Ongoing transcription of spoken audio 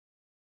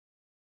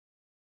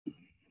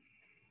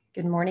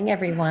Good morning,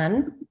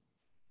 everyone.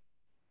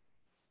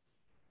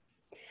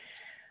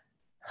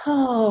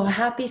 Oh,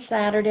 happy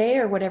Saturday,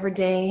 or whatever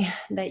day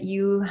that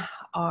you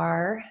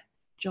are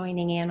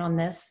joining in on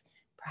this,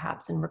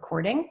 perhaps in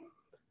recording.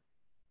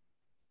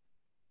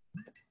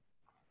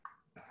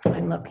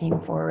 I'm looking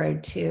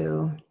forward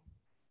to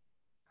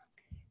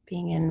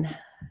being in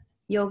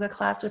yoga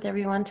class with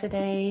everyone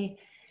today.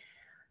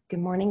 Good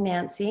morning,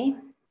 Nancy.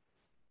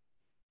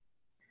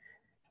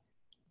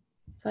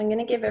 So I'm going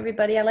to give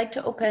everybody, I like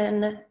to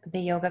open the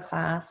yoga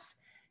class.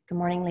 Good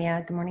morning,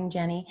 Leah. Good morning,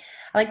 Jenny.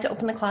 I like to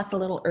open the class a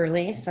little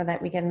early so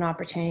that we get an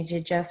opportunity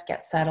to just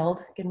get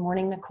settled. Good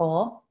morning,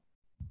 Nicole.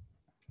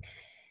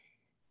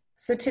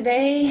 So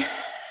today,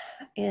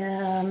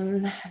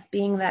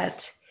 being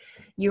that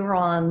you were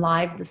on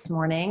live this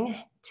morning,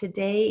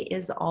 today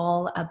is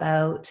all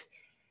about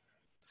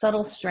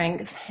subtle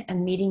strength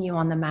and meeting you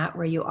on the mat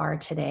where you are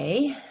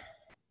today.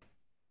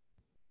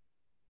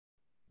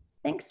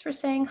 Thanks for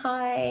saying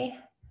hi.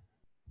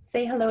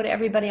 Say hello to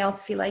everybody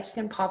else. If you like, you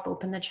can pop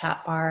open the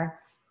chat bar.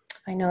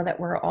 I know that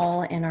we're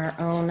all in our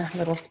own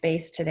little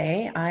space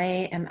today.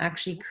 I am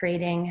actually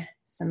creating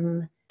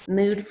some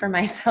mood for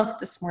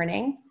myself this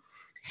morning.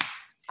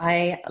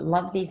 I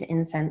love these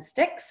incense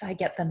sticks. I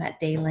get them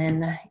at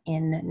Daylin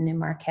in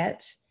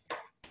Newmarket.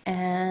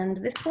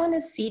 And this one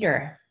is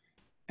cedar,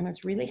 and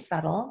it's really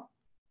subtle.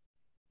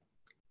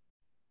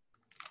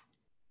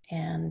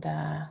 And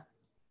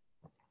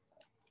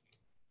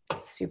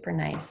it's super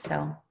nice.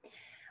 So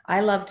I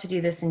love to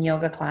do this in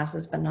yoga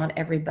classes, but not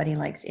everybody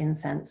likes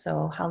incense.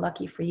 So how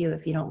lucky for you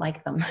if you don't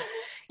like them.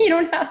 You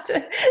don't have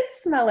to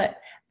smell it.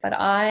 But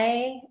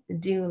I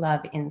do love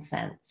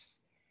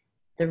incense,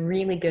 the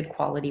really good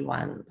quality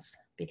ones,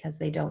 because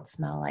they don't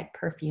smell like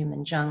perfume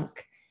and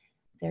junk.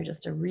 They're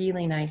just a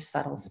really nice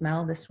subtle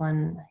smell. This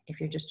one,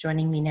 if you're just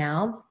joining me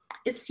now,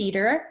 is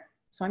cedar.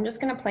 So I'm just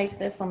going to place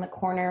this on the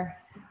corner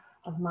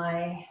of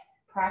my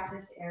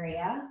practice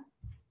area.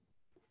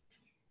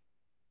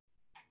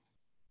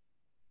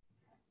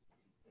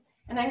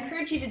 And I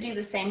encourage you to do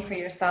the same for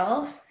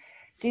yourself.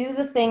 Do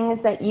the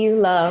things that you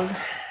love,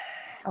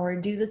 or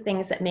do the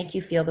things that make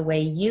you feel the way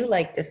you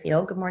like to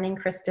feel. Good morning,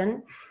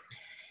 Kristen.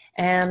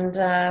 And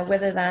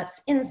whether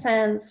that's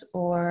incense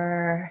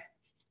or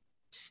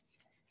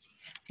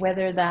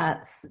whether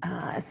that's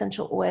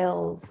essential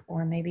oils,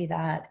 or maybe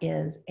that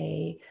is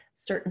a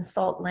certain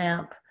salt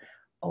lamp,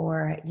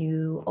 or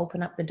you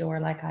open up the door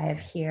like I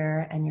have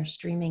here and you're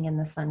streaming in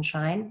the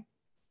sunshine.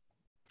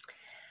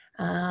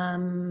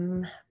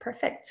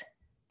 Perfect.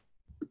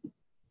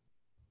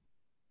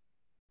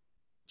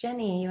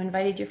 Jenny, you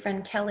invited your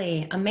friend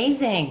Kelly.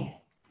 Amazing.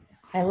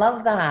 I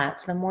love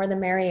that. The more the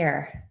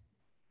merrier.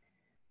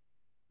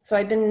 So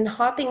I've been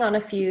hopping on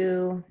a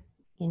few,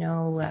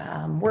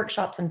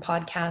 workshops and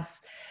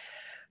podcasts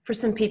for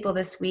some people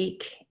this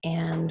week.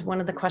 And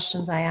one of the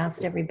questions I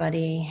asked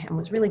everybody, and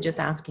was really just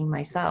asking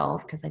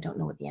myself, because I don't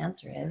know what the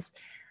answer is,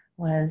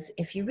 was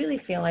if you really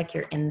feel like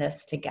you're in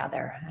this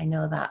together. I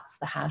know that's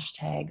the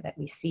hashtag that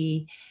we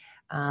see.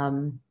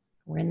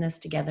 We're in this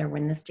together, we're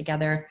in this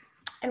together.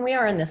 And we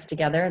are in this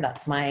together.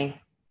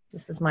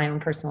 This is my own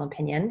personal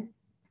opinion,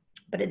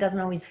 but it doesn't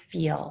always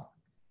feel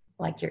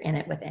like you're in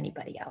it with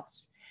anybody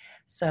else.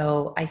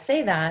 So I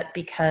say that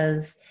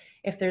because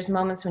if there's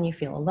moments when you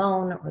feel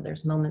alone, or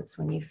there's moments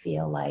when you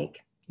feel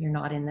like you're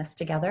not in this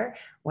together,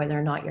 whether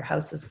or not your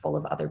house is full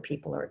of other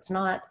people or it's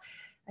not,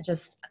 I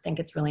just think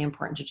it's really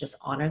important to just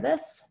honor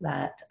this,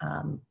 that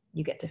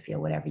you get to feel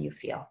whatever you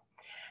feel.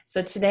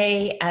 So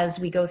today, as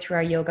we go through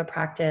our yoga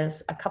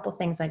practice, a couple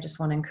things I just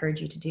want to encourage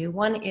you to do.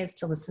 One is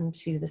to listen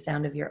to the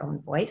sound of your own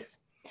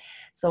voice.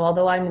 So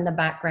although I'm in the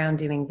background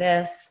doing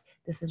this,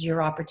 this is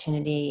your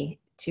opportunity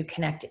to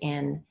connect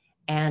in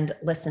and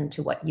listen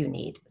to what you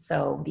need.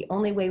 So the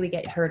only way we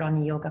get heard in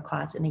a yoga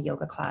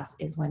class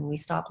is when we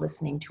stop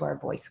listening to our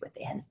voice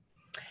within.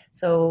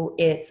 So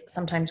it's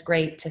sometimes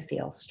great to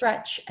feel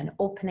stretch and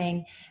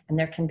opening, and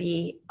there can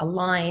be a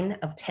line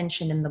of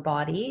tension in the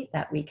body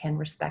that we can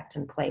respect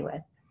and play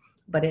with.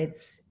 But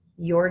it's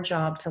your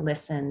job to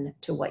listen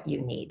to what you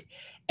need.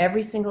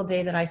 Every single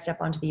day that I step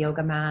onto the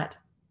yoga mat,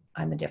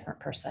 I'm a different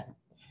person.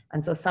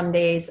 And so some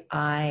days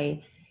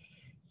I,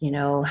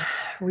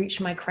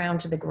 reach my crown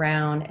to the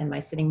ground and my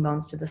sitting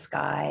bones to the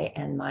sky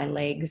and my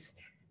legs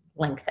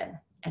lengthen.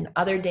 And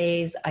other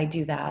days I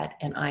do that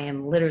and I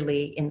am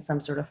literally in some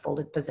sort of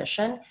folded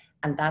position.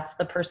 And that's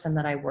the person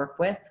that I work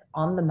with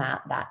on the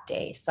mat that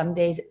day. Some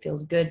days it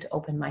feels good to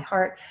open my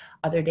heart.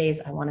 Other days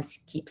I want to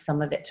keep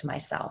some of it to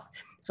myself.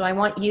 So I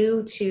want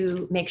you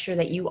to make sure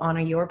that you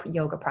honor your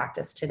yoga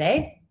practice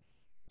today.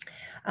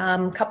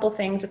 Couple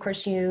things, of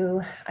course,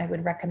 I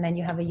would recommend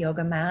you have a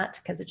yoga mat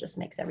because it just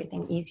makes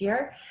everything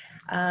easier.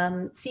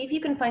 See if you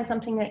can find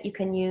something that you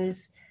can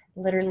use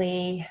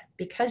literally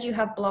because you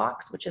have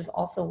blocks, which is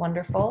also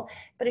wonderful.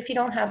 But if you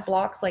don't have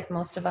blocks like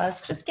most of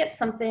us, just get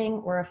something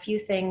or a few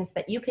things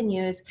that you can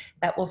use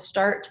that will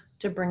start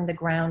to bring the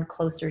ground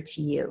closer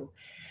to you.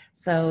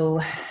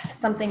 So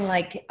something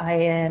like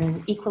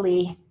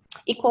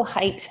equal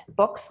height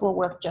books will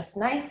work just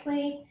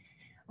nicely.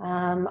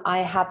 I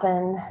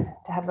happen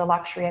to have the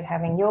luxury of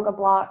having yoga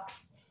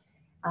blocks.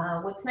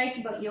 What's nice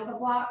about yoga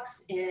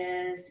blocks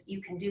is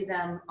you can do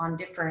them on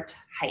different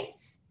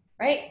heights,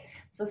 right?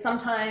 So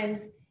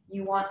sometimes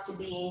you want to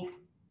be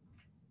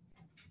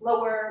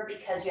lower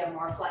because you have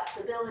more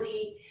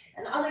flexibility,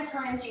 and other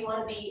times you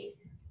want to be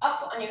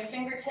up on your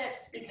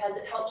fingertips because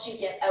it helps you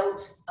get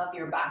out of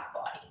your back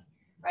body,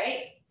 right?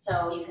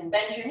 So you can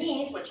bend your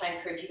knees, which I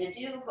encourage you to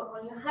do, but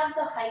when you have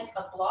the height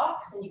of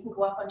blocks and you can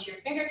go up onto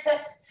your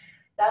fingertips,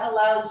 that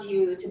allows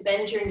you to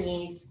bend your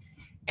knees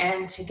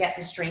and to get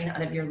the strain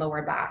out of your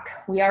lower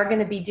back. We are going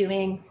to be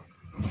doing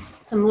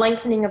some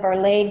lengthening of our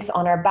legs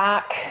on our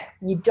back.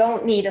 You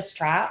don't need a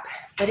strap,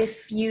 but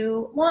if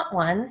you want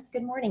one,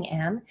 good morning,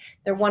 Anne,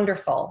 they're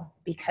wonderful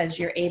because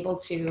you're able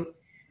to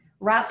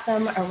wrap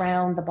them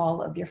around the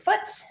ball of your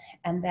foot,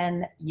 and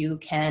then you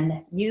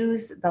can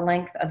use the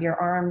length of your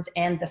arms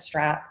and the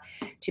strap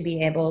to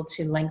be able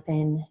to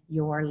lengthen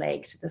your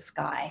leg to the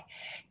sky.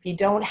 If you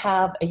don't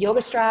have a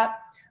yoga strap,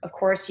 of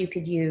course, you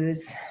could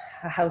use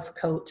a house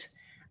coat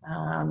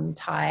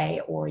tie,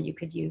 or you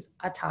could use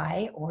a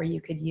tie, or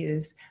you could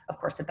use, of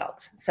course, a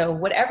belt. So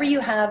whatever you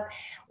have,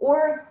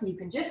 or you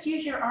can just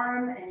use your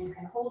arm and you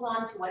can hold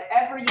on to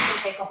whatever you can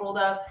take a hold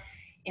of.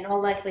 In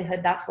all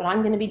likelihood, that's what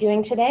I'm going to be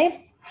doing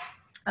today.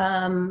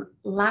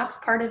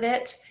 Last part of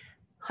it,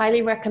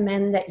 highly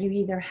recommend that you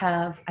either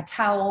have a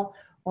towel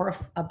or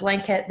a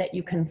blanket that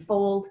you can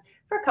fold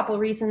for a couple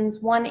of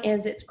reasons. One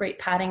is it's great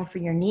padding for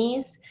your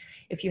knees.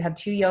 If you have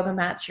 2 yoga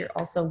mats, you're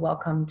also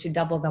welcome to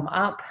double them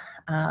up.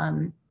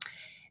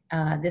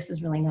 This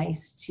is really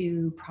nice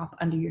to prop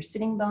under your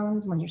sitting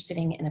bones when you're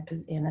sitting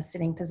in a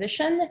sitting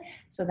position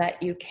so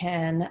that you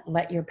can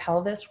let your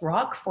pelvis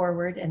rock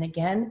forward and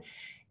again,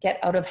 get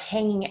out of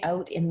hanging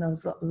out in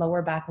those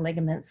lower back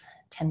ligaments,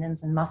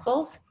 tendons, and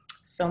muscles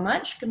so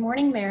much. Good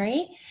morning,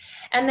 Mary.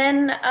 And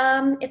then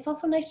it's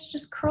also nice to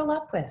just curl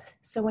up with.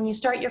 So when you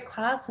start your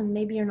class and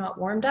maybe you're not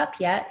warmed up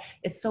yet,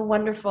 it's so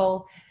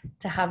wonderful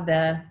to have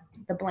the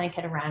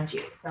blanket around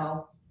you.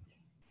 So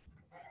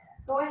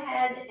go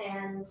ahead,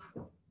 and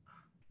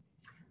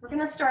we're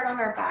gonna start on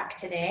our back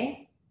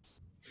today.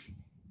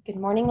 Good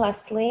morning,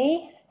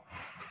 Leslie.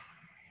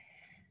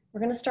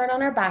 We're gonna start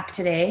on our back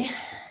today.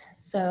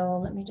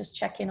 So let me just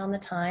check in on the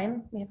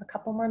time. We have a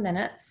couple more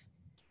minutes.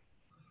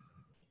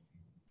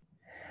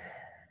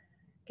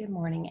 Good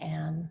morning,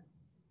 Anne.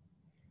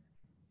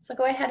 So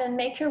go ahead and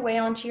make your way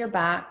onto your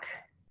back.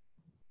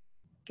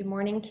 Good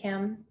morning,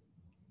 Kim.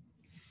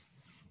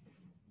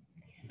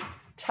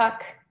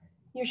 Tuck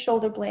your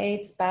shoulder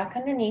blades back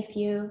underneath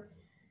you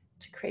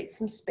to create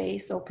some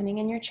space opening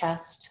in your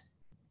chest.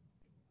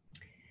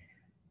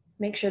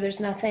 Make sure there's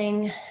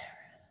nothing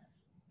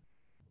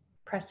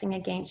pressing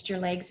against your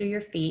legs or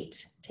your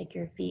feet. Take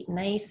your feet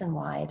nice and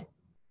wide.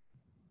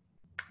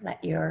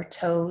 Let your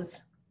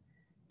toes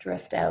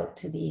drift out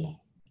to the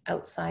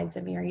outsides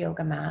of your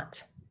yoga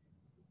mat.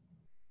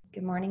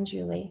 Good morning,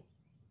 Julie.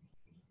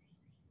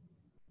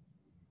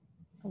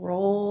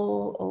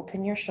 Roll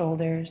open your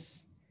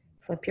shoulders.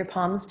 Flip your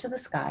palms to the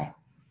sky.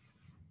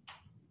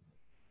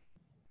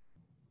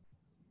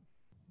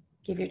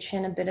 Give your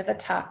chin a bit of a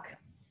tuck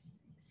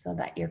so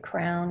that your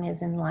crown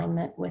is in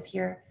alignment with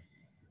your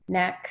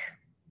neck,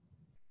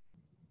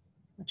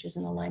 which is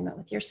in alignment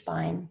with your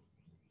spine.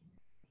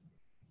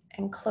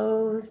 And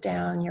close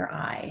down your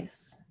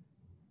eyes.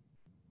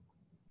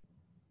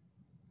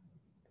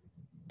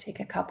 Take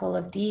a couple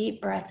of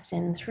deep breaths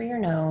in through your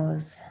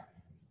nose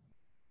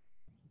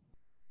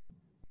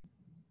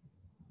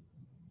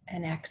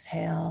and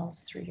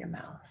exhales through your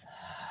mouth.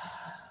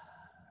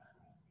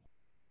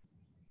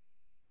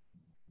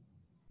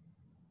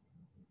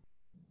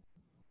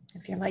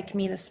 If you're like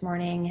me this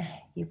morning,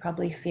 you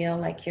probably feel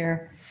like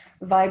you're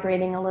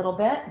vibrating a little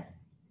bit.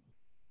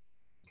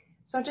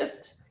 So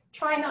just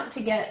try not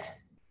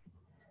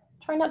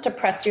to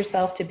press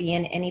yourself to be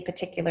in any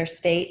particular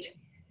state.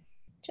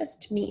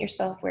 Just meet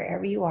yourself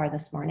wherever you are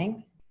this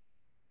morning.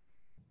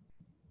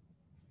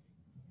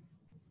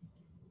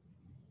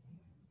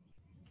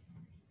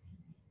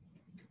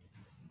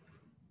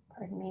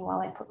 Pardon me while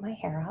I put my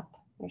hair up.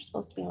 You're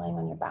supposed to be laying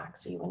on your back,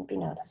 so you wouldn't be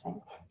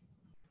noticing.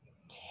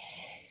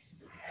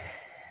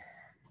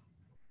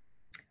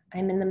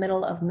 I'm in the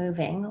middle of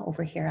moving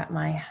over here at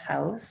my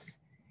house.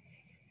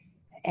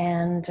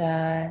 And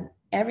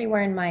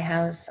everywhere in my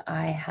house,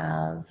 I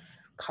have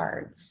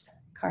cards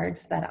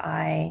that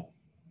I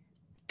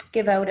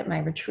give out at my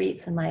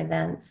retreats and my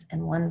events,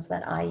 and ones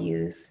that I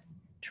use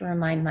to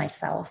remind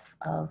myself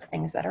of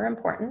things that are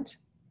important.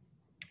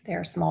 They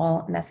are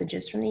small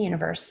messages from the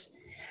universe.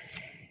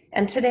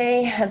 And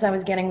today, as I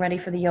was getting ready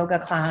for the yoga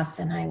class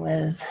and I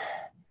was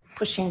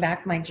pushing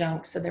back my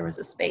junk so there was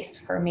a space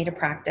for me to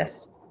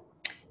practice,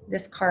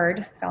 this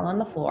card fell on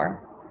the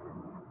floor.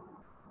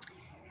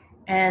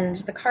 And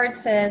the card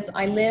says,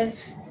 I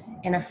live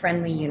in a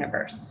friendly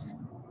universe.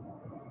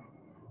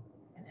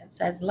 And it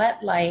says,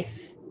 let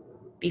life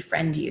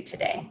befriend you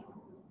today.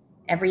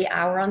 Every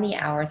hour on the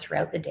hour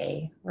throughout the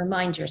day,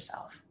 remind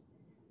yourself,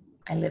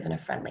 I live in a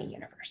friendly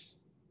universe.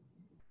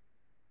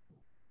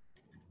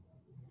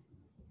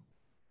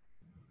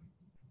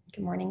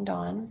 Good morning,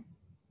 Dawn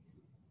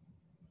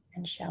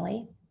and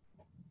Shelley.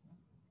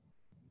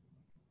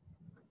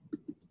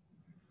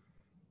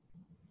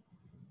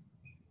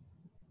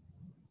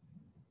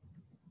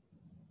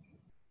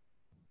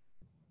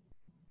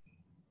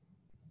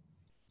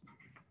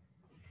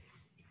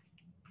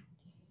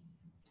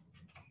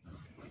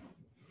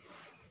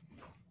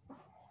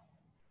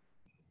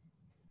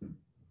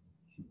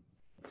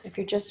 So if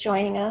you're just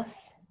joining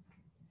us,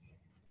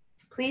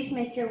 please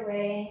make your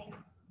way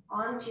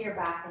onto your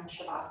back in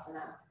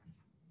Shavasana.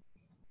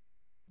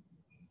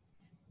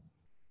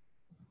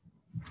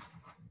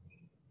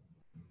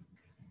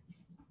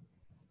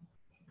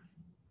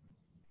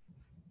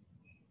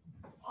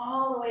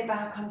 All the way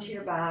back onto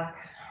your back.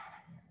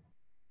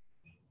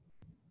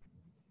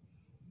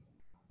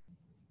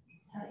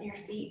 Let your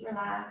feet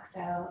relax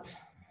out.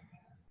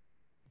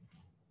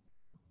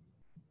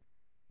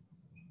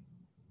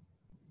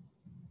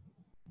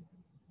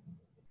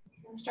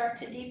 And start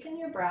to deepen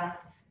your breath.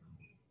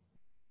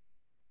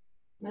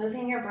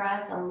 Moving your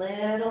breath a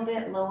little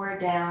bit lower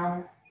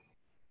down.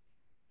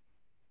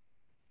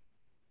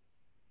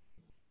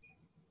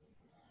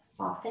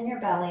 Soften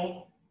your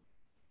belly.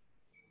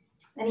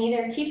 And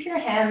either keep your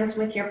hands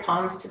with your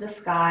palms to the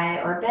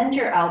sky or bend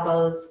your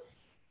elbows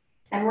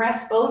and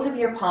rest both of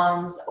your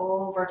palms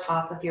over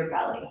top of your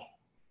belly.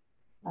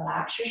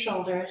 Relax your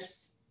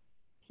shoulders,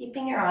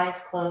 keeping your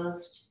eyes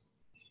closed.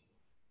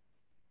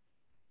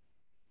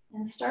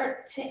 And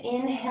start to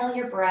inhale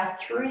your breath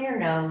through your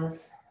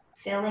nose,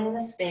 filling the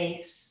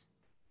space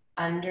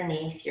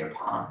underneath your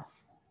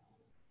palms.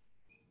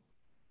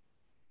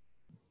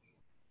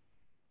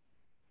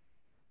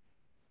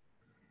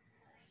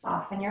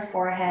 Soften your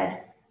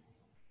forehead,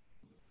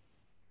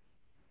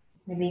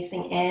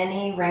 releasing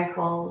any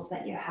wrinkles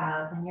that you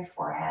have in your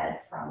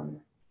forehead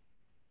from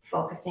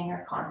focusing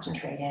or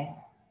concentrating.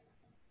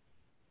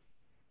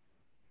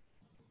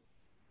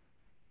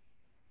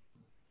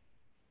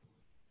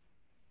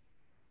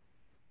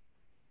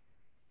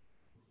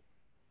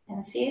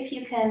 And see if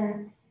you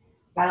can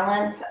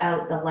balance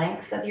out the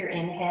length of your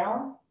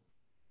inhale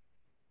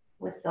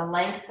with the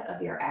length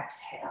of your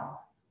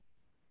exhale.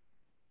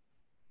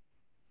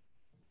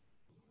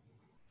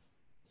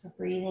 So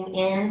breathing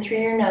in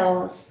through your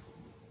nose,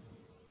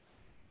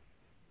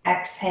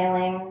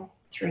 exhaling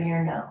through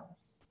your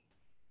nose.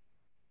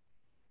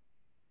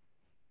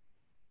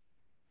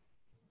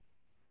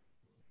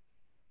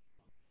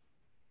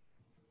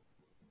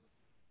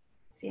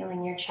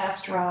 Feeling your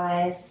chest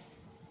rise.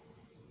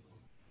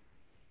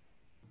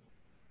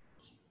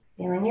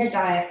 Feeling your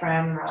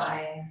diaphragm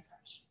rise.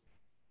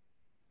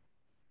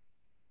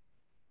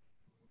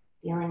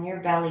 Feeling your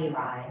belly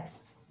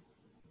rise.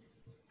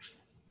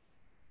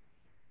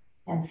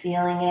 And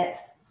feeling it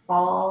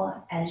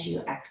fall as you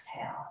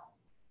exhale.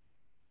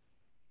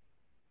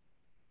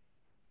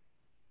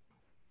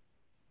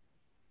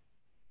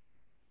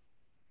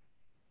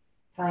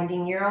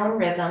 Finding your own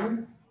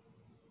rhythm.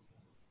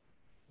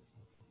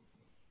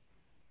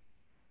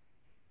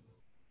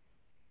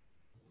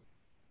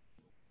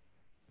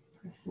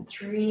 And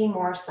 3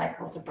 more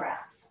cycles of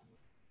breaths.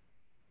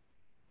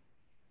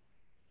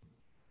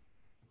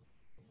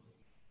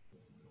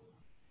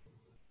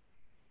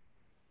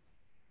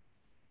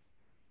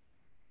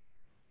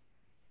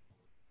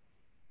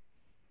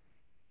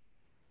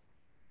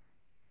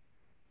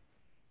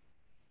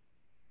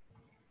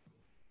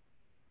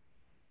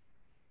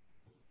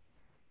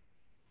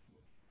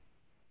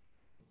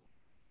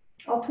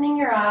 Opening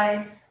your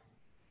eyes,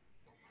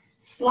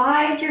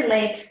 slide your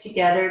legs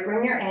together,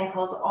 bring your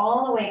ankles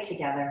all the way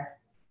together.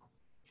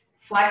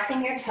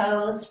 Flexing your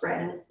toes,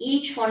 spreading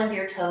each one of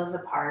your toes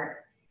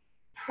apart.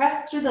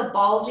 Press through the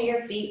balls of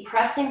your feet,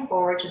 pressing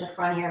forward to the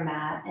front of your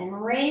mat, and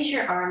raise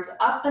your arms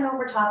up and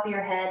over top of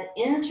your head,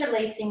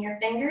 interlacing your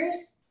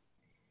fingers,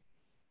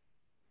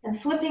 and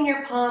flipping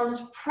your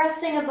palms,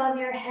 pressing above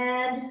your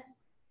head,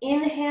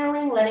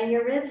 inhaling, letting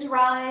your ribs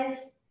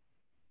rise,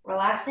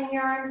 relaxing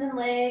your arms and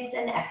legs,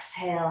 and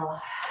exhale.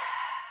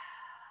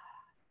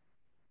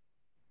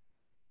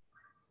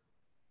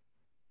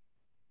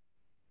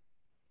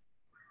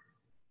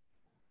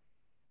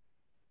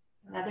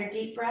 Another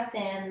deep breath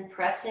in,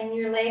 pressing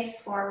your legs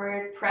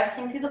forward,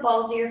 pressing through the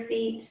balls of your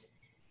feet,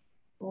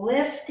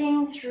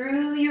 lifting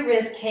through your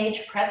rib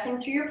cage,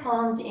 pressing through your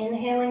palms,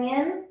 inhaling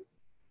in,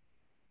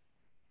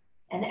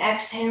 and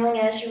exhaling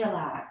as you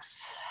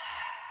relax.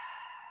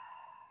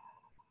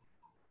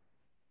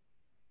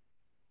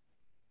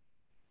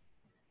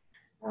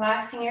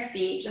 Relaxing your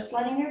feet, just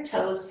letting your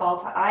toes fall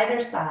to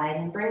either side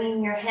and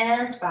bringing your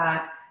hands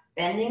back,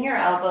 bending your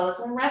elbows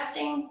and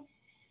resting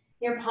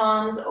your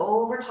palms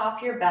over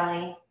top your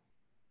belly,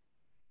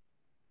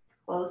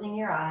 closing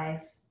your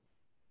eyes,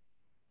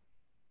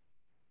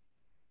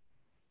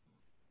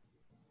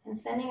 and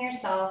sending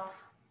yourself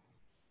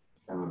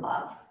some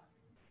love.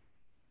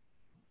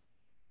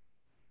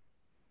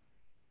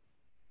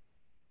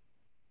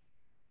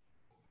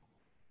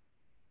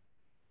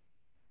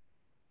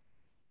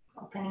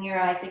 Opening your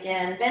eyes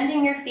again,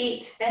 bending your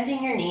feet,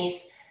 bending your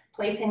knees,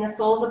 placing the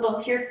soles of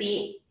both your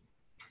feet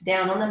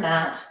down on the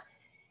mat,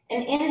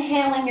 And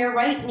inhaling your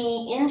right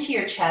knee into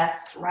your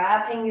chest,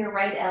 wrapping your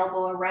right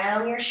elbow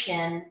around your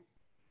shin,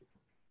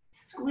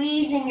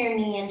 squeezing your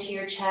knee into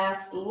your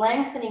chest,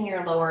 lengthening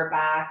your lower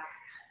back,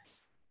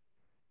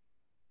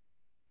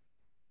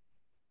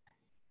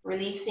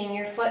 releasing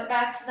your foot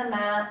back to the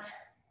mat,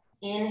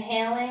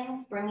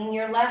 inhaling, bringing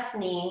your left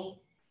knee,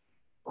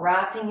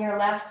 wrapping your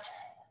left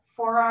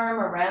forearm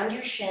around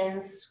your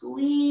shins,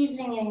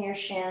 squeezing in your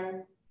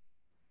shin,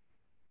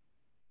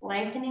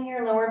 lengthening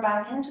your lower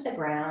back into the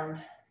ground.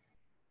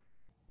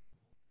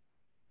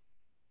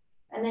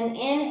 And then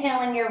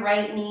inhaling your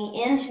right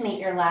knee in to meet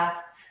your left,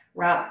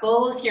 wrap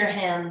both your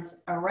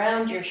hands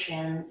around your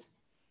shins,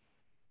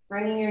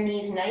 bringing your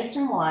knees nice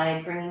and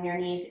wide, bringing your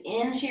knees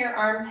into your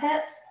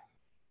armpits,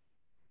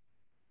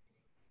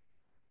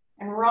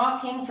 and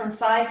rocking from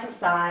side to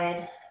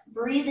side,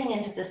 breathing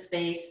into the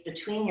space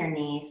between your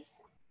knees.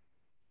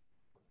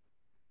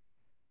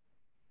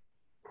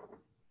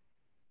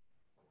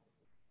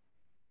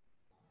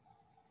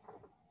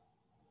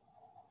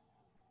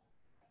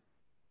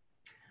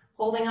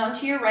 Holding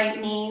onto your right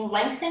knee,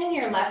 lengthening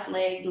your left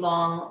leg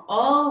long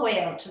all the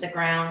way out to the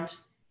ground.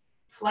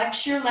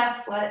 Flex your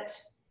left foot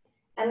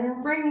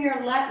and bring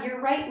your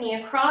right knee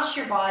across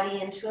your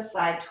body into a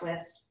side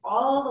twist,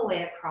 all the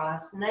way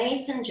across,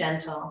 nice and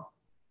gentle.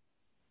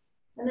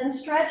 And then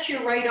stretch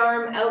your right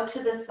arm out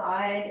to the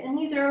side and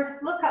either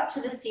look up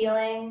to the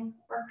ceiling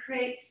or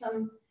create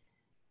some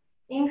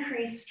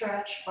increased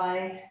stretch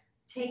by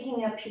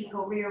taking a peek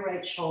over your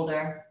right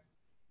shoulder.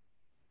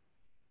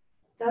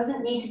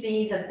 Doesn't need to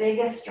be the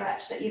biggest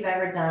stretch that you've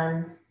ever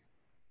done.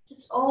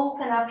 Just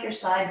open up your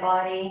side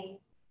body,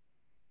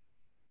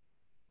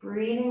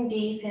 breathing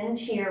deep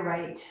into your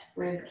right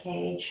rib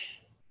cage.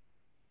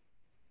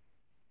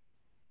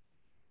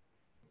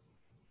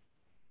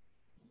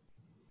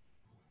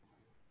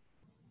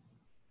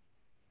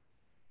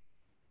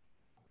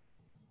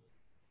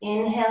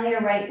 Inhale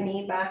your right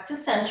knee back to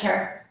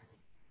center.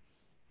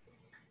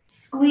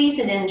 Squeeze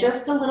it in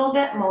just a little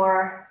bit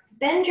more.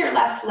 Bend your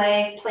left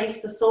leg,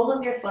 place the sole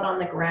of your foot on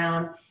the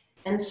ground,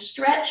 and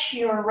stretch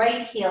your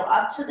right heel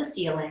up to the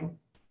ceiling.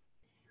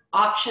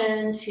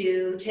 Option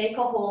to take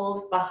a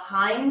hold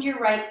behind your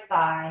right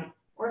thigh,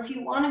 or if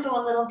you want to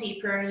go a little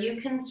deeper,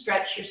 you can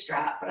stretch your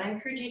strap, but I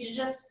encourage you to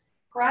just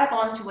grab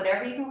onto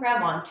whatever you can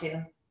grab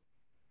onto.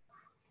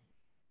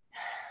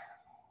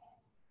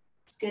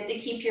 It's good to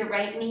keep your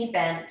right knee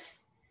bent,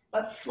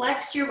 but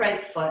flex your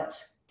right foot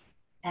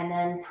and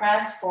then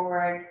press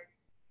forward,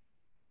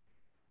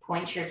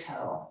 point your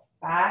toe,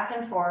 back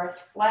and forth,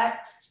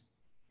 flex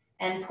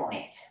and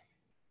point.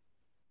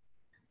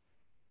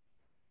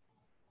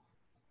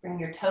 Bring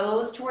your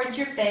toes towards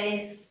your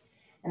face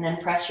and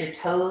then press your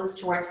toes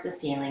towards the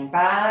ceiling,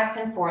 back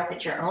and forth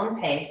at your own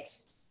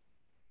pace.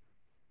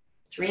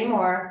 3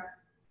 more.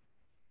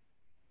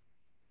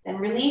 Then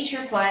release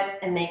your foot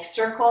and make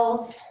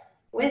circles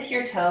with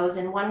your toes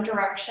in one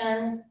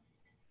direction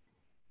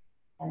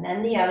and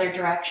then the other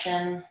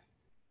direction.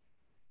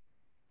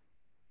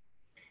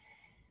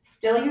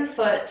 Still your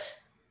foot,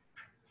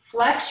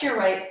 flex your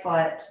right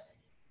foot,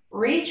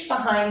 reach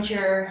behind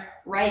your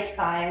right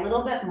thigh a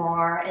little bit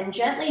more and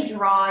gently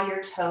draw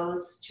your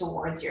toes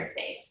towards your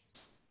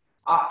face.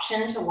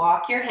 Option to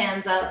walk your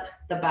hands up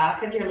the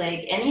back of your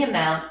leg any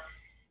amount,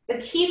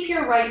 but keep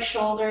your right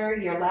shoulder,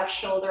 your left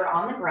shoulder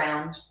on the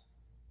ground,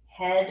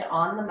 head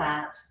on the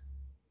mat.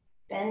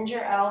 Bend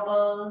your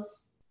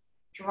elbows,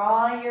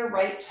 draw your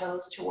right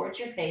toes towards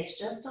your face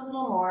just a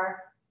little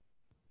more.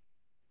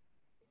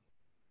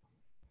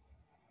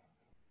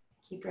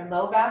 Keep your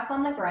low back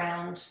on the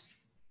ground.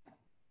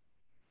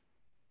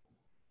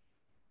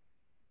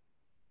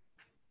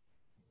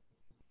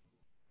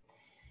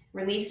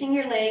 Releasing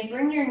your leg,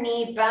 bring your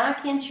knee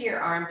back into your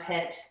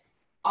armpit.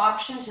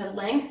 Option to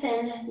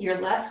lengthen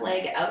your left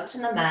leg out to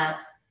the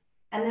mat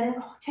and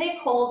then take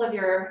hold of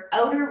your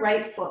outer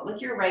right foot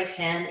with your right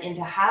hand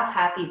into half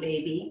happy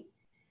baby.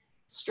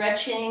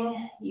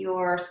 Stretching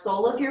your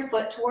sole of your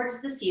foot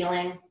towards the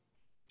ceiling,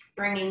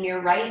 bringing your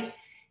right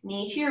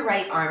knee to your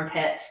right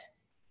armpit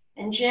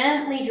and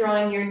gently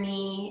drawing your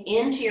knee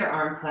into your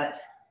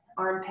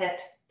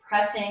armpit,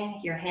 pressing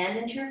your hand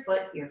into your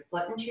foot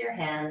into your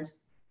hand.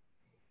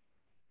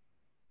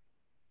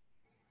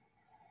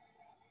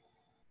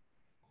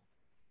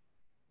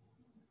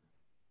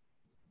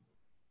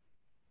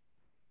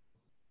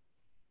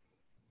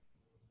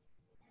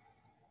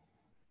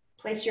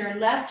 Place your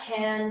left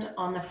hand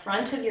on the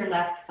front of your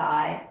left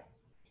thigh,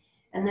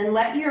 and then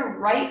let your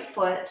right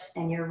foot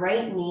and your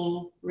right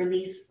knee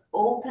release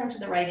open to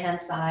the right-hand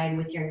side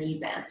with your knee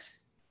bent.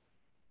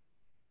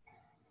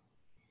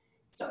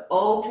 So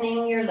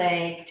opening your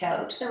leg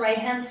out to the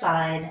right-hand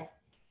side,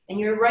 and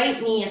your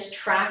right knee is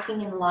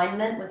tracking in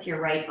alignment with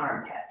your right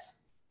armpit.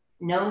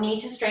 No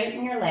need to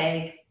straighten your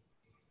leg.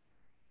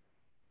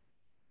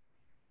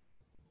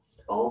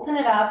 Just open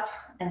it up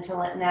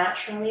until it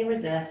naturally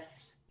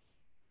resists.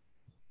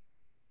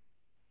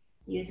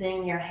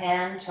 Using your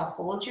hand to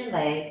hold your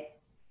leg.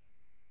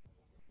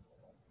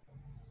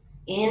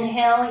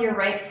 Inhale your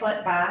right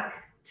foot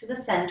back to the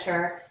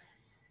center.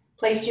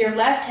 Place your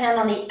left hand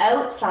on the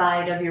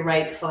outside of your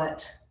right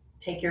foot.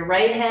 Take your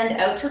right hand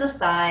out to the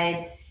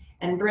side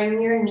and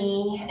bring your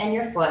knee and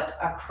your foot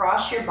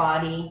across your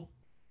body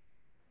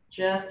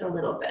just a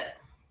little bit.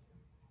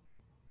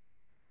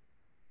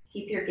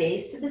 Keep your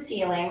gaze to the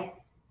ceiling.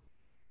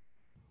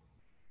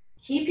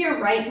 Keep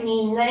your right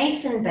knee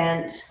nice and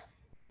bent.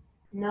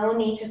 No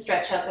need to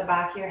stretch out the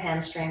back of your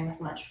hamstring with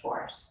much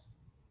force.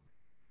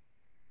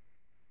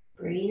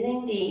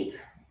 Breathing deep.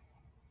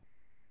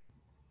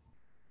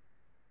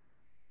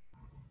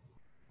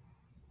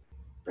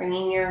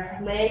 Bringing your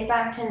leg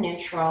back to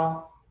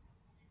neutral.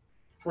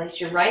 Place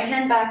your right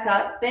hand back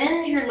up,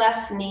 bend your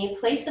left knee,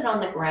 place it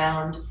on the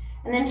ground,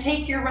 and then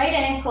take your right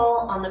ankle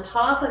on the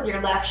top of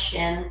your left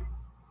shin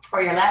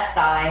or your left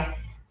thigh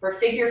for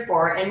figure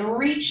four and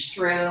reach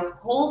through,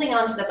 holding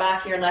onto the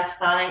back of your left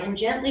thigh and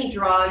gently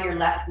draw your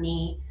left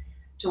knee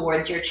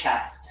towards your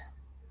chest.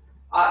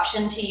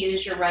 Option to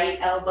use your right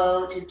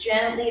elbow to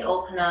gently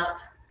open up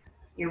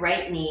your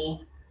right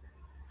knee.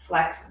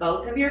 Flex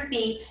both of your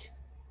feet.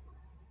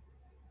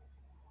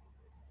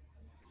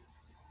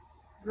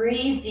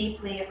 Breathe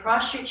deeply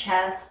across your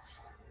chest,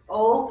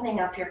 opening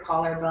up your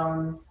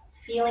collarbones,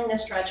 feeling the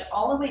stretch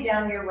all the way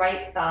down your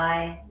right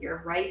thigh,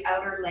 your right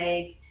outer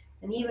leg,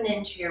 and even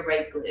into your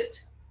right glute.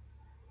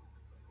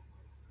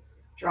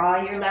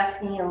 Draw your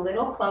left knee a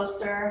little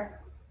closer.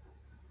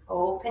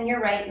 Open your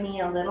right knee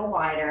a little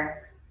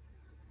wider.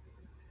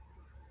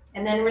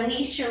 And then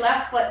release your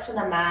left foot to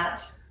the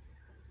mat.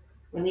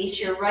 Release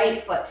your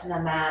right foot to the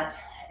mat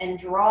and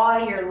draw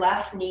your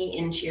left knee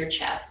into your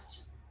chest.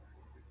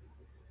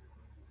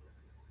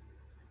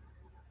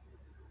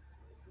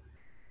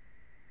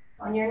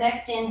 On your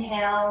next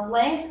inhale,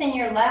 lengthen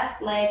your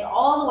left leg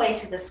all the way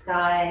to the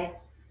sky.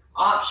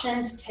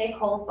 Option to take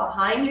hold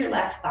behind your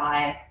left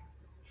thigh.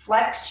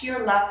 Flex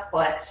your left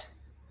foot.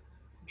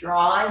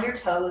 Draw your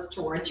toes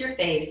towards your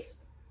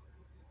face.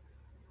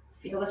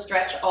 Feel the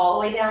stretch all the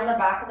way down the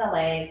back of the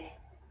leg.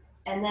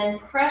 And then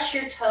press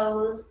your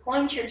toes,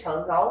 point your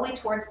toes all the way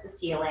towards the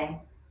ceiling.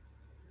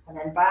 And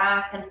then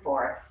back and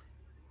forth.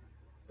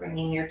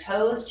 Bringing your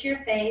toes to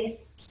your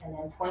face and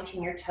then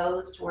pointing your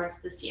toes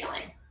towards the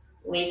ceiling.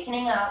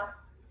 Wakening up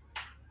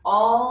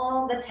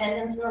all the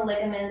tendons and the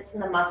ligaments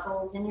and the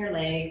muscles in your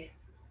leg,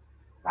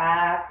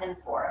 back and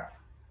forth.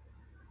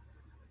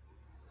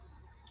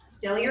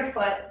 Still your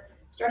foot,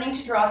 starting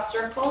to draw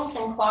circles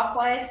in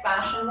clockwise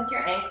fashion with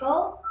your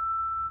ankle.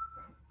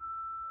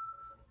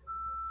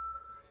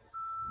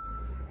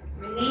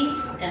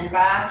 Release and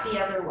back the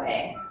other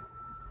way.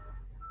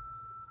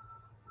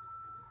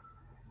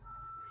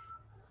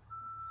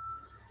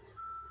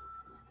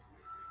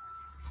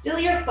 Still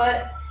your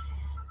foot.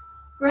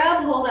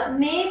 Grab hold up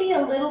maybe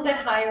a little bit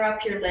higher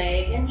up your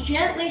leg and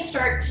gently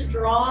start to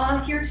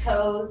draw your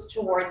toes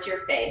towards your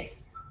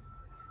face.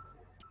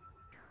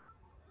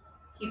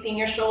 Keeping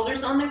your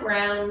shoulders on the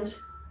ground.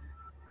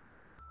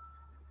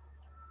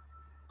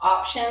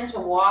 Option to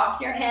walk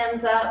your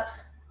hands up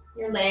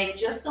your leg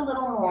just a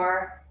little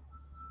more.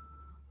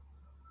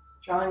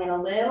 Drawing it a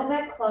little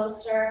bit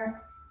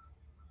closer.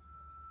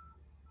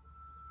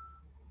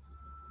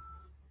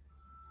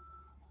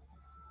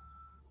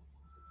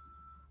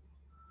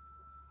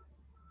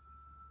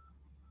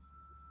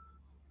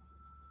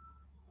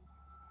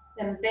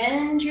 Then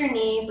bend your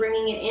knee,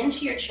 bringing it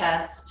into your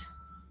chest,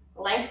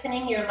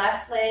 lengthening your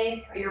left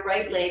leg or your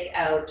right leg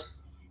out,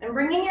 and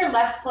bringing your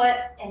left foot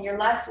and your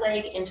left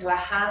leg into a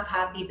half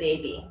happy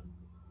baby.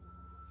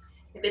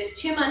 If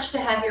it's too much to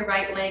have your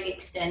right leg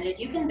extended,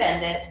 you can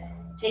bend it.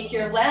 Take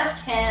your left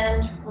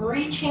hand,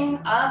 reaching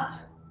up,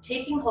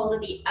 taking hold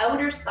of the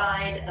outer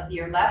side of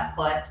your left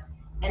foot,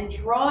 and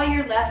draw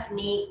your left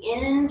knee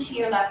into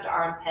your left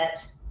armpit.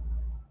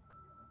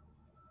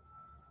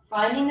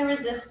 Finding the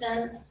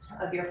resistance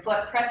of your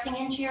foot pressing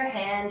into your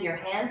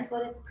hand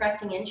foot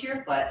pressing into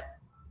your foot.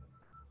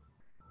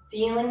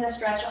 Feeling the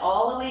stretch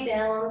all the way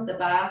down the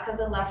back of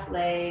the left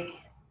leg,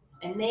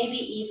 and maybe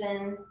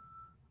even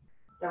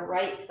the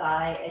right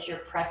thigh as you're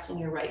pressing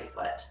your right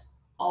foot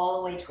all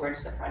the way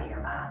towards the front of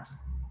your mat.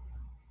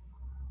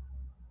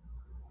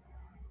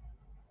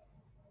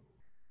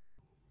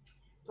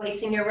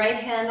 Placing your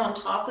right hand on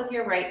top of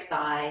your right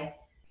thigh,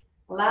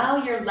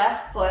 allow your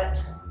left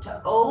foot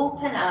to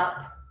open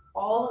up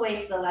all the way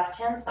to the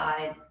left-hand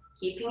side,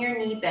 keeping your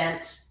knee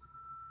bent.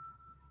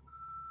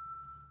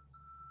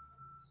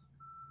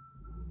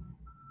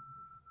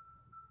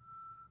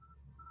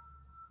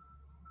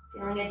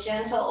 Feeling a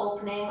gentle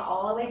opening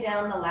all the way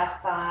down the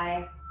left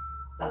thigh,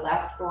 the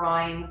left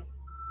groin.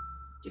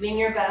 Doing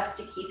your best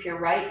to keep your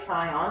right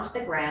thigh onto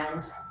the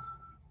ground.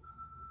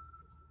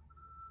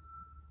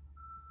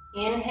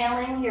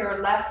 Inhaling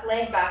your left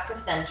leg back to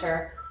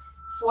center.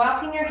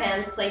 Swapping your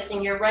hands,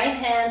 placing your right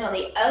hand on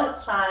the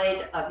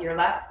outside of your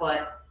left foot,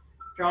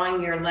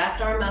 drawing your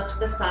left arm out to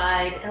the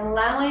side, and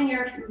allowing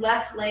your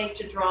left leg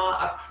to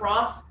draw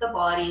across the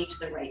body to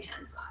the right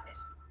hand side.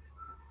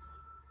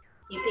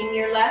 Keeping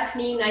your left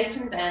knee nice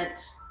and bent.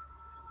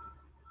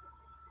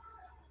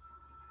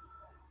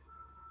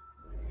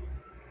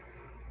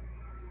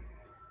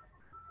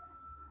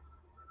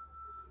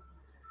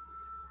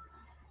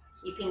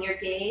 Keeping your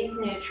gaze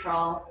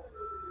neutral.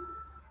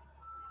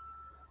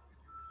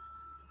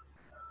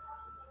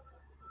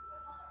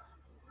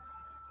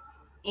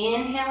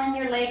 Inhaling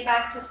your leg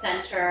back to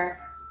center,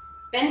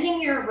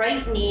 bending your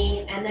right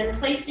knee and then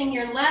placing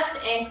your left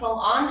ankle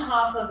on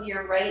top of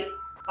your right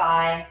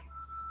thigh,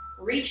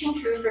 reaching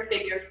through for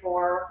figure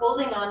four,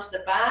 holding on to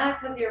the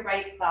back of your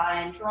right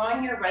thigh and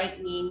drawing your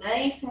right knee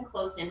nice and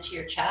close into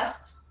your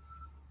chest.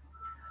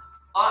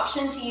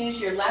 Option to use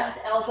your left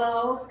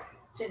elbow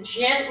to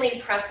gently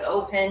press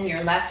open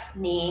your left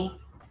knee.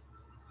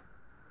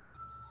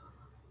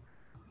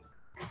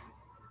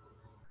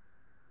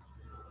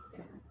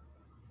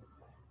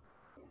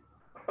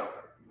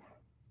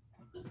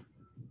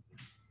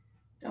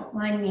 Don't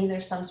mind me,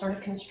 there's some sort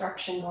of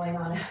construction going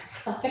on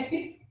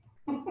outside.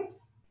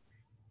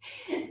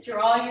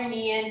 Draw your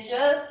knee in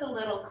just a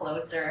little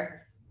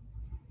closer.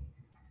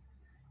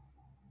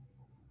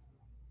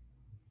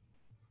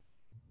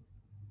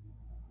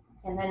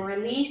 And then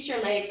release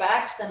your leg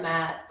back to the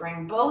mat.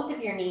 Bring both of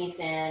your knees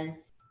in.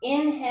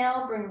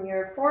 Inhale, bring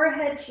your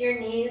forehead to your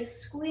knees,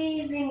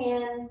 squeezing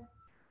in.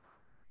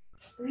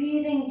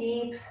 Breathing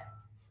deep.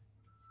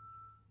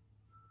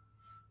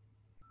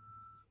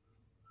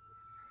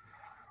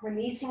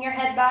 Releasing your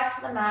head back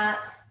to the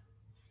mat.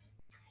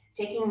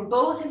 Taking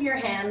both of your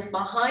hands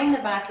behind the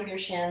back of your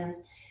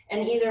shins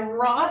and either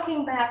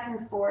rocking back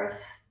and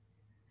forth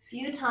a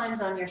few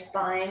times on your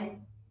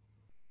spine.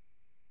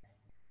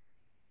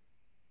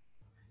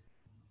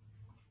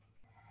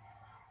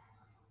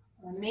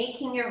 And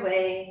making your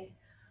way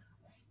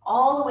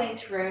all the way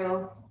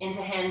through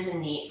into hands and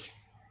knees.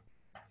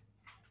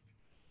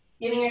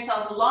 Giving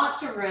yourself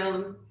lots of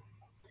room,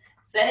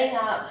 setting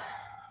up,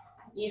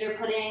 either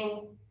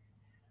putting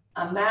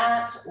a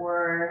mat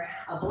or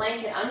a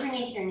blanket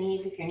underneath your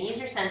knees if your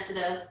knees are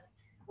sensitive.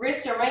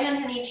 Wrists are right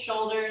underneath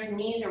shoulders,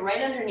 knees are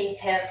right underneath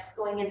hips,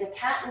 going into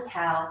cat and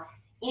cow.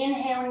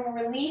 Inhaling,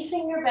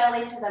 releasing your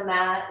belly to the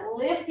mat,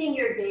 lifting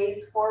your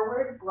gaze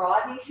forward,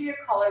 broadening through your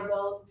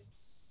collarbones.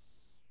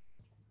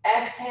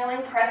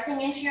 Exhaling,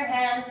 pressing into your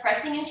hands,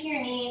 pressing into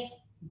your knees,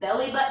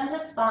 belly button to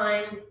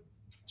spine,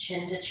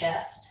 chin to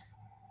chest.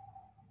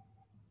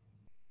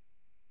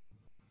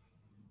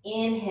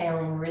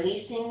 Inhaling,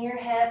 releasing your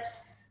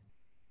hips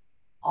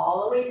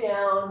all the way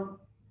down,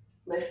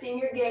 lifting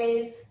your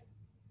gaze.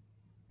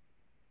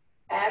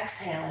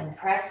 Exhaling,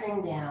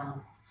 pressing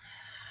down.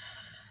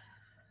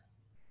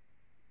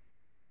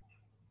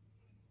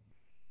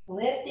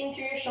 Lifting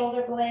through your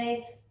shoulder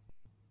blades,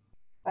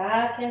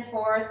 back and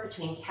forth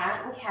between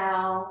cat and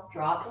cow,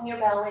 dropping your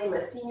belly,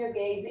 lifting your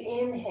gaze,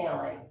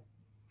 inhaling.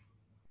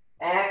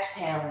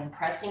 Exhaling,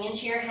 pressing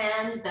into your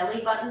hands,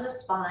 belly button to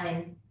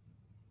spine,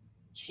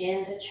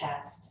 chin to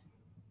chest.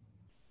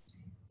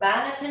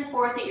 Back and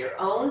forth at your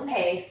own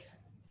pace,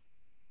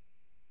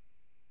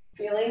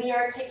 feeling the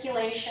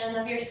articulation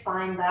of your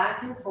spine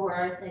back and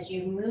forth as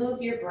you move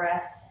your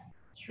breath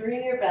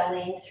through your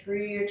belly,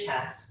 through your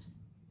chest.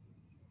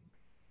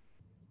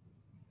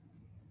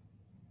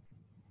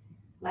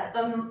 Let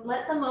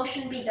the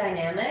motion be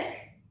dynamic.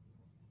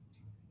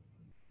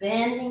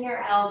 Bending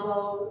your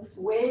elbows,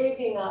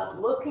 waking up,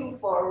 looking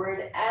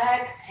forward,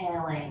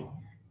 exhaling.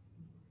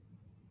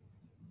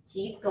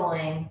 Keep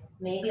going.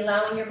 Maybe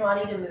allowing your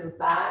body to move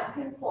back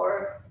and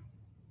forth.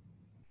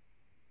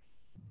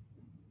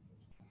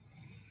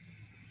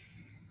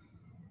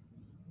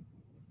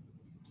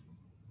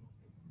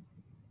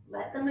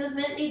 Let the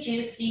movement be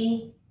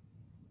juicy.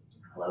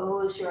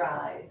 Close your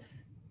eyes.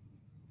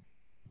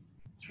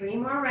 3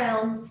 more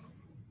rounds.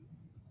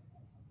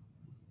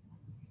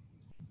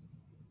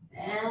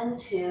 And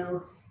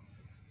 2.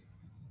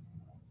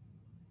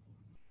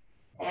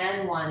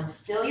 And 1.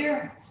 Still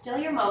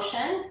your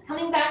motion.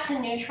 Coming back to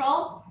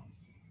neutral.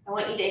 I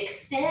want you to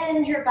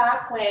extend your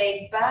back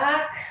leg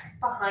back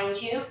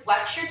behind you.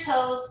 Flex your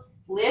toes.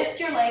 Lift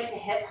your leg to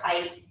hip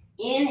height.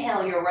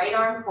 Inhale your right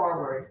arm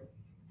forward.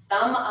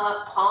 Thumb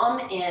up,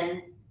 palm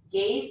in.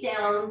 Gaze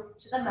down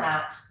to the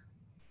mat.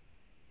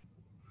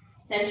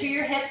 Center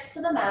your hips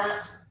to the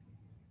mat.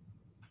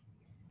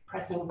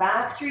 Pressing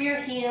back through your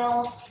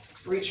heel,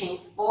 reaching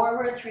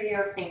forward through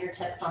your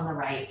fingertips on the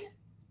right.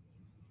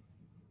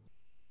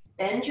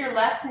 Bend your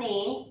left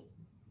knee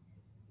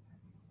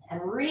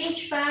and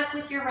reach back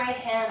with your right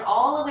hand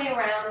all the way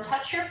around.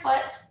 Touch your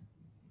foot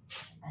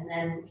and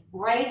then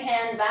right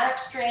hand back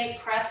straight,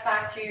 press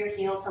back through your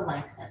heel to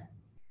lengthen.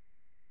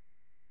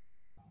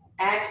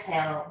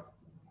 Exhale.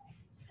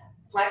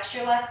 Flex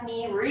your left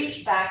knee,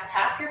 reach back,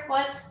 tap your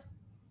foot,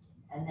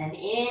 and then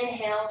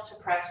inhale to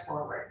press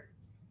forward,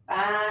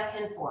 back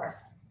and forth.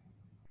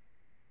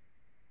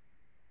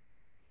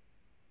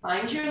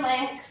 Find your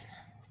length,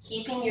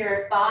 keeping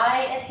your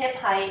thigh at hip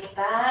height,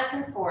 back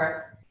and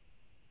forth.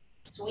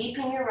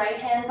 Sweeping your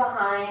right hand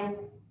behind,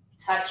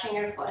 touching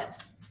your foot.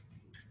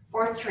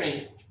 For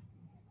 3.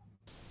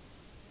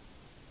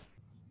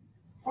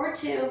 For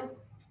 2.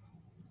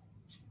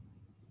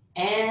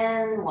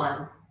 And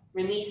 1.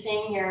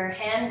 Releasing your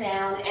hand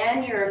down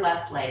and your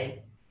left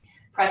leg.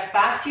 Press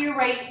back through your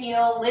right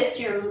heel, lift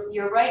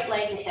your right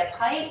leg to hip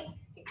height,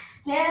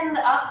 Extend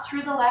up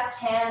through the left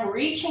hand,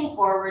 reaching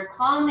forward,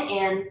 palm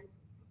in,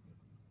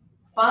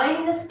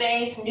 finding the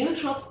space,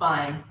 neutral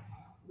spine.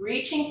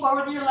 Reaching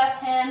forward with your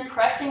left hand,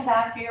 pressing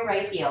back through your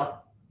right heel.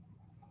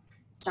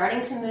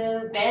 Starting to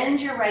move, bend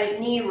your right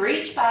knee,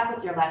 reach back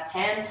with your left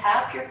hand,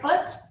 tap your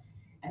foot,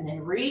 and then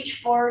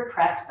reach forward,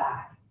 press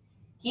back.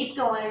 Keep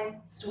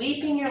going,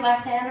 sweeping your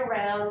left hand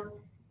around,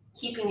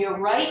 keeping your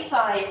right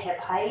thigh at hip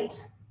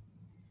height.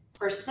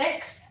 For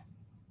 6,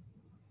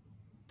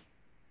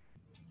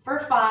 for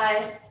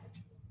 5,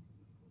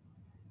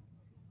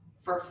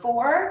 for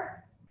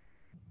 4,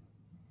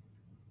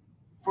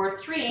 for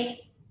 3,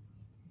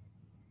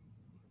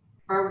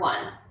 for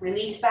 1.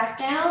 Release back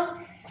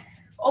down,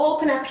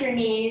 open up your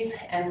knees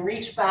and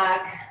reach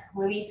back,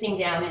 releasing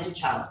down into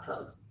child's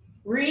pose.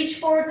 Reach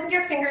forward with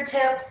your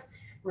fingertips,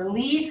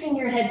 releasing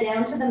your head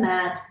down to the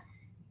mat.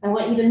 I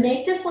want you to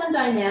make this one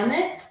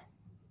dynamic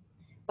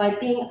by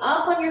being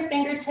up on your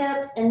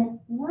fingertips and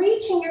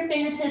reaching your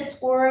fingertips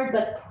forward,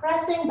 but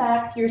pressing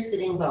back to your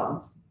sitting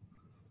bones.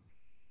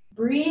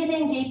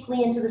 Breathing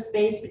deeply into the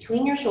space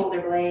between your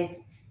shoulder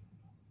blades.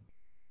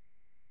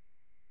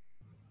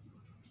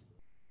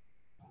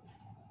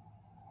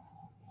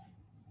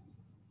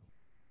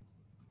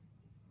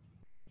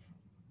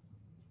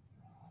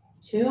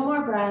 Two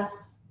more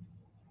breaths.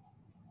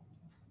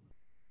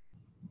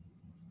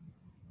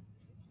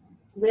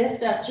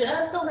 Lift up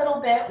just a little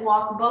bit.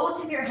 Walk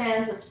both of your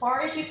hands as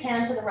far as you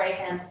can to the right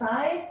hand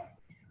side.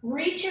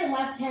 Reach your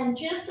left hand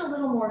just a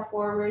little more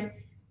forward.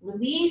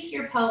 Release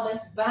your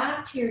pelvis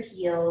back to your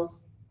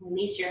heels.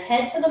 Release your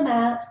head to the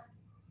mat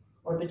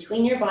or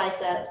between your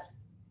biceps.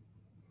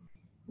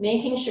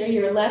 Making sure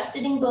your left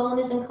sitting bone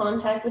is in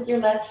contact with your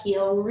left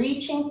heel.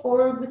 Reaching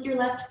forward with your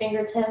left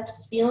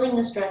fingertips. Feeling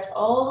the stretch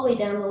all the way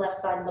down the left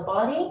side of the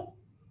body.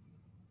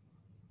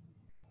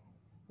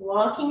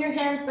 Walking your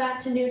hands back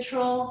to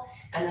neutral.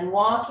 And then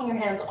walking your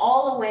hands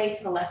all the way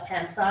to the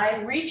left-hand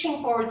side,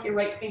 reaching forward with your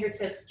right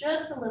fingertips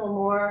just a little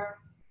more,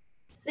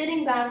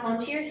 sitting back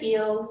onto your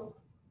heels,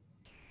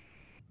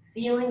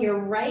 feeling your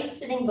right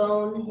sitting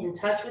bone in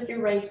touch with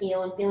your right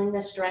heel and feeling the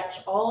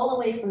stretch all the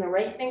way from the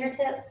right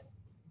fingertips,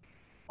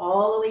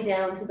 all the way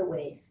down to the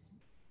waist.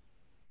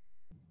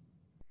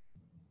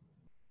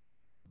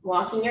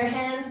 Walking your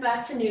hands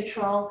back to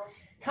neutral,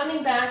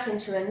 coming back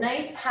into a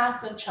nice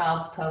passive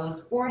child's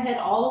pose, forehead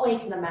all the way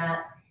to the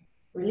mat,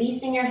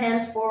 releasing your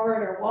hands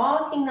forward or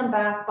walking them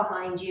back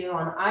behind you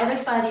on either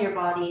side of your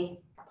body,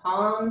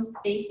 palms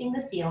facing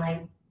the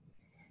ceiling.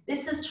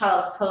 This is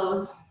child's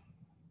pose.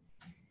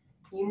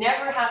 You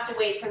never have to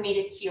wait for me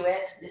to cue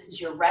it. This is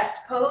your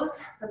rest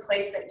pose, the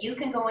place that you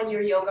can go in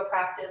your yoga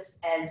practice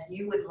as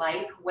you would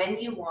like, when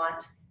you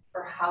want,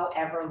 for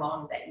however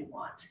long that you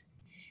want.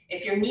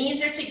 If your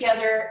knees are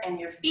together and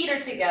your feet are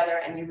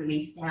together and you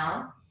release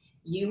down,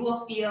 you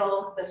will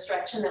feel the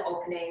stretch and the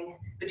opening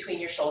between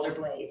your shoulder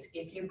blades.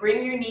 If you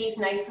bring your knees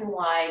nice and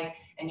wide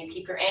and you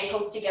keep your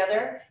ankles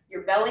together,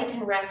 your belly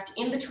can rest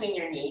in between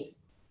your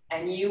knees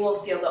and you will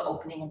feel the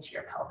opening into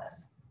your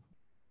pelvis.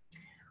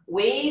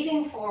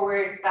 Waving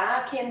forward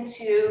back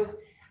into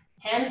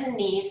hands and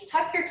knees,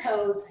 tuck your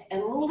toes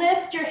and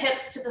lift your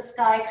hips to the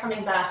sky,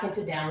 coming back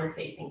into downward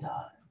facing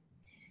dog.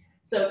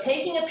 So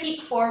taking a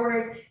peek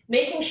forward,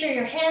 making sure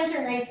your hands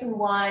are nice and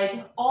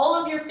wide, all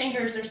of your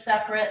fingers are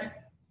separate.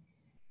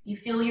 You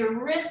feel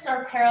your wrists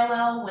are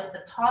parallel with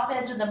the top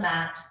edge of the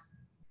mat.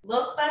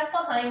 Look back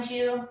behind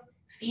you,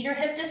 feet are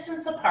hip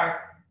distance apart.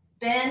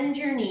 Bend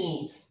your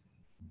knees.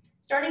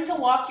 Starting to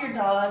walk your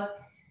dog,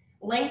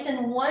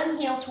 lengthen one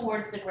heel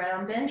towards the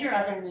ground, bend your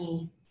other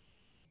knee.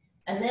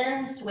 And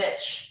then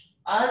switch,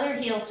 other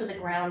heel to the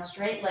ground,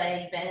 straight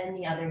leg, bend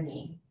the other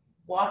knee.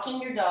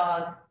 Walking your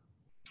dog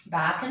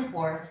back and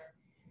forth.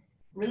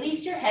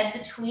 Release your head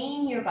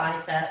between your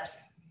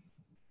biceps.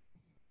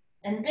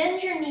 And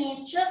bend your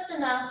knees just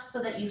enough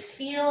so that you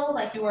feel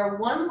like you are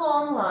one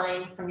long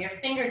line from your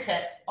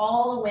fingertips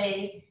all the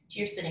way to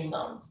your sitting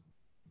bones.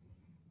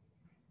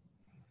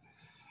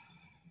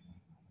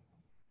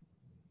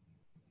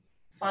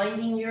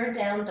 Finding your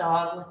down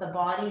dog with the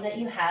body that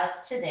you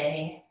have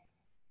today.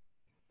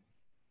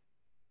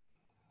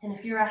 And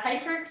if you're a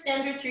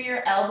hyperextender through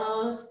your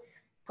elbows,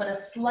 put a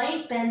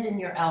slight bend in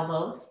your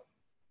elbows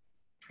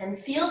and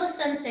feel the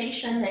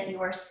sensation that you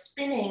are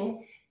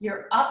spinning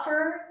your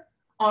upper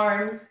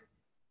arms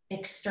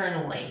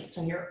externally.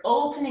 So you're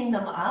opening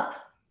them up,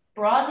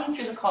 broadening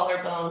through the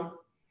collarbone,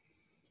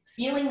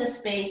 feeling the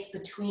space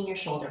between your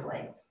shoulder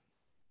blades.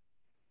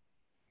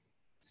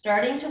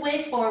 Starting to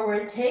wave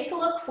forward, take a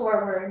look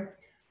forward,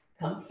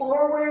 come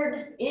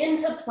forward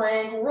into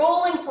plank,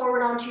 rolling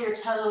forward onto your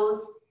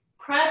toes,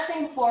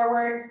 pressing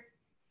forward,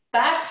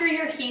 back through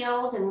your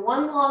heels in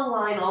one long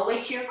line all the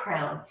way to your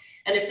crown.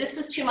 And if this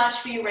is too much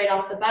for you right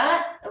off the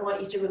bat, I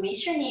want you to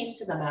release your knees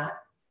to the mat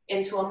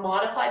into a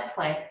modified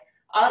plank.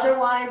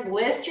 Otherwise,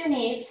 lift your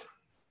knees,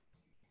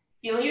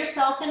 feel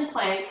yourself in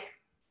plank,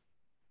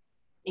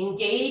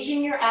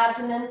 engaging your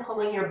abdomen,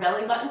 pulling your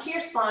belly button to your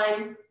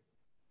spine,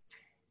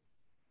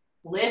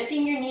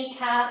 lifting your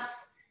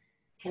kneecaps,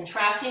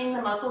 contracting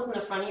the muscles in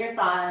the front of your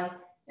thigh,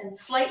 and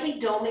slightly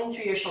doming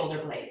through your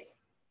shoulder blades.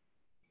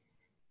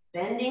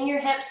 Bending your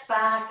hips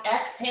back,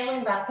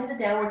 exhaling back into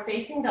downward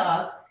facing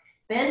dog.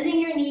 Bending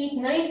your knees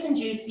nice and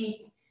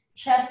juicy,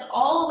 chest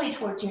all the way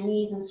towards your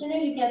knees. And as soon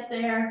as you get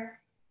there,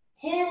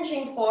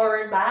 hinging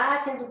forward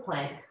back into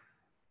plank.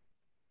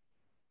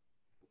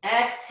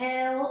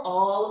 Exhale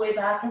all the way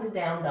back into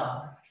down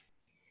dog.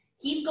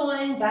 Keep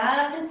going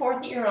back and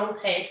forth at your own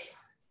pace.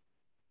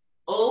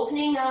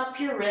 Opening up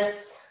your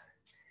wrists,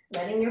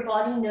 letting your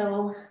body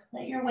know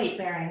that you're weight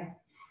bearing.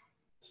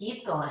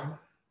 Keep going.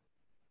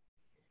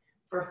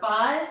 For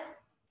 5,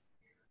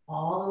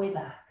 all the way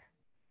back.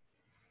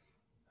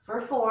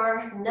 For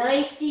 4,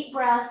 nice deep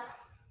breath.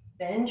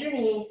 Bend your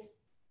knees.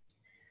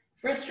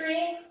 For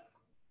 3,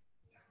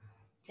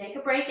 take a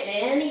break at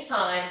any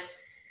time.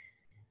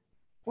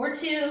 For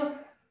 2,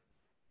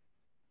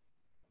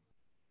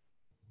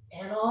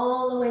 and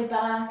all the way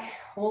back,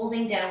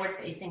 holding downward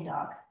facing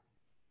dog.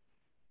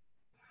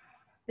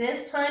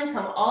 This time,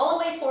 come all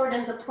the way forward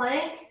into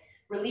plank.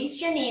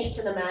 Release your knees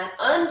to the mat,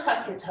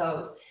 untuck your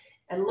toes,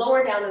 and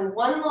lower down in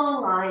one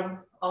long line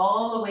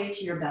all the way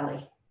to your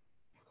belly.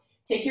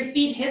 Take your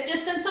feet hip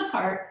distance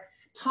apart,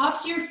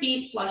 tops of your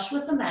feet flush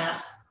with the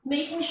mat,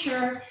 making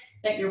sure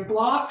that your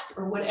blocks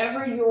or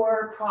whatever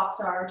your props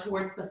are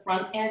towards the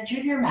front edge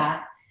of your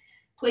mat.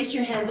 Place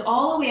your hands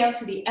all the way out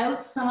to the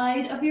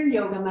outside of your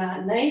yoga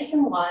mat, nice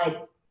and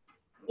wide.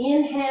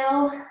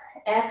 Inhale,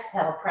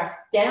 exhale, press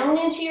down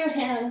into your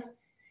hands,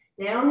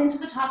 down into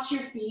the tops of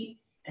your feet,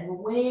 and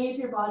wave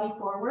your body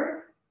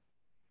forward,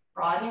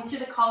 broadening through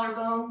the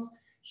collarbones,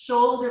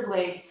 shoulder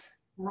blades,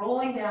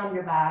 rolling down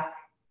your back.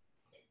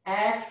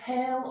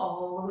 Exhale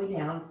all the way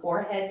down,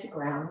 forehead to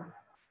ground.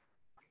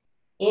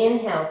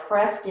 Inhale,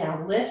 press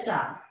down, lift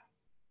up.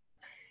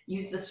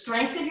 Use the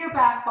strength of your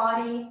back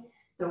body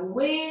to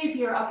wave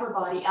your upper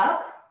body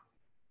up.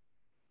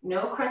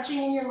 No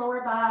crunching in your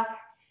lower back.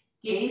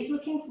 Gaze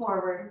looking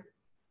forward.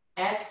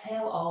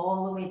 Exhale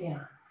all the way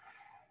down.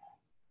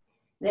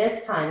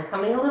 This time,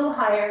 coming a little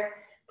higher,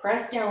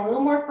 press down a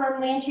little more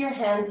firmly into your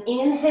hands.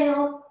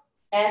 Inhale,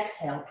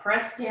 exhale,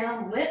 press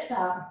down, lift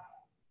up.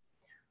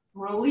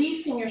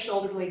 Releasing your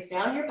shoulder blades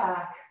down your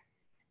back,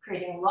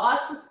 creating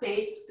lots of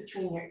space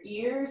between your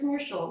ears and your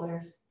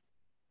shoulders.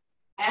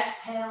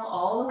 Exhale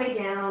all the way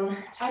down,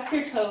 tuck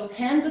your toes,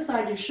 hand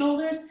beside your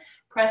shoulders,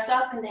 press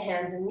up into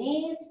hands and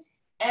knees.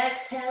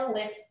 Exhale,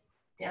 lift,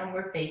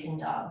 downward facing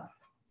dog.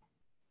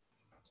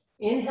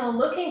 Inhale,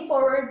 looking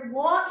forward,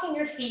 walking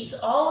your feet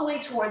all the way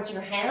towards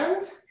your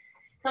hands,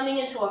 coming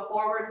into a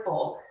forward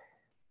fold.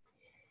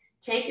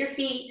 Take your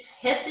feet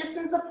hip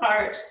distance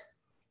apart,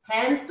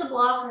 hands to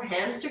block or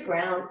hands to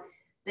ground.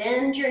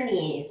 Bend your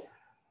knees.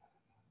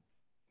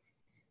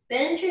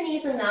 Bend your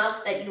knees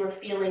enough that you are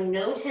feeling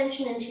no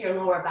tension into your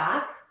lower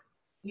back.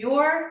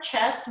 Your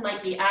chest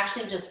might be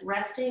actually just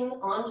resting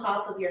on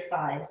top of your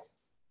thighs.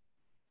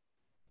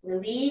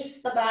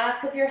 Release the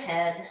back of your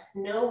head,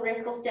 no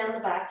wrinkles down the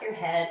back of your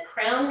head,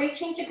 crown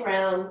reaching to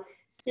ground,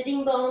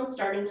 sitting bones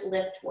starting to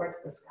lift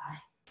towards the sky.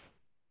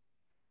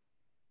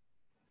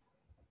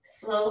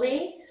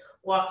 Slowly,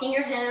 walking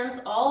your hands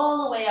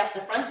all the way up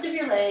the fronts of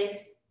your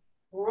legs,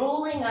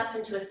 rolling up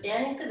into a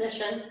standing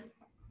position.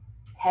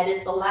 Head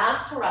is the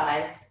last to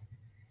rise.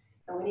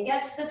 And when you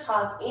get to the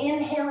top,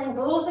 inhaling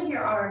both of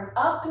your arms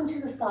up and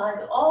to the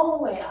sides, all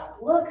the way up.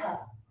 Look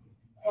up.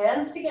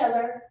 Hands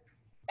together.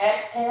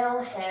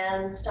 Exhale,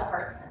 hands to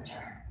heart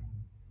center.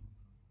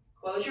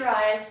 Close your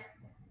eyes.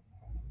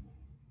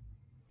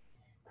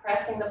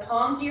 Pressing the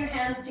palms of your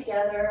hands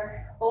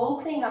together,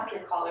 opening up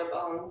your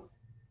collarbones.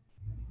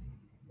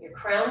 Your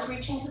crown's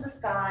reaching to the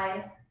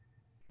sky.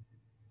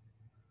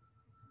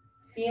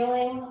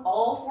 Feeling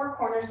all 4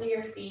 corners of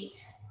your feet,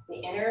 the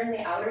inner and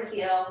the outer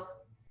heel.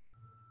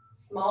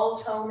 Small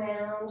toe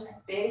mound,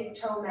 big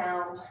toe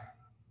mound.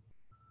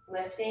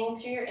 Lifting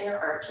through your inner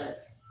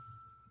arches.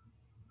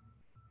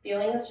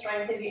 Feeling the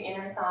strength of your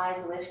inner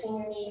thighs, lifting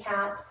your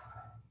kneecaps,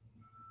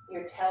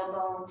 your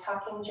tailbone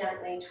tucking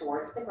gently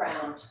towards the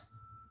ground.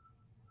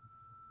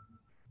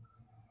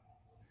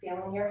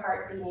 Feeling your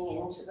heart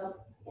beating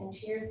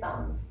into your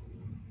thumbs.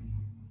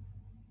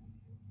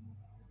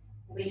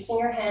 Releasing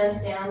your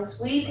hands down,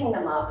 sweeping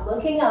them up,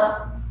 looking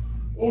up,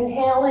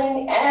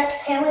 inhaling,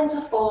 exhaling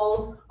to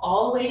fold,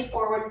 all the way to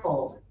forward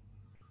fold.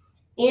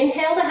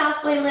 Inhale to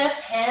halfway lift,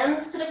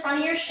 hands to the front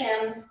of your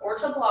shins or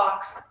to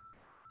blocks.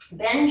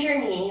 Bend your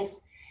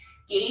knees,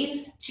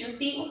 gaze 2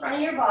 feet in front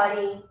of your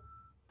body.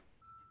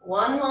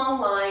 One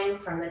long line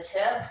from the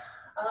tip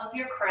of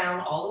your crown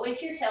all the way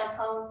to your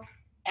tailbone.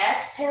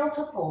 Exhale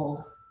to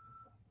fold.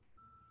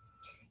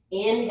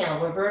 Inhale,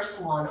 reverse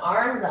one,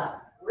 arms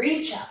up,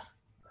 reach up,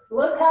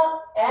 look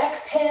up,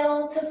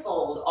 exhale to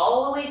fold,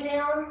 all the way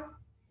down.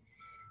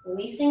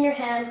 Releasing your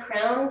hands,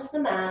 crown to the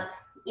mat.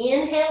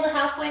 Inhale to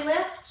halfway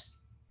lift.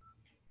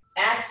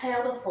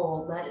 Exhale to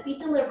fold, let it be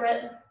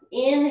deliberate.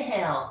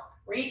 Inhale,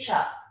 reach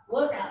up,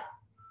 look up.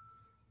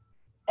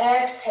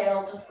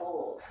 Exhale to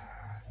fold.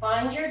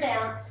 Find your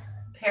dance,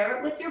 pair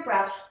it with your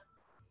breath.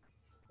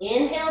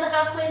 Inhale to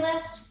halfway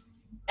lift.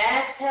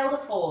 Exhale to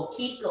fold,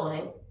 keep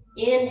going.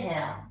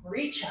 Inhale,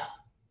 reach up,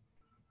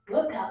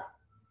 look up.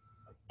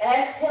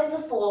 Exhale to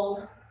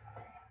fold.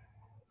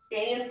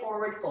 Stay in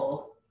forward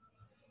fold.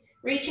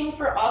 Reaching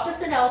for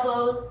opposite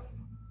elbows,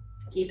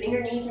 keeping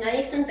your knees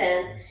nice and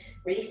bent,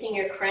 releasing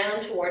your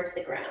crown towards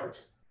the ground.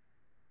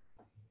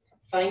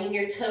 Finding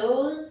your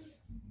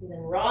toes, and then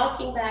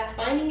rocking back,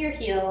 finding your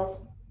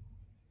heels,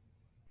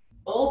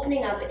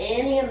 opening up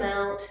any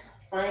amount,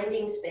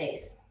 finding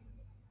space.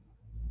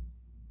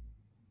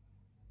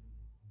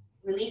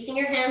 Releasing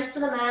your hands to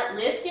the mat,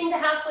 lifting the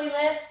halfway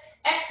lift.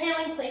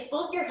 Exhaling, place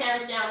both your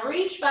hands down,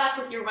 reach back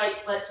with your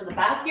right foot to the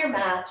back of your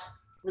mat.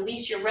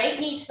 Release your right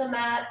knee to the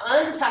mat,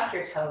 untuck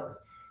your toes.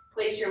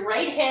 Place your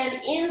right hand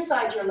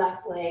inside your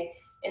left leg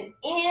and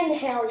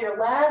inhale your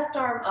left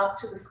arm up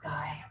to the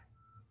sky.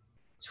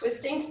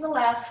 Twisting to the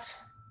left,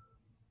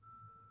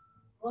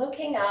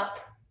 looking up,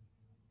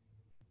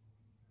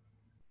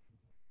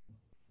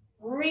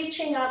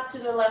 reaching up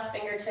through the left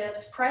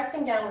fingertips,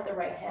 pressing down with the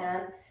right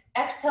hand.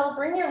 Exhale,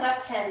 bring your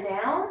left hand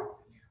down,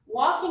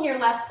 walking your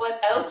left foot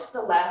out to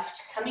the left,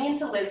 coming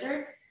into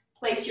lizard.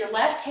 Place your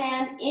left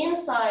hand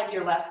inside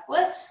your left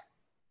foot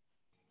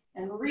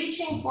and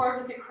reaching forward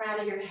with the crown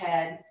of your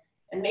head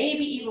and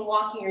maybe even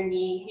walking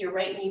your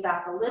right knee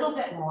back a little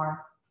bit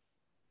more.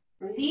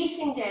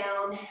 Releasing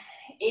down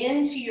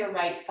into your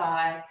right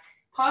thigh,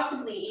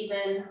 possibly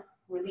even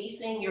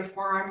releasing your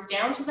forearms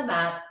down to the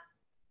mat,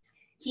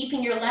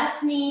 keeping your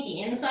left knee,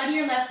 the inside of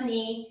your left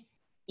knee,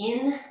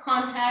 in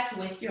contact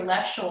with your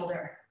left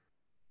shoulder.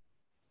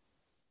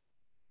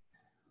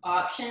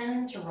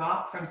 Option to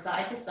rock from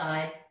side to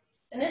side.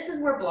 And this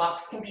is where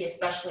blocks can be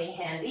especially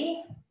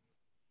handy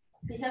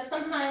because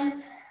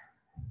sometimes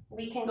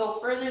we can go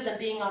further than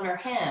being on our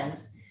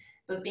hands,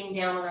 but being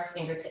down on our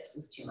fingertips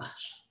is too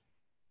much.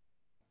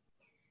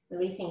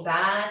 Releasing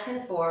back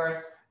and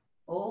forth,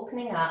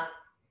 opening up,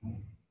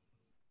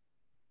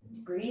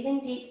 breathing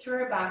deep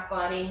through our back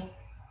body.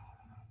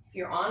 If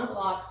you're on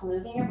blocks,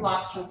 moving your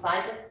blocks from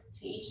side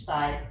to each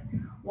side,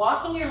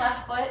 walking your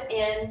left foot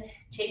in,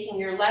 taking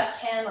your left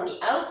hand on the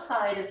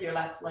outside of your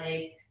left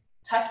leg,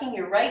 tucking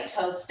your right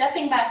toe,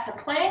 stepping back to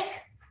plank,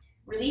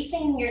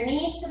 releasing your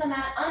knees to the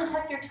mat,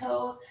 untuck your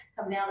toes,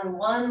 come down in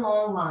one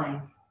long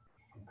line.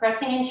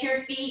 Pressing into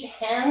your feet,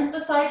 hands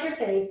beside your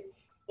face,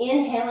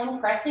 inhaling,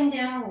 pressing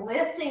down,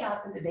 lifting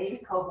up into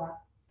baby cobra.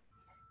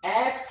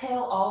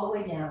 Exhale all the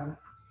way down.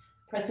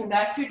 Pressing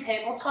back through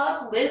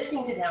tabletop,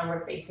 lifting to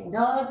downward facing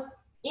dog.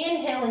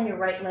 Inhaling your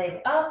right leg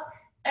up,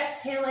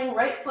 exhaling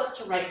right foot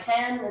to right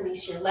hand,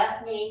 release your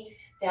left knee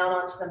down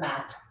onto the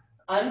mat.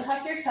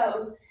 Untuck your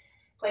toes,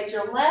 place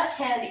your left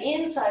hand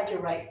inside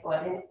your right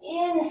foot and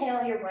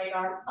inhale your right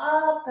arm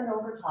up and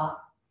over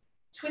top.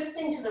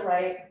 Twisting to the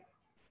right.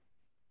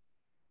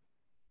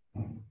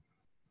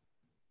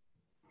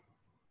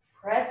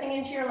 Pressing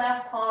into your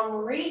left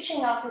palm,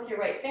 reaching up with your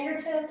right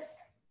fingertips.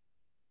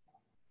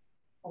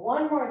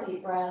 One more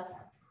deep breath.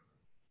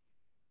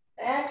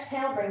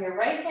 Exhale, bring your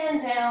right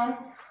hand down.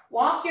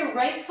 Walk your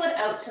right foot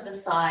out to the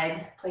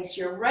side. Place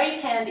your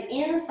right hand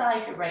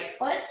inside your right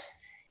foot.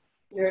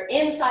 Your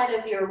inside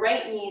of your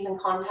right knee is in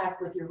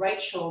contact with your right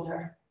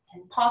shoulder.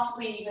 And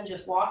possibly even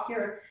just walk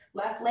your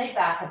left leg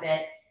back a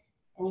bit.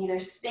 And either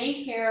stay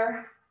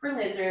here for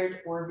lizard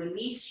or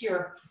release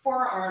your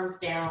forearms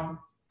down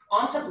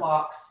onto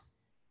blocks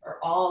or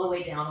all the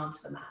way down onto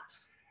the mat.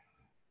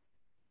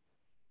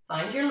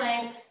 Find your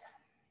length.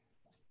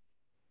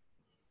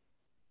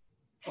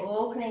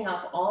 Opening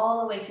up all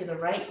the way through the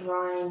right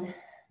groin,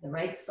 the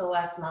right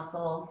psoas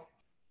muscle.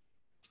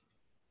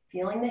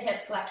 Feeling the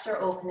hip flexor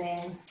opening.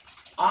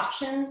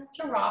 Option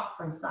to rock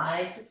from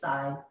side to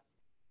side.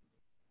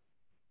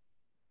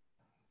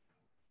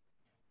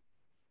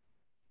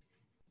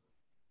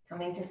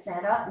 Coming to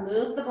stand up,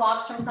 move the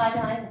blocks from side to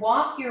side.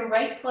 Walk your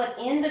right foot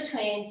in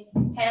between,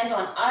 hand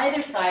on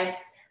either side.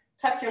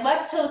 Tuck your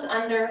left toes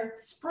under,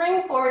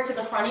 spring forward to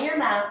the front of your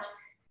mat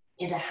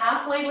into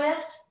halfway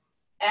lift.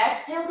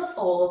 Exhale to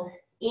fold,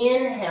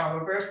 inhale,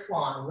 reverse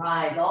swan,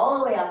 rise all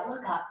the way up,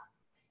 look up,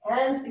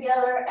 hands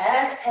together,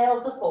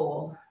 exhale to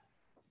fold.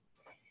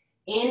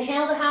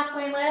 Inhale to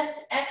halfway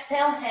lift,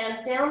 exhale,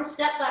 hands down,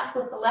 step back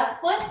with the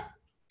left foot,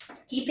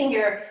 keeping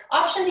your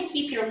option to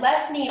keep your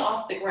left knee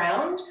off the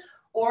ground,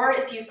 or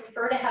if you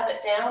prefer to have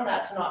it down,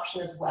 that's an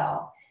option as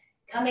well.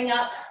 Coming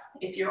up,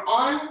 if you're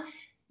on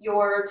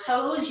your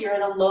toes, you're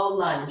in a low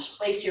lunge.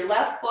 Place your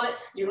left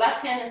foot, your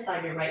left hand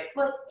inside your right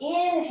foot,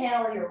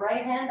 inhale your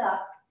right hand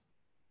up.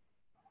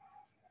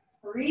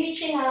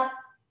 Reaching up,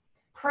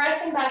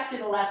 pressing back through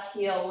the left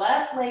heel,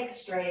 left leg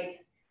straight,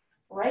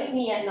 right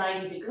knee at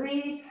 90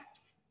 degrees.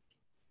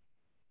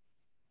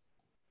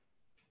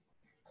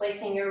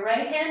 Placing your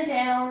right hand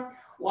down,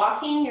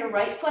 walking your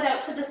right foot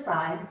out to the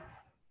side,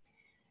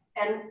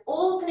 and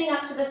opening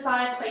up to the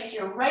side, place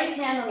your right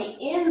hand on the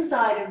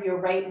inside of your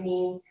right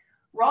knee,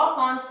 rock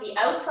onto the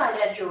outside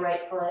edge of your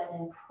right foot,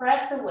 and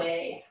press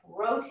away,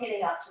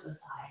 rotating up to the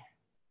side.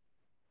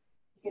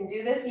 You can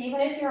do this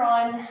even if you're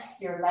on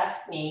your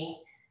left knee.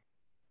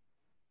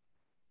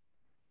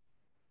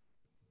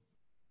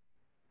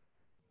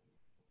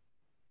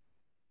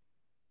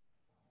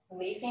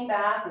 Releasing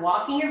back,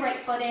 walking your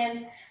right foot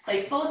in,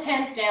 place both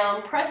hands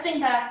down, pressing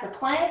back to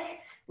plank,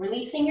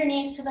 releasing your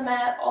knees to the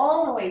mat,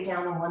 all the way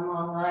down in one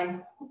long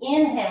line.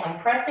 Inhaling,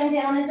 pressing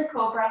down into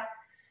cobra,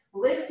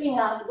 lifting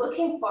up,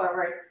 looking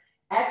forward.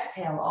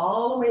 Exhale,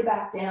 all the way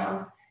back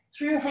down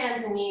through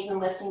hands and knees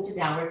and lifting to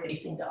downward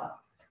facing dog.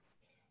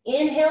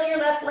 Inhale your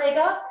left leg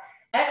up,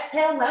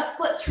 exhale, left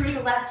foot through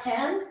to left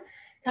hand,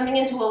 coming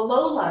into a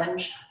low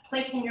lunge,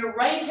 placing your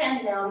right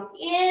hand down,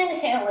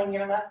 inhaling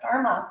your left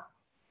arm up.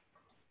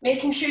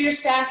 Making sure you're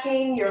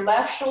stacking your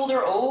left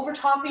shoulder over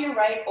top of your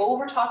right,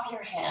 over top of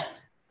your hand.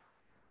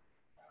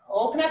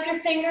 Open up your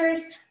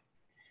fingers,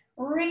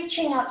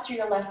 reaching up through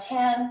your left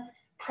hand,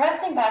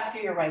 pressing back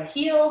through your right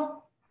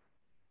heel.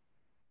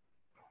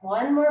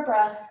 One more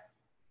breath.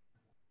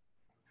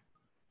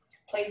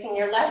 Placing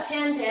your left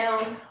hand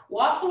down,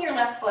 walking your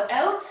left foot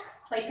out,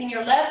 placing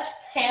your left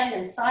hand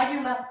inside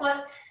your left foot,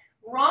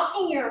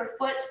 rocking your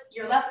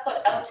left foot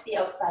out to the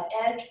outside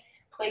edge,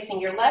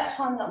 placing your left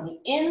hand on the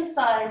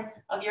inside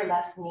of your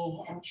left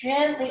knee and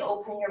gently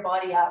opening your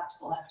body up to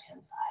the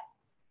left-hand side.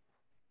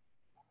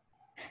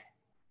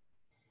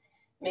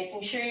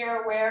 Making sure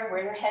you're aware of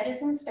where your head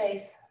is in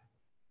space.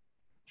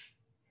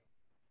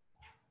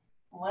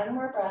 One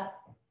more breath.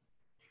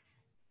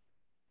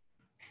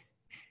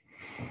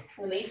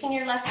 Releasing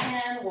your left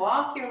hand,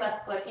 walk your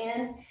left foot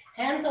in,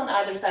 hands on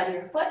either side of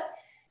your foot,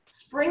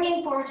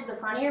 springing forward to the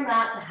front of your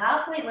mat to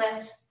halfway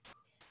lift.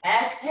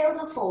 Exhale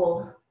to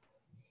fold.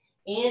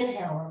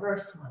 Inhale,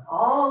 reverse one,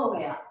 all the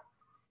way up.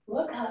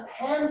 Look up,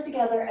 hands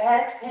together,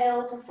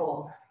 exhale to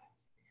fold.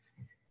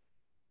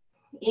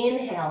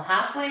 Inhale,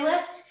 halfway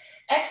lift.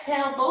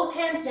 Exhale, both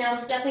hands down,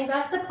 stepping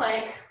back to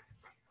plank.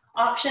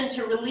 Option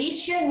to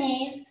release your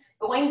knees,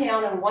 going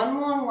down in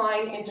one long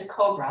line into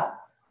cobra,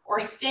 or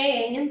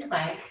staying in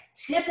plank,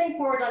 tipping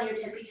forward on your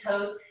tippy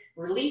toes,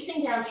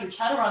 releasing down through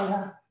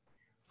chaturanga,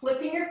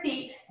 flipping your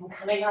feet, and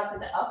coming up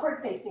into upward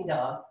facing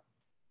dog.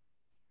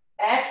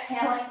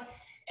 Exhaling,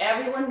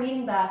 everyone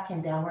leaning back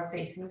in downward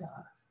facing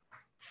dog.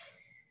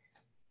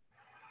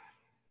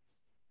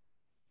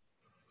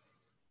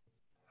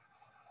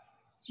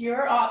 It's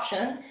your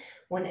option,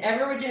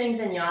 whenever we're doing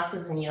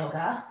vinyasas in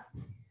yoga,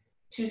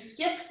 to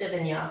skip the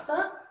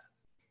vinyasa,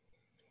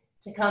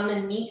 to come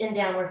and meet in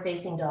downward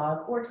facing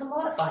dog, or to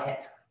modify it.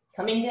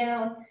 Coming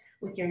down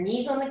with your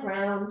knees on the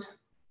ground,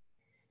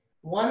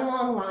 one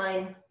long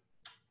line,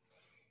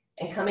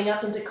 and coming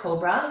up into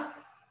cobra,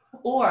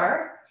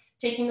 or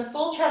taking the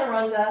full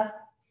chaturanga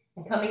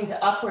and coming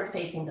to upward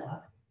facing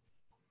dog.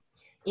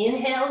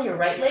 Inhale, your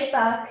right leg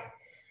back,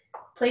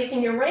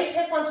 placing your right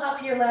hip on top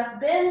of your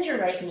left, bend your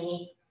right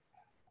knee,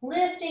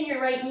 lifting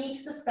your right knee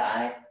to the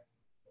sky,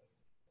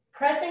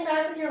 pressing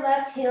back with your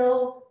left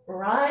heel,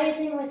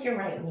 rising with your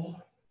right knee.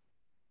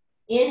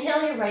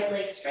 Inhale, your right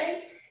leg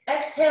straight.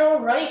 Exhale,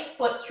 right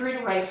foot through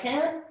to right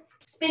hand.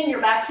 Spin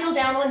your back heel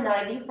down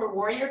 190 for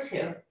warrior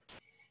two.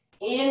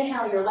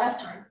 Inhale, your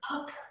left arm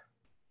up,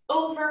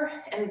 over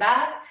and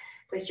back.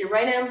 Place your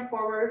right arm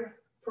forward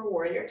for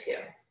warrior two.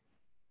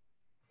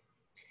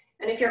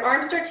 And if your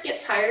arms start to get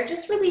tired,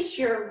 just release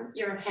your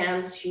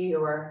hands to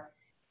your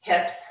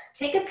hips.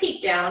 Take a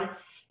peek down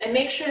and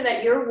make sure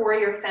that your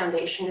warrior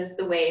foundation is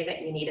the way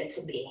that you need it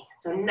to be.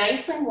 So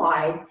nice and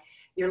wide.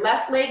 Your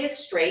left leg is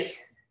straight.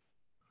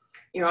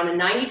 You're on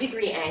a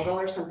 90-degree angle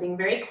or something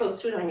very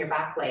close to it on your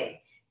back leg.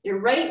 Your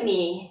right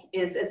knee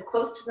is as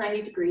close to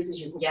 90 degrees as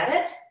you can get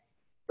it.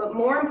 But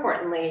more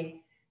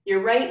importantly,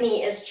 your right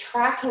knee is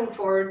tracking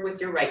forward with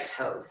your right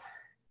toes.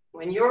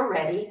 When you're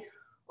ready,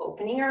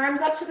 opening your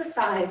arms up to the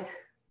side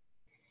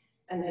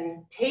and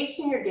then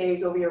taking your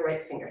gaze over your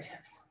right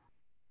fingertips.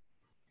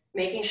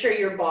 Making sure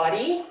your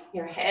body,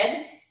 your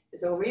head,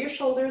 is over your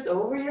shoulders,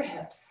 over your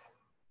hips.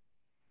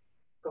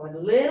 Going a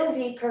little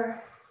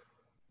deeper.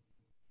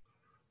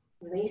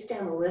 Release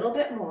down a little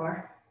bit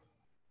more.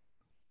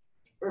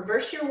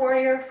 Reverse your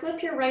warrior,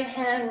 flip your right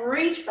hand,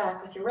 reach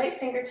back with your right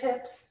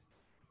fingertips.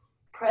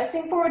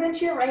 Pressing forward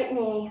into your right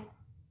knee.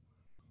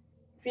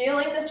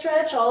 Feeling the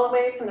stretch all the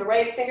way from the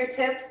right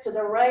fingertips to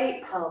the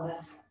right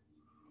pelvis.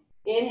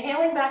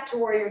 Inhaling back to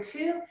warrior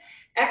two.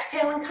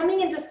 Exhaling,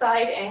 coming into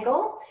side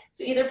angle.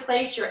 So either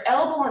place your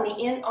elbow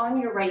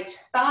on your right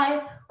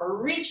thigh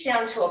or reach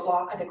down to a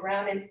block of the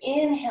ground and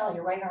inhale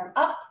your right arm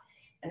up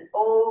and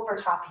over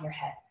top of your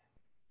head.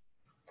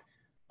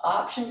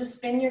 Option to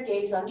spin your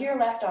gaze under your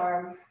left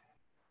arm.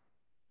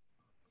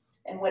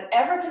 And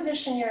whatever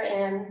position you're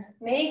in,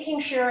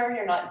 making sure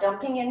you're not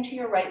dumping into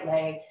your right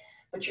leg,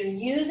 but you're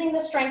using the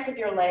strength of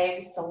your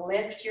legs to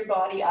lift your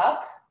body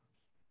up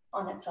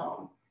on its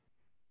own.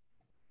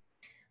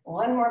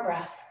 One more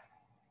breath.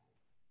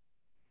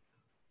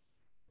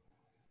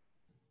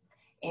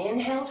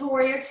 Inhale to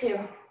warrior two.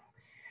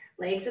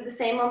 Legs are the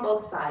same on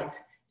both sides.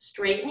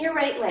 Straighten your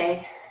right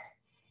leg,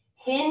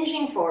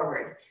 hinging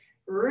forward,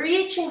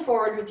 reaching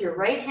forward with your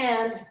right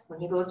hand.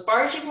 When you go as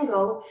far as you can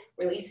go,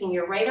 releasing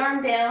your right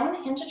arm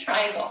down into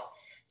triangle.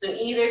 So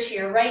either to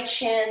your right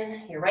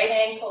shin, your right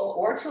ankle,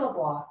 or to a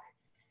block.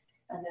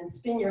 And then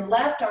spin your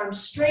left arm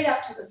straight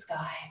up to the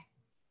sky.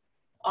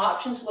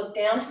 Option to look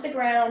down to the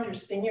ground or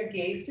spin your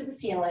gaze to the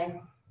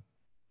ceiling.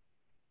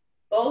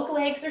 Both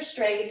legs are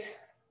straight.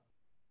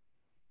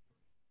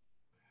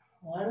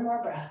 One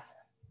more breath.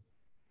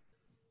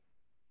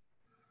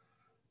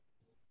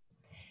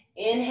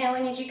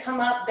 Inhaling as you come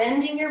up,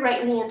 bending your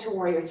right knee into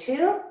warrior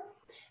two.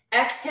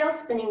 Exhale,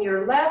 spinning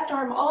your left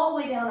arm all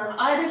the way down on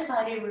either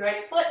side of your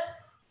right foot.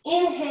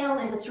 Inhale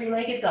into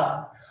three-legged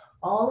dog.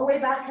 All the way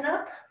back and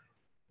up.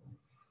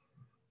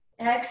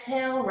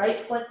 Exhale,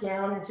 right foot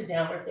down into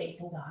downward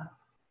facing dog.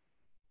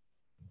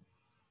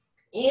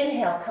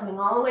 Inhale, coming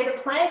all the way to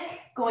plank,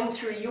 going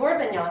through your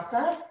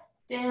vinyasa,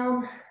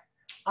 down,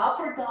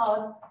 upward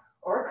dog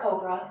or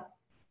cobra.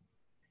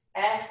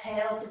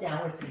 Exhale to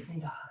downward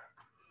facing dog.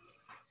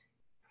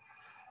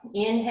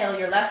 Inhale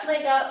your left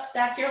leg up,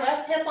 stack your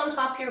left hip on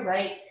top of your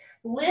right,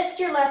 lift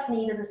your left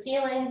knee to the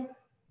ceiling.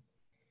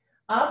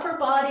 Upper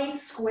body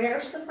square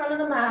to the front of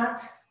the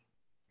mat.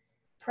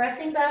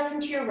 Pressing back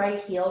into your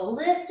right heel,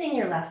 lifting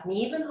your left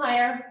knee even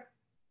higher.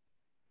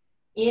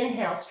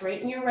 Inhale,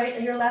 straighten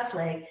your left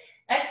leg.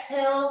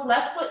 Exhale,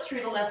 left foot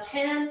through the left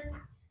hand.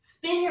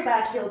 Spin your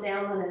back heel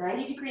down on a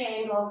 90-degree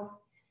angle.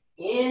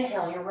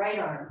 Inhale your right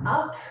arm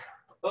up,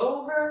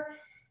 over,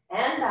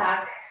 and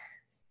back.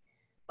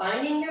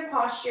 Finding your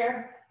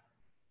posture.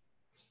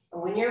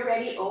 And when you're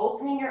ready,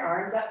 opening your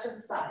arms up to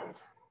the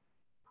sides.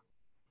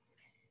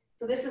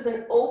 So this is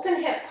an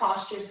open hip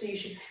posture, so you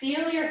should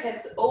feel your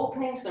hips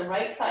opening to the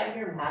right side of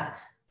your mat.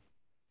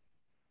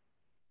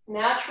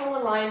 Natural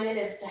alignment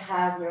is to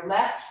have your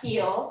left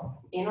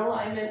heel in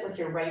alignment with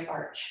your right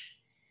arch.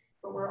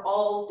 But we're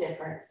all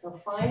different, so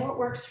find what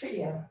works for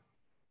you.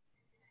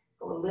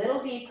 Go a little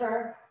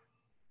deeper.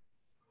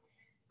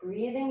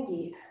 Breathing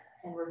deep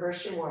and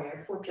reverse your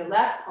warrior. Flip your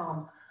left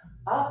palm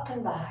up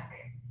and back.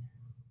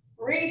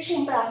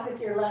 Reaching back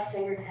with your left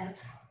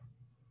fingertips.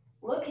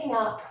 Looking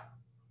up.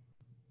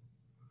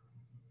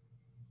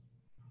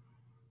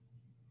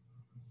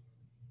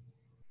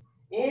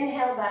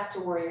 Inhale back to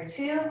warrior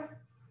two.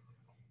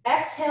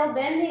 Exhale,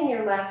 bending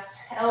your left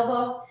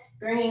elbow,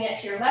 bringing it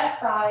to your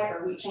left thigh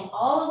or reaching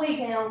all the way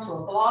down to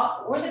a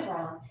block or the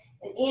ground.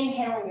 And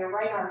inhaling your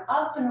right arm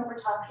up and over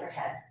top of your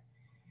head.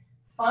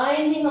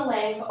 Finding the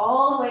length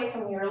all the way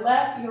from your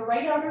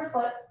right outer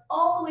foot,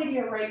 all the way to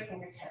your right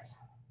fingertips.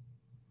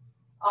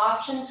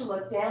 Option to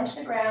look down to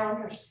the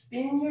ground or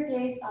spin your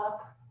gaze up.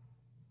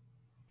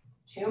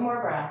 2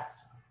 more breaths.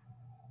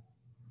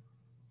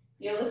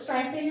 Feel the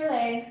strength of your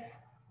legs.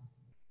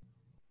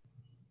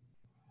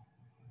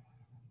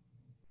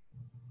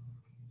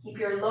 Keep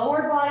your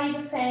lower body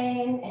the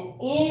same and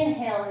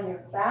inhaling,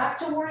 you're back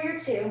to warrior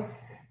two.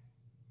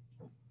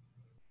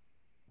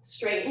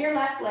 Straighten your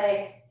left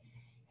leg,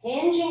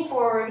 hinging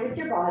forward with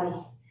your body,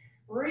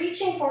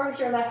 reaching forward with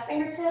your left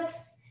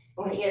fingertips.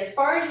 And when you get as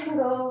far as you can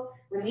go,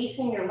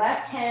 releasing your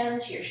left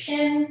hand to your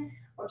shin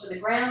or to the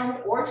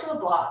ground or to a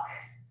block.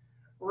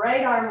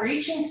 Right arm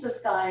reaching to the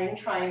sky in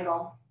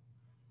triangle.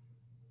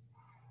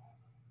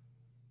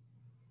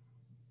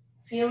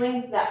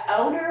 Feeling the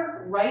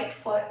outer right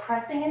foot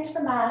pressing into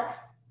the mat.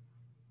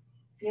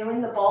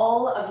 Feeling the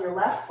ball of your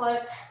left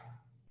foot.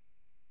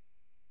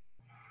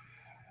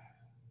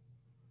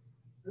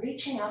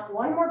 Reaching up,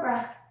 1 more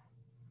breath.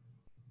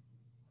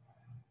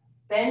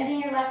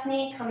 Bending your left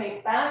knee,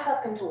 coming back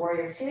up into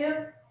warrior two,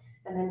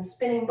 and then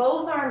spinning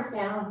both arms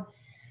down,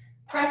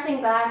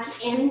 pressing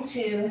back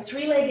into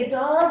three-legged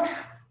dog.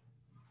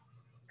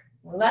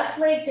 Left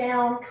leg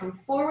down, come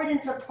forward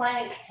into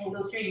plank, and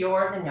go through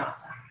your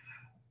vinyasa.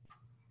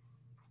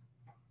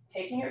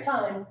 Taking your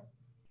time,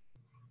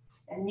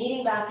 and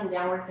meeting back in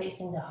downward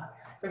facing dog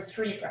for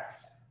 3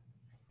 breaths.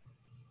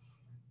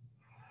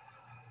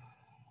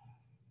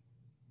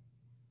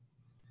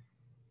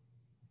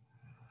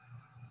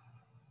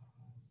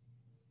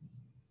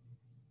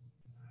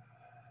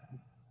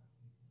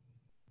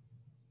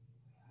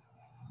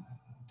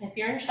 If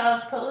you're in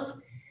child's pose,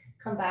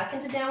 come back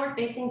into downward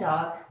facing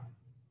dog.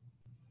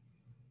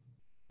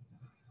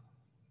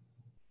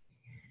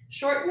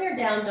 Shorten your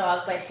down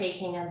dog by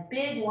taking a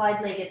big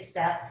wide-legged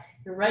step,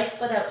 your right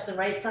foot out to the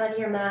right side of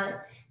your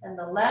mat, and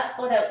the left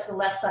foot out to the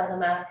left side of the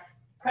mat.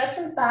 Press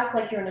it back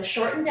like you're in a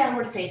shortened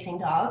downward facing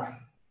dog.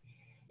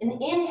 And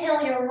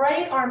inhale your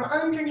right arm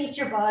underneath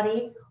your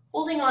body,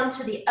 holding on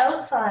to the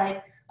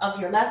outside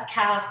of your left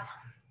calf,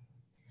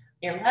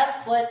 your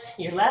left foot,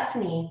 your left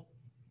knee.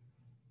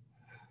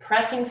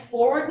 Pressing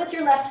forward with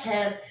your left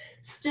hand,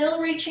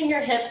 still reaching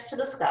your hips to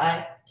the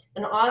sky,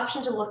 an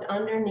option to look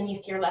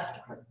underneath your left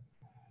arm.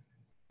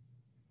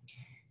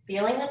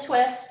 Feeling the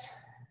twist,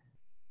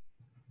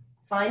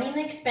 finding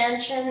the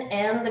expansion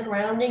and the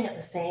grounding at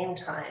the same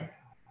time.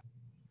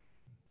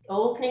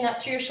 Opening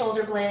up through your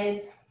shoulder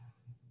blades,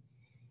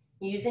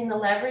 using the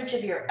leverage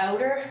of your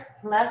outer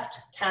left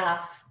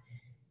calf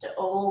to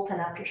open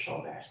up your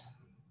shoulders.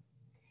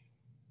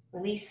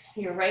 Release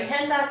your right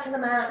hand back to the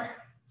mat.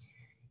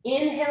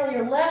 Inhale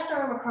your left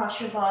arm across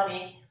your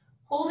body,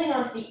 holding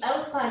onto the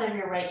outside of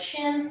your right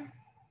shin.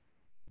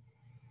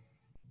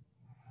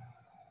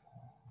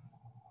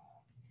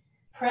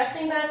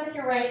 Pressing back with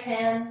your right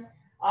hand,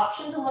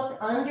 Option to look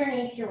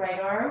underneath your right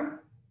arm,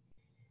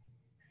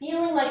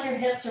 feeling like your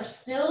hips are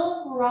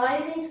still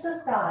rising to the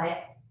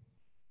sky,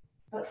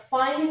 but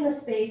finding the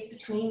space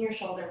between your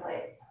shoulder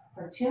blades.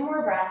 For 2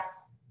 more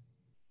breaths.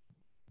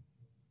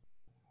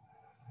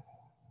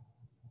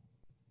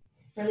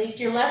 Release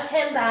your left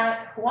hand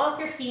back, walk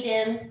your feet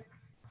in,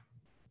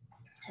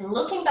 and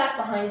looking back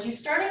behind you,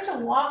 starting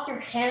to walk your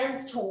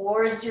hands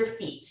towards your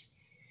feet.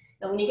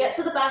 And when you get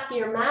to the back of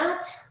your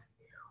mat,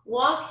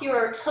 walk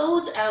your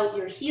toes out,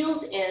 your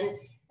heels in,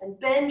 and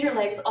bend your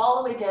legs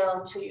all the way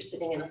down till you're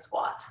sitting in a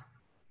squat.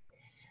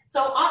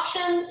 So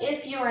option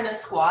if you're in a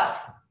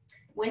squat,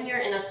 when you're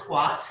in a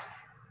squat,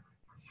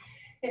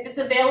 if it's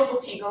available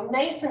to you, go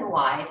nice and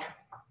wide.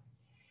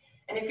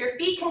 And if your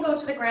feet can go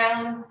to the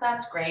ground,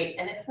 that's great.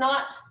 And if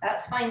not,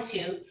 that's fine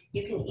too.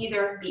 You can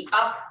either be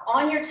up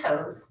on your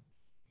toes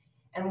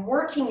and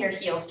working your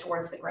heels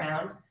towards the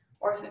ground,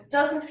 or if it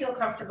doesn't feel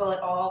comfortable at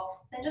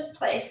all, then just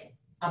place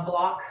a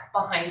block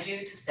behind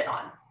you to sit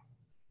on.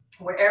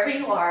 Wherever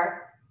you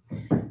are,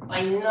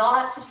 find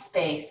lots of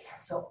space.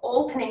 So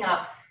opening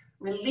up,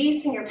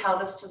 releasing your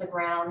pelvis to the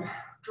ground,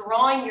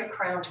 drawing your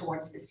crown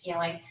towards the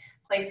ceiling,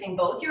 placing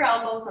both your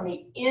elbows on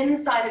the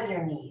inside of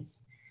your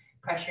knees.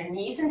 Press your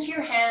knees into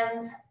your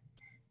hands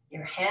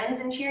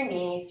into your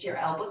knees, your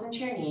elbows into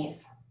your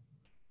knees.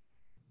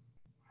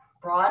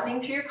 Broadening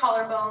through your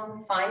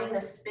collarbone, finding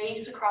the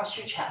space across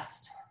your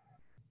chest.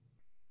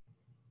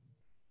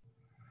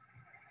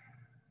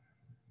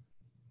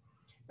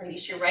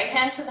 Release your right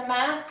hand to the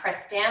mat,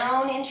 press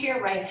down into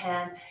your right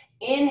hand.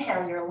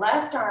 Inhale your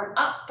left arm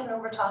up and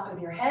over top of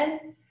your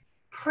head.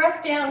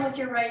 Press down with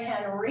your right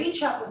hand,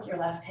 reach up with your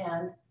left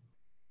hand.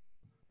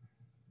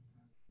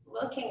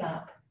 Looking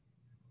up.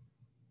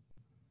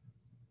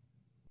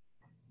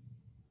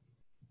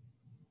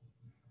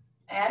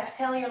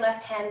 Exhale your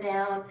left hand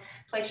down.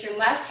 Place your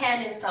left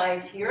hand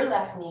inside your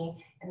left knee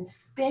and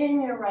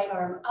spin your right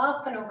arm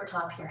up and over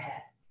top of your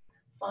head.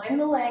 Find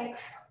the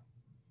length.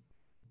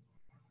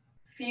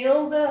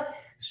 Feel the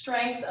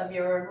strength of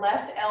your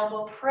left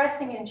elbow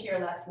pressing into your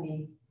left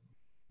knee.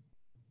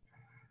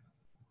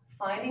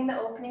 Finding the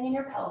opening in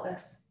your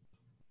pelvis.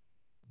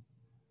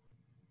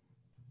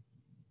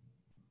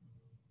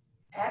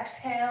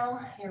 Exhale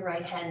your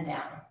right hand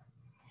down.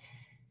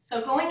 So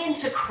going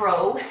into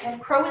crow, if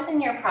crow is in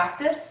your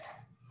practice,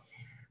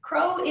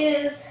 crow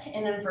is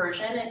an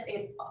inversion.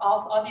 It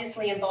also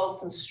obviously involves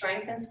some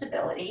strength and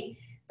stability,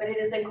 but it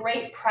is a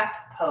great prep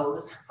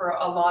pose for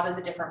a lot of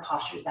the different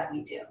postures that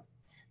we do.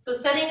 So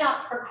setting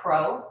up for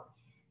crow,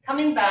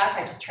 coming back,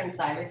 I just turned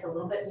sideways a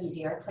little bit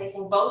easier,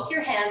 placing both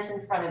your hands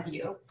in front of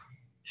you,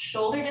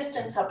 shoulder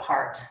distance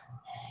apart.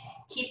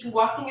 Keep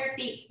walking your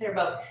feet so they're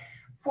about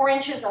 4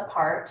 inches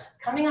apart,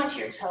 coming onto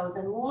your toes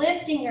and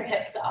lifting your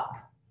hips up.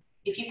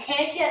 If you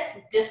can't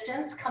get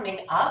distance coming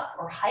up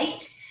or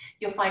height,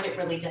 you'll find it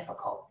really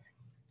difficult.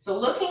 So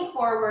looking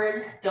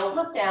forward, don't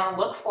look down,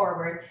 look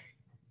forward.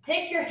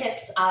 Pick your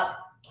hips up,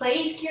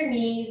 place your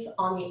knees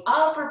on the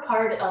upper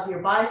part of your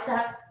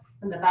biceps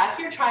and the back of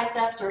your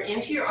triceps or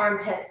into your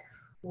armpits,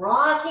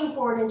 rocking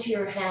forward into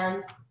your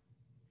hands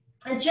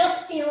and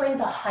just feeling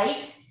the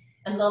height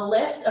and the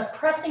lift of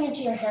pressing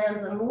into your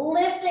hands and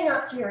lifting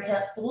up through your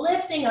hips,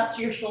 lifting up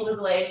through your shoulder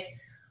blades,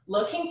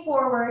 looking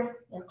forward,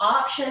 an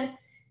option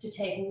to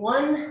take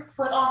one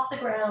foot off the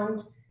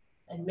ground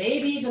and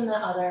maybe even the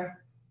other.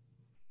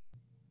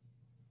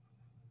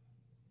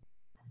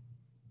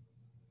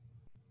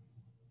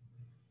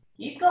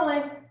 Keep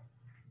going.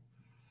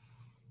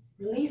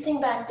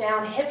 Releasing back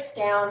down, hips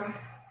down.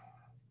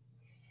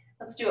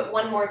 Let's do it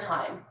one more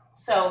time.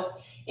 So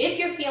if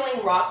you're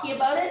feeling rocky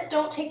about it,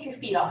 don't take your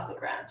feet off the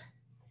ground.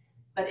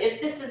 But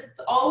if this is, it's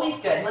always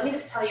good. Let me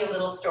just tell you a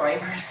little story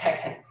for a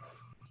second.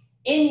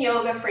 In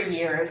yoga for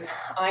years,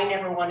 I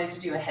never wanted to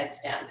do a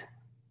headstand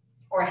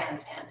or a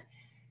handstand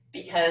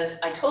because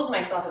I told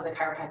myself as a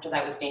chiropractor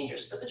that was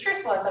dangerous. But the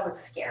truth was I was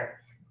scared,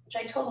 which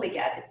I totally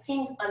get. It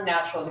seems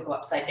unnatural to go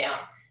upside down.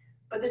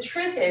 But the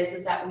truth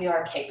is that we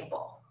are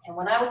capable. And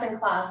when I was in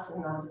class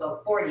and I was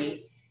about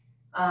 40,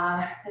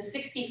 a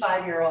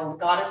 65-year-old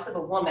goddess of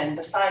a woman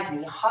beside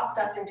me hopped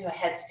up into a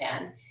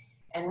headstand.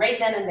 And right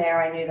then and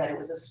there, I knew that it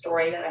was a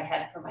story that I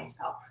had for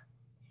myself.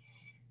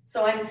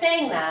 So I'm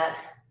saying that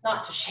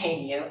not to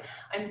shame you,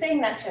 I'm saying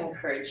that to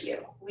encourage you.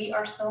 We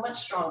are so much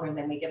stronger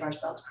than we give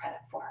ourselves credit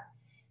for.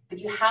 But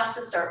you have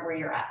to start where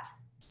you're at.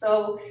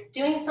 So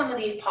doing some of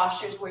these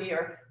postures where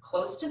you're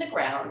close to the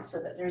ground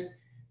so that there's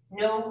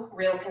no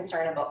real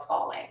concern about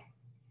falling.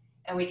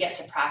 And we get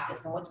to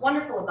practice. And what's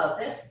wonderful about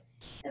this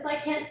is I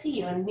can't see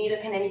you and neither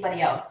can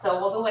anybody else. So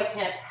although I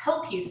can't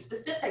help you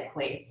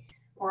specifically,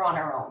 we're on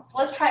our own. So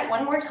let's try it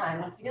one more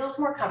time. If it feels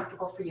more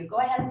comfortable for you, go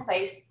ahead and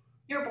place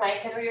your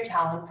blanket or your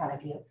towel in front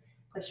of you.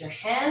 Put your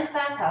hands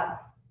back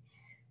up,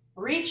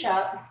 reach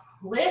up,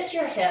 lift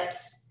your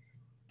hips,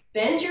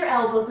 bend your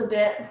elbows a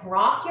bit,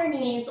 rock your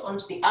knees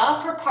onto the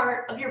upper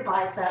part of your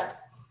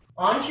biceps,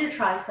 onto your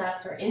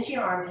triceps or into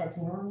your armpits,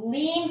 and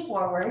lean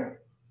forward,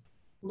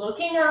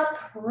 looking up,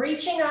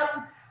 reaching up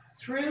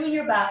through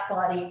your back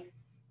body.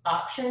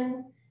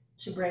 Option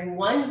to bring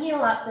one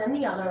heel up, then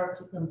the other, or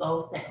keep them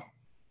both down.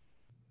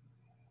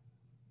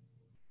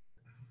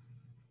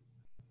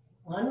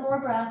 One more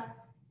breath.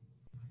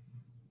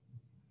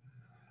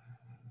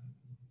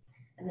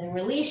 And then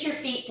release your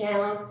feet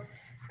down,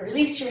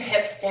 release your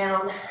hips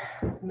down,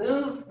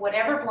 move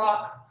whatever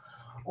block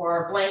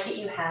or blanket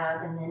you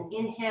have, and then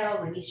inhale,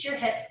 release your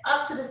hips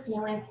up to the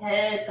ceiling,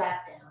 head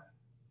back down.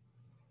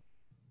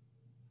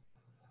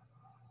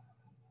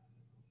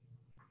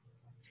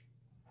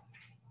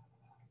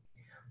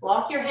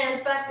 Walk your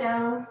hands back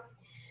down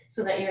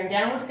so that you're in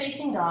downward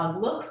facing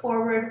dog. Look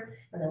forward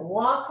and then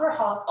walk or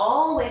hop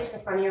all the way to the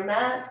front of your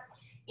mat.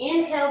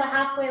 Inhale the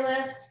halfway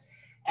lift.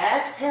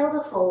 Exhale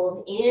to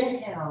fold.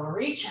 Inhale,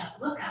 reach up,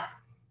 look up.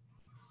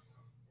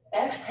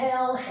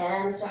 Exhale,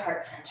 hands to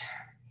heart center.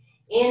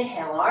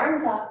 Inhale,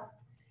 arms up,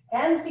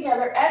 hands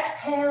together.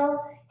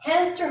 Exhale,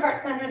 hands to heart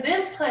center.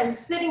 This time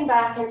sitting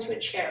back into a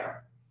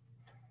chair.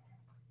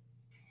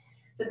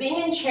 So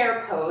being in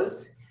chair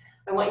pose,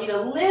 I want you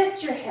to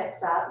lift your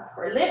hips up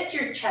or lift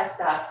your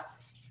chest up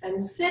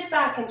and sit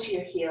back into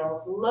your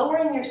heels,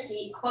 lowering your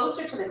seat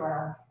closer to the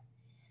ground.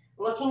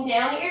 Looking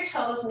down at your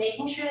toes,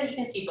 making sure that you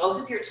can see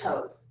both of your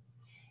toes.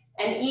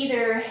 And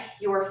either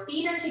your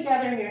feet are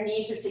together and your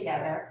knees are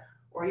together,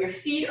 or your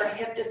feet are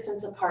hip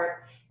distance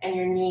apart and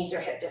your knees are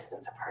hip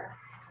distance apart.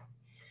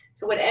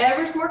 So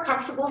whatever's more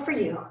comfortable for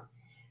you.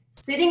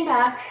 Sitting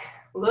back,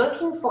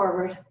 looking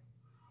forward.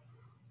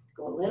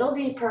 Go a little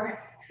deeper,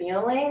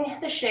 feeling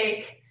the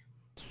shake.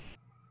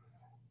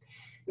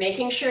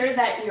 Making sure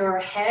that your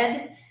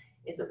head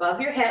is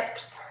above your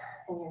hips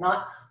and you're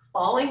not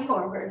falling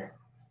forward.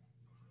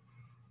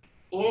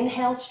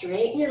 Inhale,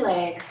 straighten your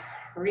legs,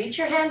 reach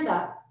your hands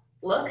up,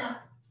 look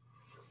up.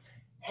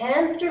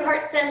 Hands through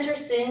heart center,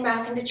 sitting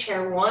back into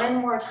chair one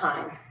more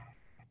time.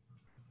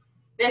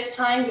 This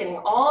time, getting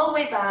all the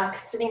way back,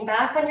 sitting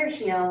back on your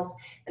heels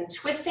and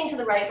twisting to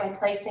the right by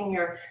placing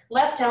your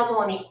left elbow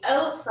on the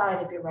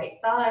outside of your right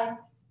thigh,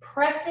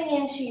 pressing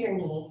into your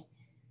knee,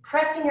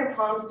 pressing your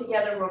palms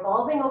together,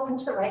 revolving open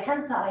to the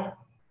right-hand side.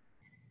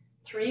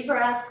 3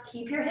 breaths,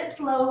 keep your hips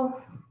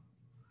low.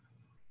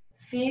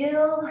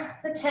 Feel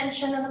the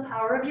tension and the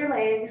power of your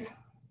legs.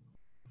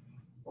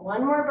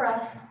 1 more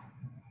breath.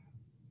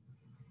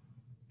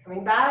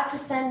 Coming back to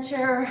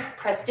center,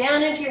 press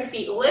down into your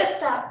feet,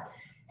 lift up,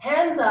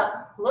 hands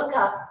up, look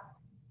up.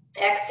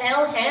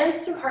 Exhale,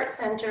 hands to heart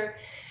center,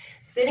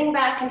 sitting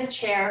back into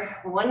chair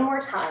 1 more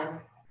time.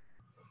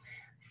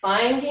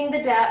 Finding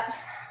the depth.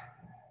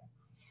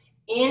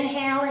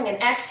 Inhaling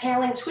and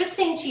exhaling,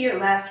 twisting to your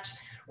left,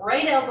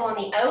 right elbow on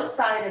the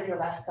outside of your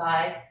left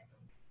thigh.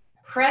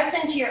 Press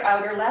into your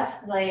outer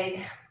left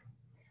leg,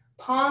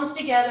 palms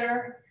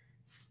together,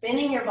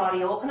 spinning your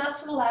body open up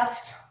to the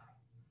left.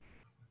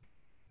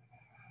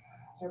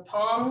 Your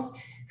palms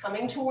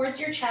coming towards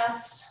your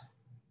chest.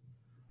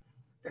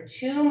 For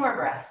 2 more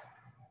breaths.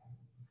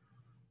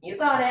 You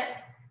got it.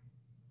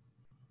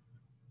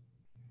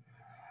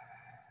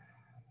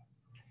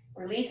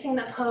 Releasing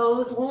the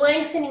pose,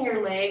 lengthening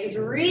your legs,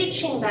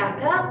 reaching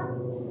back up,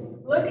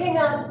 looking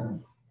up,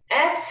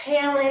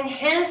 exhaling,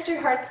 hands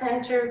through heart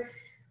center,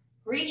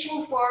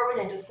 reaching forward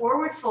into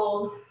forward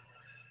fold.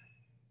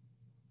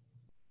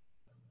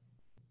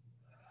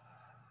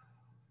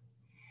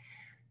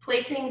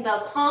 Placing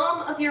the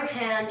palm of your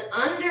hand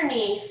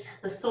underneath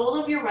the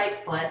sole of your right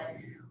foot,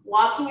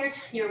 walking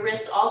your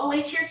wrist all the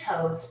way to your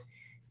toes,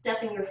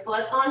 stepping your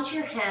foot onto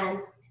your hand,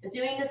 and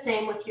doing the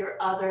same with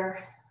your other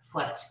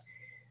foot.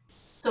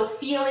 So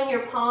feeling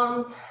your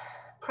palms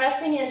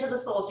pressing into the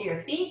soles of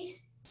your feet.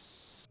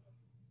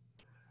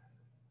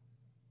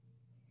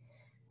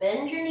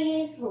 Bend your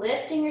knees,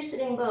 lifting your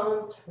sitting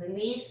bones,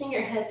 releasing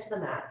your head to the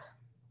mat.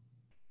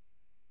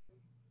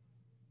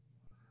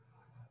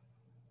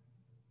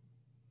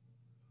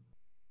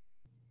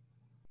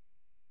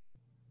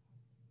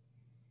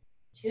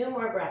 Two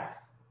more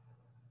breaths.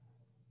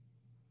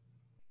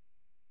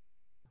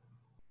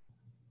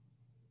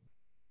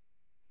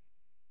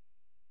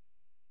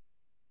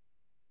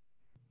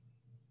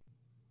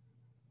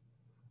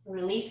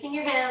 Releasing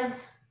your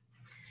hands,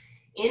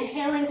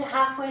 inhaling to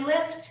halfway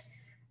lift,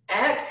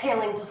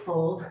 exhaling to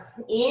fold.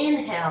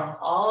 Inhale,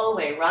 all the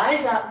way,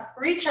 rise up,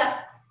 reach up.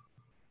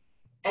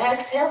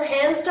 Exhale,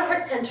 hands to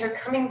heart center,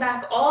 coming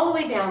back all the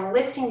way down,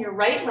 lifting your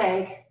right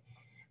leg,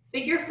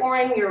 figure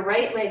four-ing your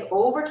right leg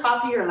over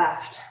top of your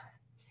left.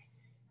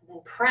 And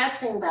then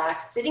pressing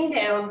back, sitting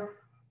down.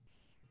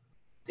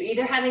 So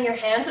either having your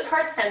hands at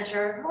heart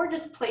center or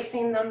just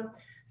placing them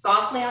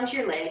softly onto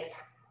your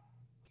legs.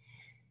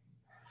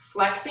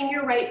 Flexing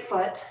your right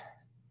foot,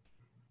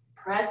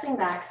 pressing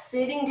back,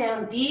 sitting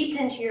down deep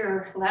into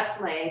your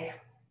left leg.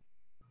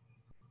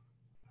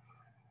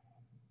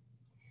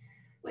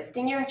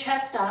 Lifting your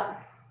chest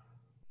up,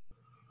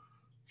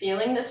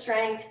 feeling the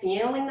strength,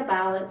 feeling the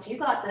balance. You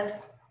got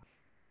this.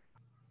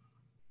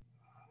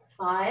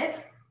 5,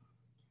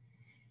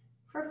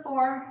 for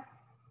 4,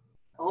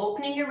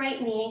 opening your right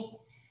knee,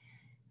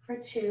 for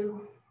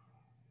 2,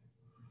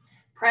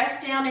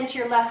 press down into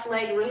your left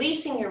leg,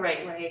 releasing your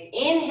right leg.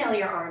 Inhale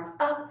your arms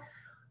up,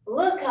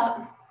 look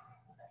up.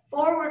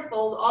 Forward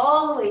fold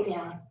all the way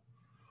down.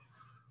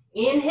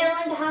 Inhale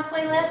into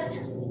halfway lift.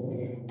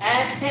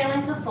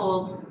 Exhaling to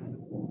fold.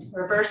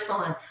 Reverse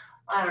swan.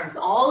 Arms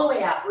all the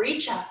way up.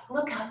 Reach up.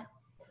 Look up.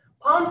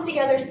 Palms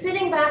together,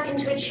 sitting back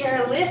into a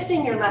chair,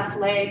 lifting your left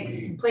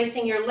leg,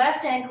 placing your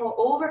left ankle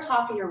over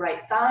top of your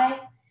right thigh,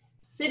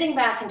 sitting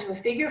back into a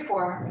figure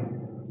four.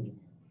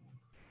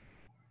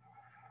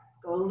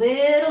 Go a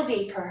little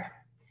deeper.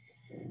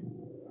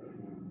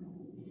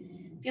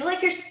 Feel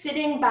like you're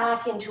sitting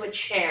back into a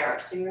chair,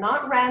 so you're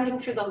not rounding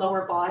through the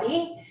lower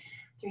body,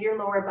 through your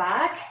lower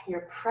back,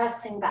 you're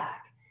pressing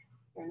back.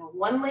 You're in a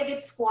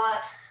one-legged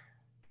squat.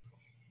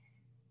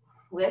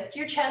 Lift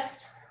your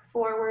chest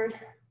forward.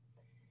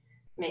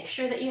 Make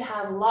sure that you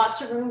have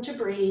lots of room to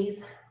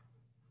breathe.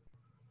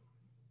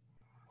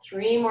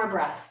 3 more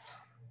breaths.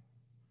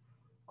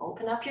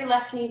 Open up your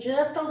left knee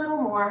just a little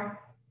more.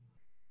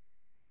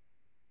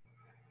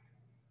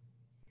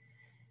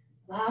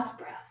 Last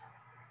breath.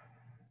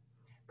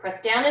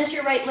 Press down into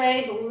your right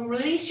leg,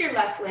 release your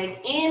left leg.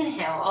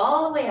 Inhale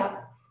all the way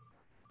up.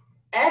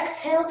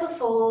 Exhale to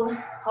fold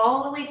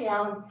all the way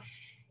down.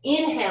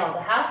 Inhale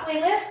to halfway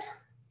lift.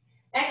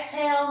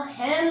 Exhale,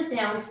 hands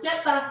down,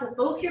 step back with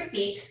both your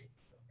feet,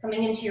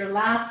 coming into your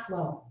last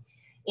flow.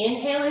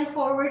 Inhaling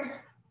forward,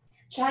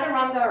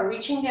 chaturanga, or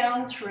reaching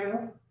down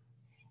through.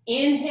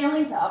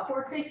 Inhaling to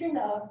upward facing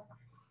dog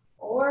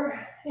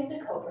or into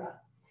cobra.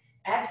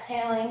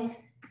 Exhaling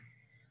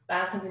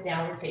back into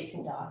downward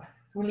facing dog.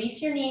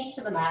 Release your knees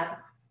to the mat,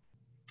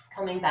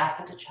 coming back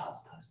into child's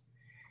pose.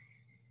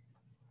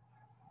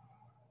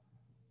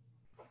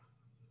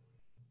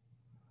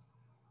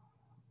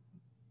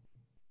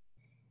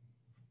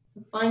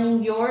 So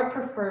finding your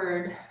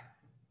preferred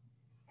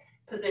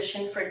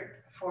position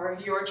for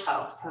your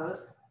child's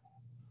pose.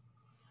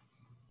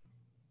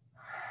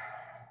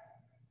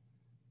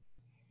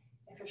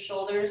 If your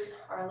shoulders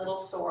are a little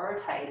sore or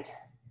tight,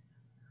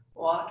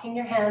 walking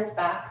your hands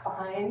back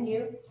behind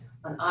you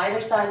on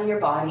either side of your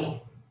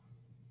body.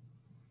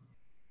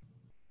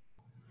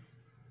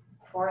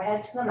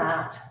 Forehead to the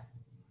mat.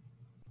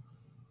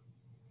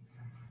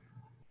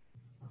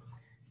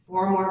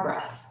 4 more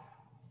breaths.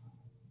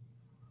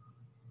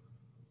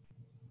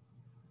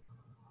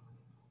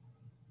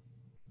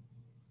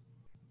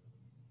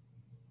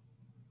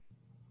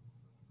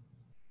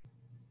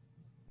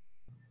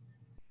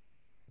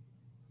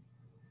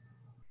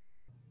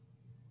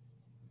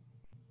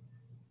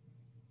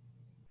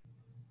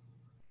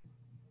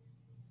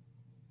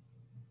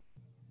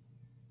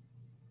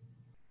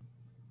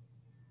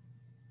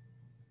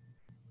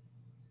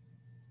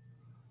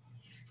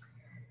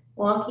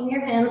 Walking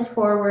your hands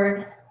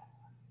forward,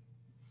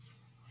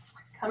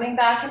 coming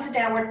back into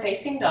downward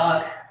facing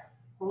dog,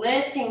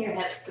 lifting your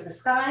hips to the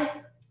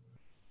sky,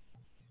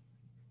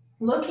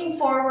 looking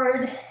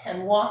forward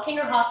and walking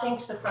or hopping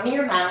to the front of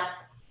your mat.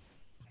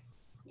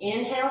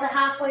 Inhale to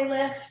halfway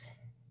lift,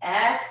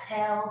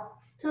 exhale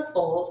to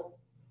fold.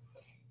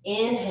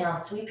 Inhale,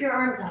 sweep your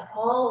arms up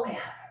all the way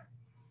up.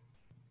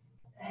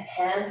 And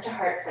hands to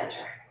heart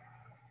center.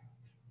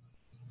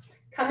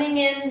 Coming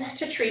in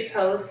to tree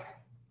pose.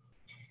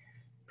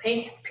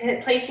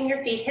 Placing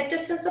your feet hip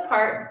distance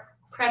apart,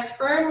 press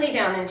firmly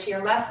down into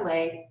your left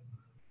leg,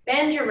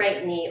 bend your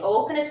right knee,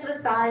 open it to the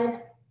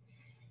side,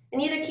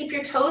 and either keep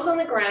your toes on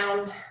the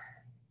ground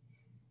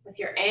with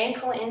your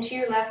ankle into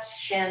your left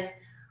shin,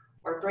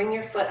 or bring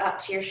your foot up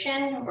to your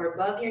shin or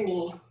above your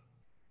knee.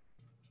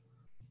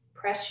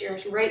 Press your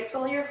right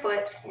sole of your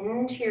foot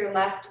into your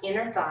left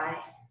inner thigh.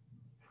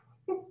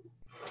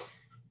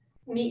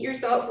 Meet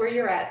yourself where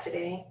you're at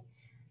today.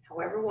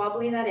 However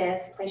wobbly that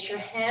is, place your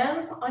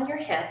hands on your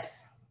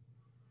hips.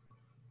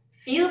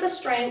 Feel the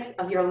strength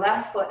of your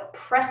left foot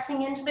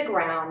pressing into the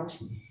ground.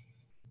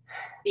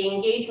 The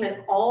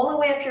engagement all the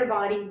way up your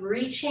body,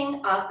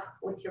 reaching up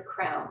with your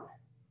crown.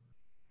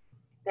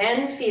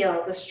 Then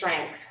feel the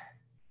strength,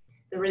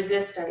 the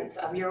resistance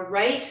of your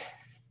right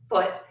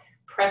foot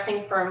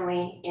pressing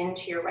firmly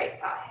into your right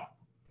thigh,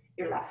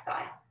 your left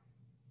thigh.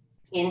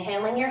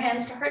 Inhaling your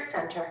hands to heart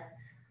center.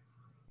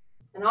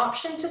 An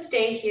option to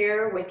stay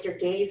here with your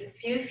gaze a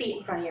few feet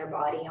in front of your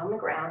body on the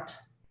ground,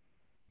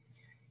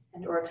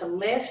 and or to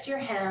lift your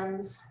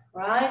hands,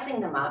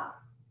 rising them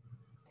up,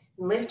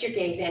 and lift your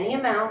gaze any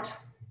amount,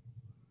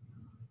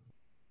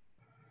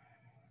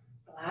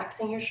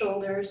 relaxing your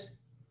shoulders,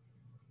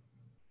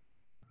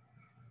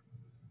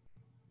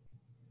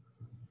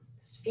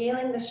 just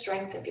feeling the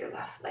strength of your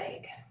left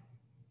leg,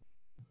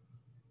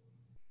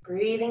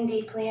 breathing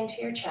deeply into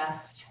your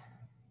chest.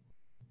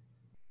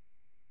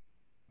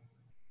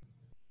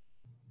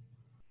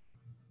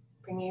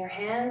 Bringing your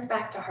hands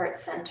back to heart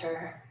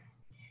center.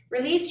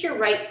 Release your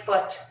right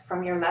foot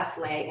from your left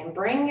leg and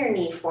bring your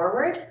knee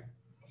forward.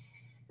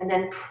 And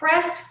then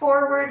press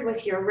forward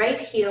with your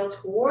right heel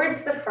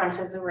towards the front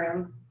of the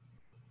room.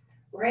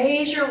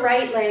 Raise your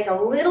right leg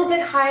a little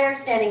bit higher,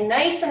 standing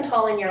nice and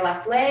tall in your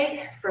left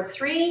leg for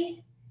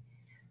 3,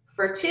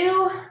 for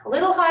 2, a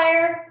little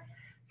higher,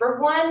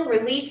 for 1,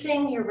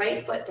 releasing your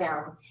right foot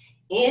down.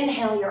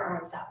 Inhale your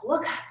arms up,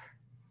 look up.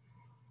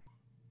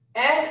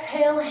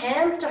 Exhale,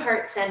 hands to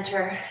heart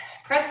center,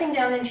 pressing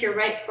down into your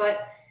right foot,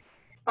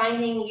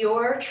 finding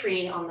your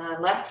tree on the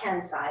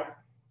left-hand side.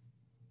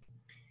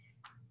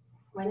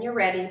 When you're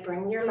ready,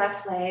 bring your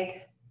left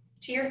leg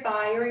to your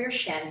thigh or your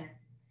shin.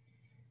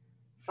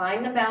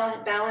 Find the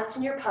balance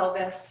in your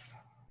pelvis.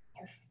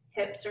 Your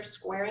hips are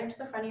squaring to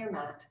the front of your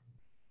mat.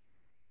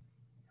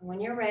 And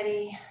when you're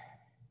ready,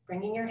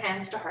 bringing your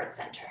hands to heart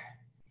center.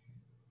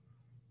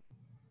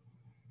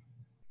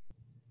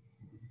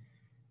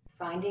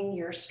 Finding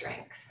your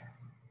strength.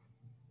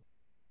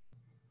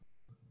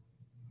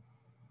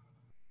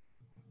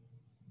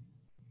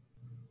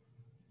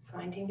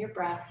 Finding your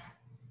breath.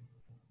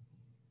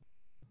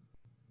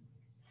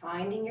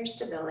 Finding your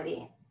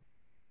stability.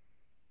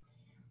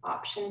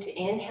 Option to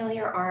inhale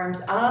your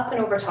arms up and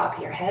over top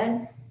of your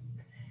head,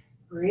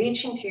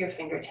 reaching through your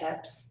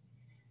fingertips,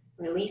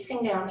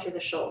 releasing down through the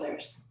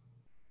shoulders.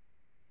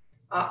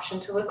 Option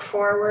to look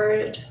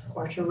forward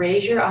or to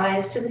raise your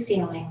eyes to the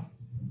ceiling.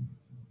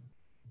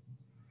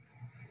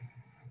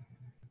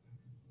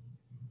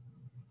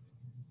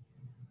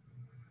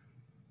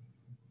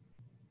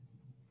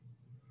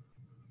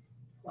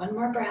 One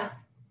more breath.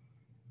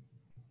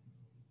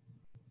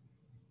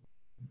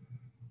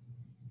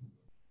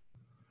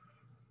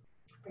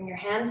 Bring your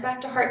hands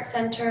back to heart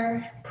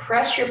center.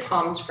 Press your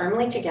palms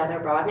firmly together,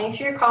 broadening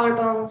through your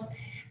collarbones.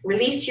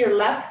 Release your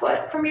left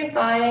foot from your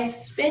thigh,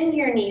 spin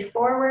your knee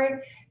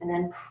forward, and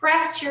then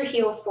press your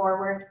heel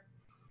forward.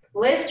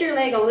 Lift your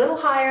leg a little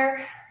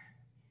higher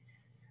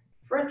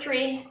for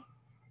 3.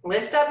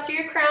 Lift up through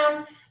your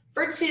crown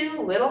for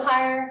 2, little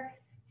higher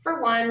for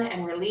 1,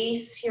 and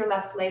release your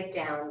left leg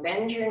down.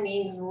 Bend your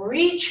knees,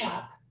 reach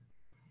up.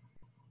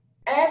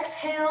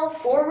 Exhale,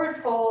 forward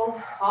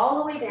fold, all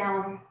the way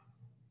down.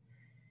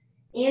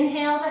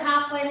 Inhale to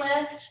halfway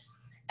lift.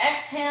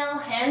 Exhale,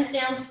 hands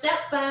down,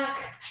 step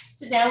back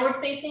to downward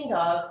facing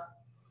dog.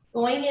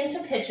 Going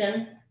into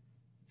pigeon.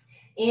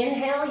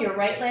 Inhale, your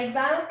right leg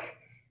back.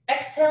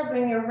 Exhale,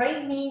 bring your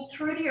right knee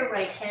through to your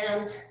right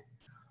hand.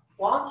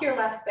 Walk your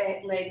left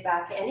leg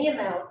back any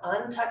amount,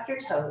 untuck your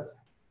toes.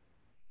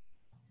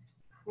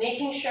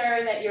 Making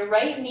sure that your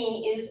right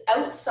knee is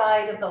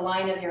outside of the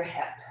line of your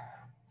hip.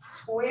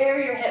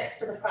 Square your hips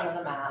to the front of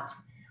the mat.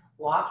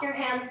 Walk your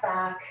hands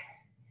back.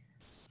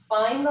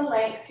 Find the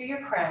length through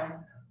your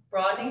crown,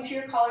 broadening through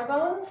your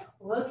collarbones,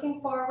 looking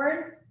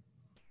forward.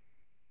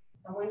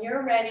 And when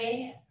you're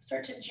ready,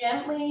 start to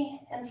gently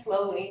and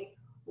slowly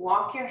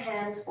walk your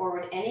hands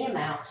forward any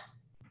amount.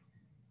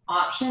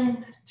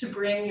 Option to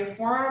bring your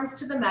forearms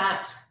to the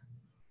mat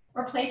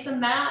or place a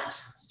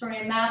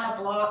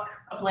block,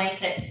 a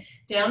blanket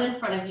down in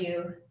front of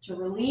you to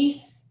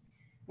release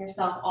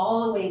yourself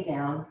all the way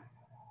down.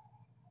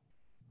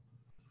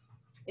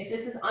 If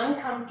this is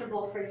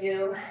uncomfortable for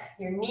you,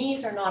 your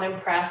knees are not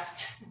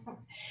impressed,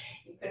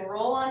 you can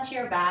roll onto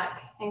your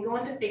back and go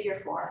into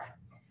figure 4.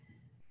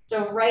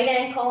 So right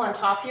ankle on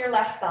top of your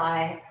left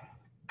thigh,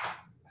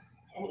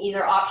 and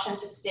either option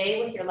to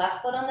stay with your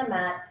left foot on the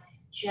mat,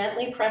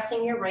 gently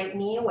pressing your right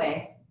knee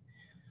away,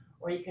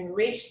 or you can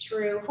reach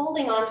through,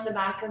 holding onto the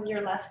back of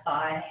your left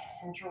thigh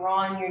and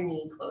drawing your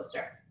knee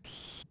closer.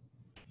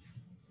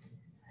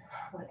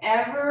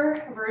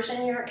 Whatever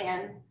version you're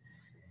in,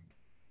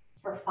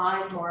 for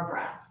 5 more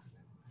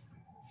breaths.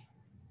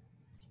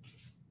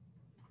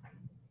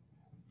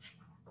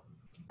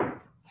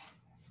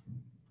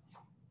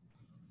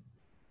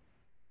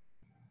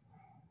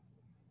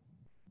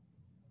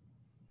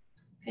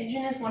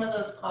 Pigeon is one of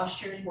those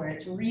postures where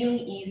it's really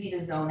easy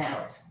to zone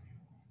out.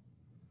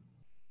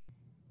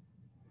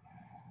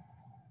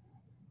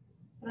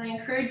 But I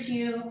encourage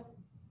you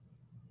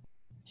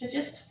to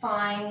just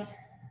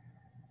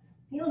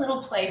be a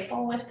little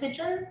playful with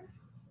pigeon.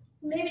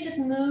 Maybe just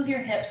move your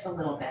hips a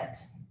little bit.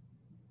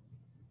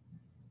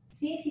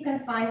 See if you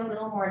can find a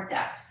little more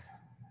depth.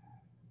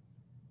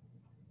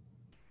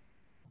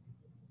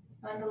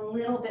 Find a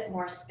little bit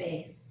more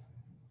space.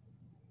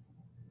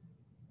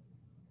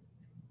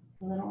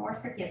 A little more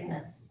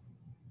forgiveness.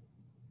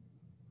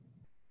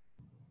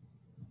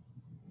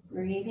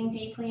 Breathing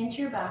deeply into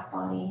your back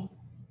body.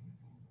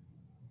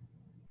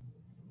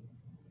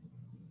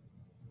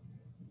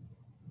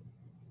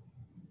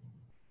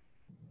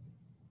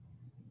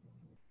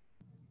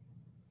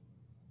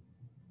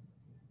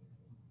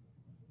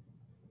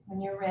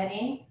 When you're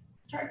ready,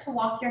 start to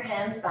walk your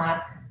hands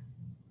back.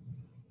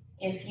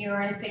 If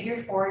you're in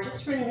figure 4,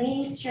 just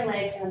release your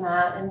leg to the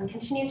mat and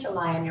continue to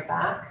lie on your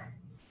back.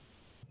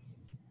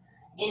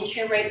 Inch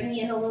your right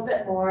knee in a little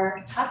bit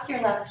more, tuck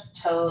your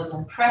left toes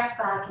and press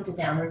back into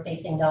downward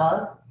facing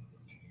dog.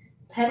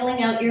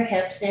 Pedaling out your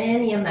hips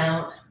any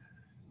amount.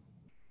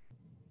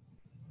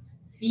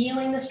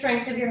 Feeling the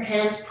strength of your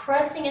hands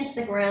pressing into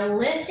the ground,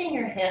 lifting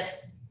your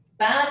hips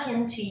back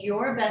into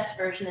your best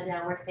version of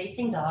downward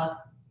facing dog.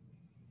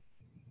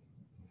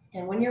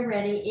 And when you're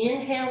ready,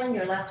 inhaling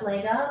your left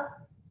leg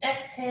up,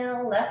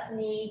 exhale, left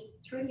knee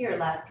through your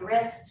left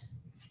wrist.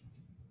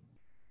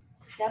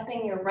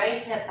 Stepping your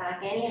right hip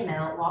back any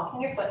amount, walking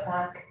your foot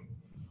back,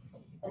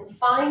 and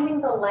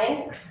finding the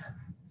length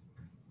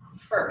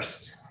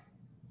first.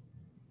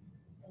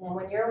 And then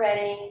when you're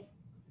ready,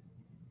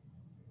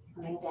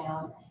 coming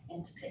down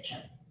into pigeon.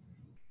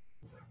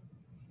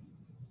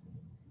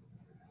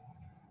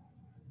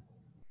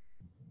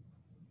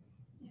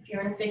 If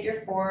you're in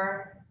figure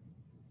 4,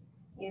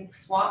 you've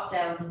swapped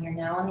out and you're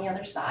now on the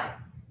other side.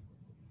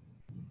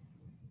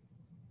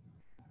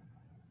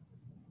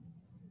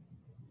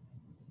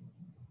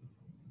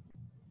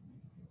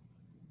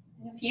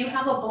 If you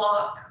have a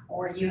block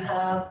or you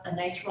have a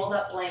nice rolled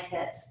up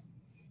blanket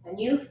and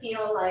you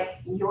feel like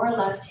your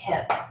left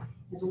hip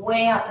is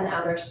way up in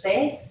outer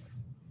space,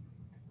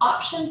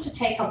 option to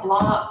take a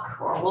block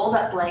or a rolled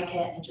up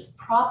blanket and just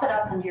prop it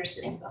up under your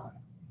sitting bone.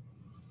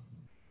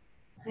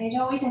 I'd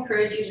always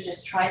encourage you to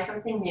just try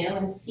something new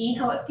and see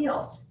how it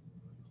feels.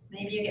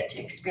 Maybe you get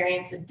to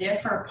experience a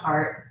different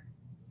part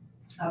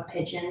of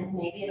pigeon.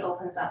 Maybe it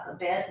opens up a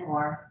bit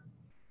more.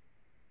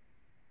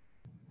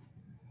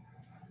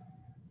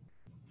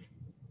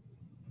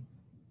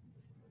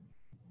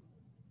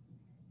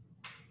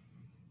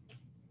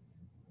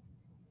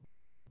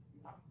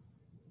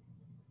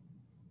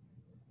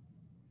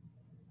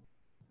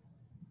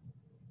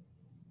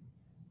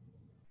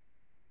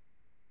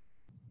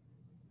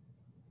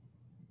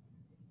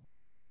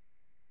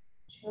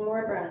 Two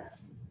more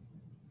breaths.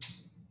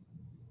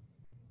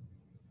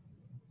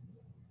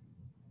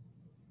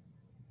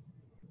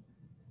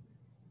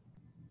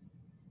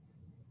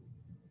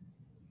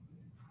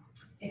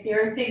 If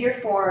you're in figure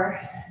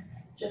 4,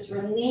 just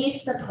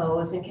release the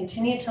pose and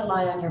continue to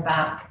lie on your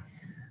back.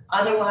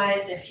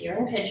 Otherwise, if you're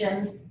in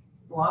pigeon,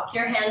 walk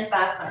your hands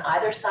back on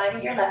either side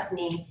of your left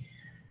knee,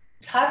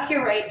 tuck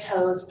your right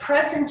toes,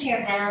 press into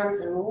your hands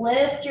and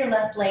lift your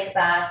left leg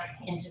back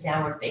into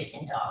downward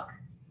facing dog.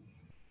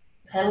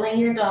 Pedaling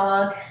your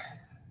dog,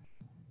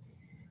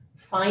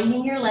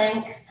 finding your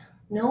length,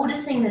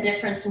 noticing the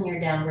difference in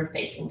your downward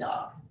facing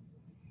dog.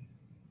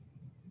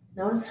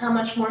 Notice how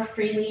much more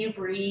freely you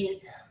breathe.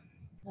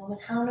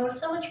 Notice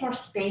how much more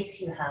space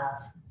you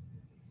have.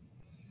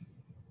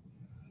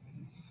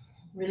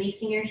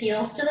 Releasing your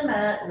heels to the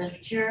mat,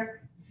 lift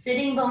your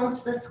sitting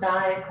bones to the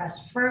sky,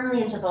 press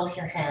firmly into both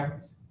your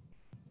hands.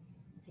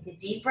 Take a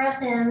deep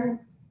breath in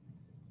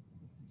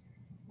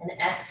and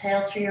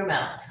exhale through your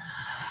mouth.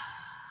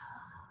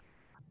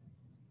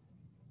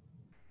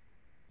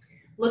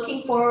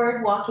 Looking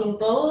forward, walking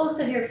both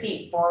of your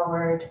feet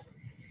forward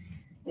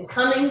and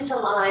coming to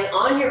lie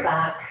on your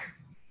back.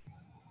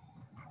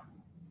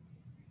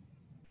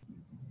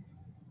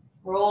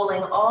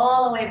 Rolling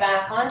all the way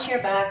back onto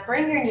your back,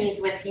 bring your knees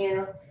with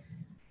you.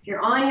 If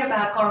you're on your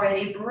back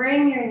already,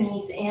 bring your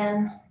knees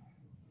in,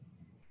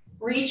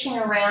 reaching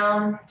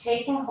around,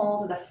 taking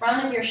hold of the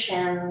front of your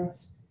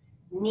shins,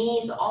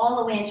 knees all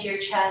the way into your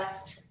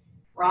chest,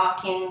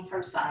 rocking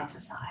from side to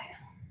side.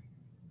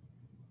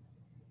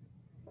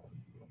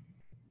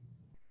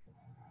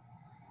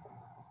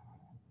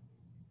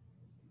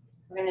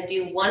 We're going to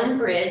do one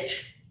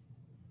bridge.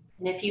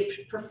 And if you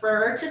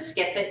prefer to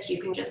skip it,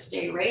 you can just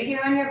stay right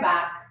here on your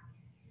back.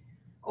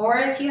 Or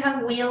if you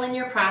have wheel in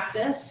your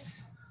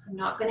practice, I'm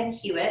not going to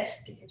cue it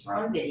because we're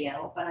on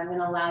video, but I'm going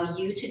to allow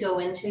you to go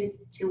into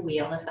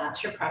wheel if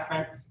that's your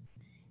preference.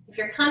 If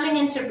you're coming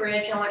into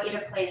bridge, I want you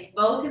to place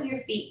both of your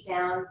feet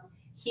down,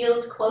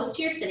 heels close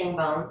to your sitting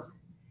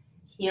bones,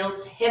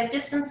 heels hip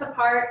distance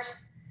apart.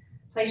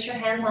 Place your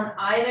hands on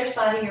either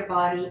side of your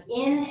body.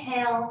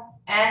 Inhale,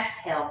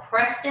 exhale,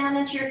 press down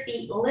into your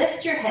feet,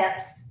 lift your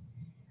hips.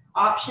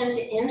 Option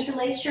to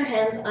interlace your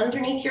hands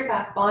underneath your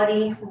back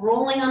body,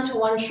 rolling onto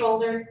one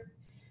shoulder,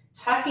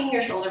 tucking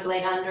your shoulder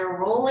blade under,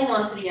 rolling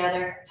onto the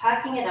other,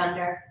 tucking it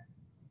under.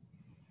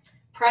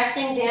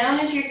 Pressing down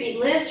into your feet,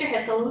 lift your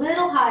hips a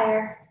little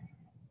higher.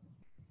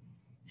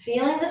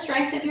 Feeling the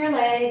strength of your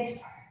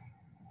legs.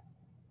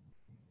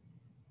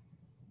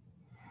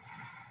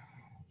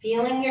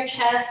 Feeling your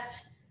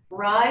chest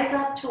rise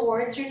up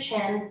towards your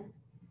chin.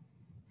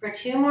 For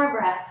 2 more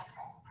breaths,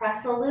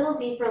 press a little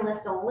deeper,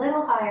 lift a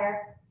little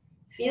higher.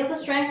 Feel the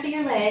strength of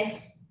your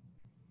legs.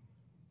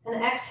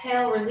 And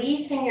exhale,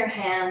 releasing your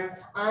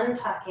hands,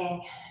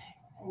 untucking,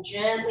 and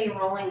gently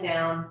rolling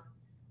down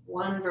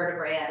one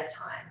vertebrae at a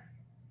time.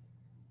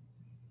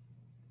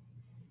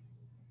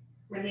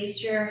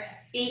 Release your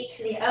feet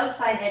to the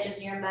outside edges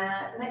of your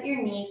mat. Let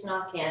your knees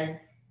knock in.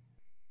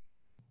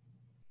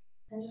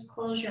 And just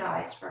close your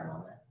eyes for a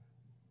moment.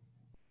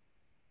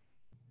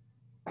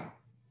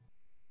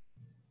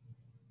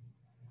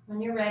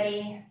 When you're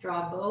ready,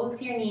 draw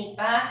both your knees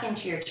back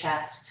into your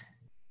chest.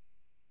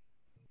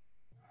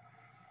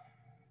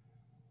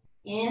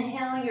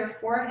 Inhale your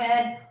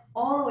forehead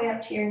all the way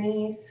up to your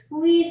knees,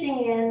 squeezing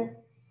in.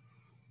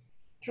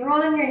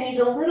 Drawing your knees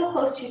a little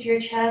closer to your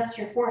chest,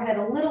 your forehead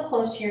a little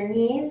close to your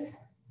knees.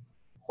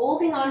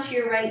 Holding onto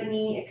your right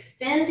knee,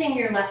 extending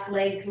your left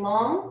leg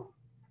long.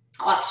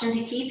 Option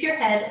to keep your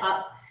head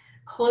up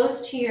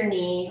close to your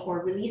knee or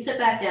release it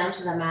back down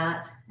to the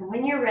mat. And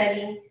when you're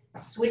ready,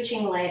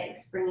 switching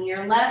legs, bringing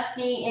your left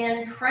knee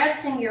in,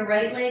 pressing your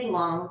right leg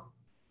long,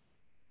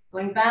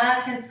 going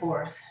back and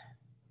forth,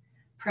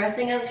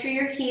 pressing out through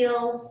your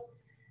heels,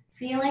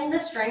 feeling the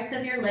strength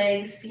of your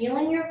legs,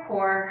 feeling your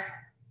core,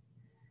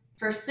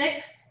 For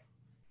 6,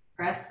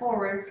 press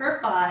forward. For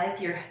 5,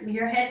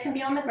 your head can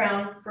be on the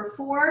ground. For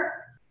 4,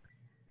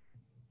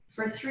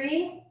 for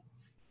 3,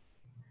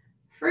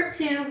 for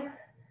 2,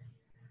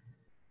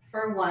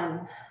 for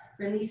 1.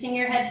 Releasing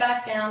your head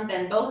back down,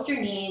 bend both your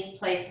knees,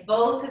 place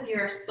both of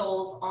your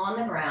soles on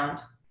the ground.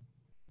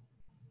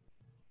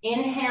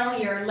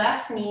 Inhale your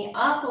left knee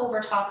up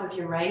over top of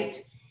your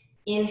right.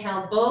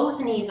 Inhale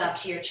both knees up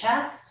to your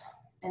chest,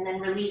 and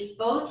then release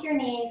both your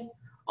knees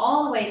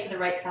all the way to the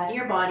right side of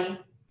your body.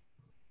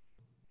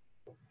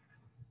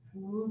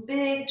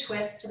 Big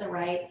twist to the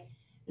right,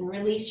 and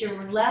release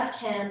your left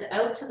hand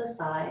out to the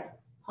side,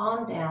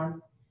 palm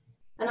down.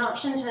 An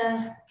option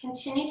to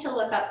continue to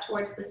look up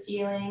towards the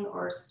ceiling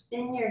or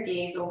spin your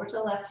gaze over to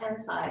the left-hand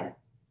side.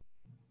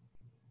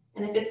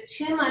 And if it's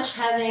too much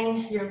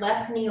having your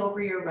left knee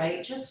over your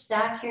right, just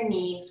stack your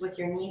knees with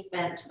your knees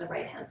bent to the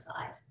right-hand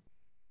side.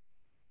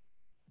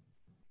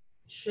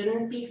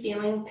 Shouldn't be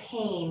feeling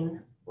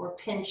pain or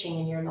pinching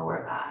in your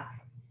lower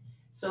back.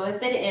 So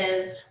if it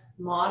is,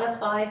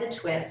 modify the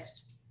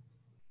twist.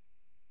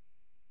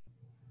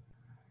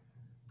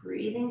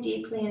 Breathing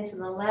deeply into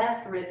the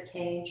left rib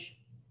cage.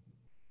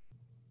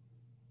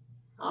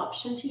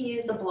 Option to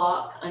use a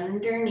block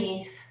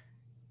underneath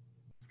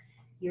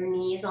your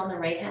knees on the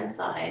right-hand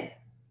side.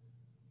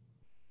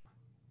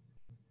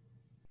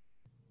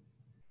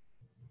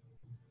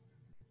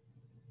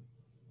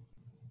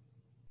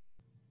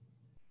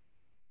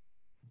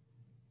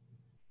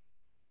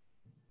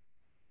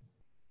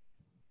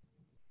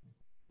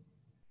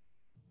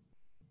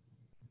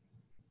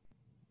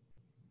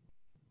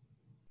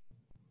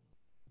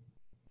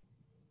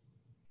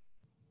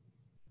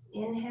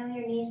 Inhale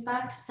your knees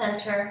back to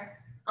center.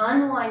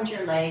 Unwind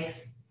your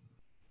legs.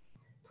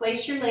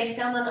 Place your legs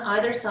down on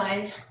either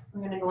side.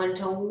 We're going to go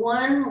into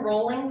one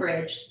rolling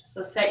bridge.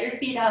 So set your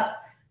feet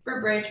up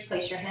for bridge.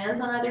 Place your hands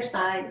on either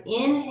side.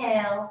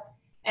 Inhale.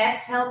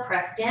 Exhale.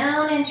 Press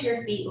down into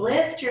your feet.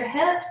 Lift your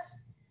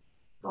hips.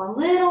 Go a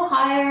little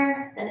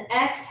higher. Then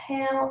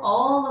exhale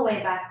all the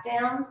way back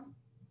down.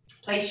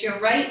 Place your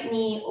right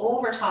knee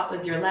over top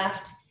of your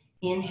left.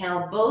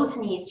 Inhale both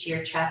knees to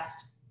your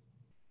chest.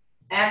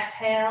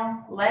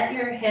 Exhale, let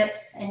your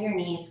hips and your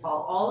knees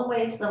fall all the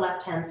way to the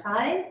left-hand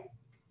side.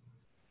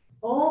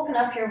 Open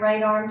up your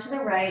right arm to the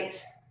right,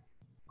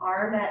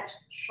 arm at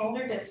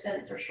shoulder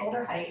distance or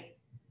shoulder height,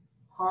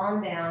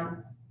 palm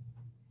down.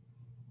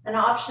 An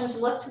option to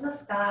look to the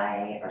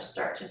sky or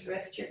start to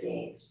drift your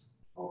gaze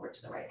over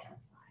to the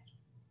right-hand side.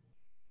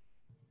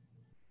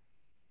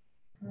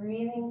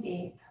 Breathing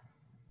deep.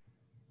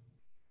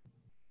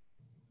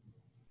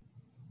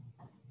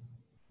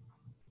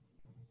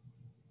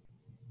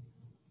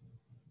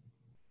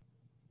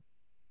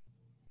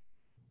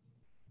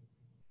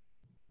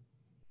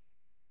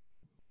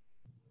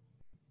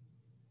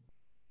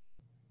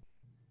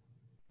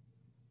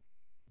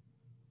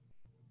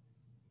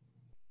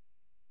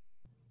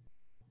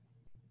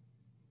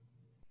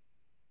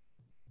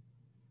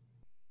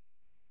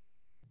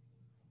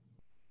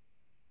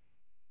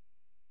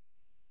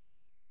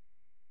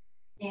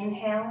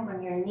 Inhale,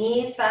 bring your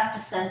knees back to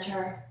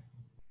center.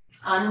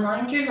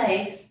 Unwind your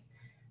legs.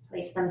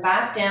 Place them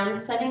back down,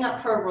 setting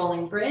up for a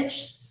rolling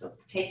bridge. So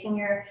taking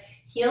your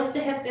heels to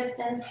hip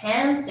distance,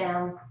 hands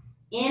down.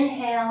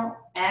 Inhale,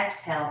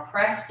 exhale,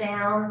 press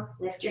down,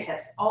 lift your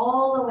hips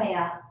all the way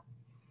up.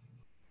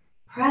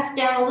 Press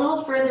down a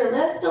little further,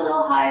 lift a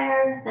little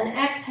higher, then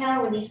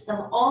exhale, release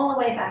them all the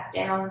way back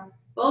down.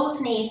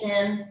 Both knees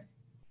in.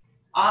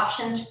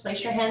 Option to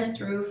place your hands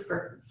through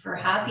for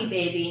happy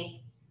baby.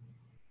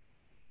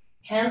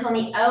 Hands on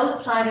the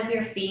outside of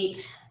your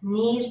feet,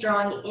 knees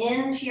drawing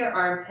into your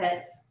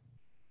armpits.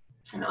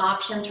 An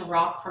option to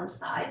rock from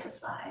side to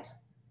side.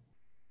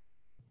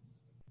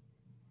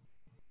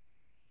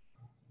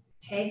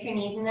 Take your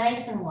knees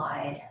nice and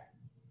wide.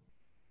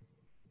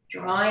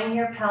 Drawing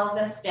your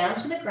pelvis down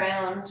to the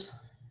ground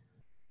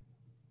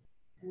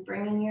and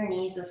bringing your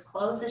knees as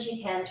close as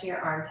you can to your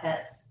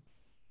armpits.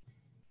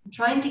 And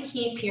trying to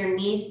keep your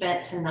knees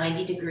bent to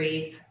 90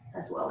 degrees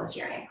as well as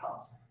your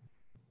ankles.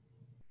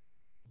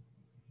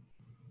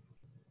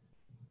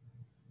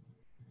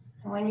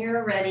 And when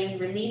you're ready,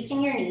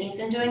 releasing your knees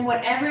and doing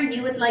whatever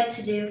you would like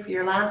to do for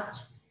your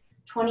last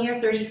 20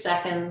 or 30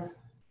 seconds.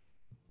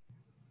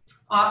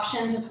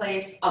 Option to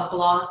place a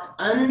block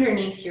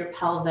underneath your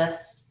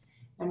pelvis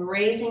and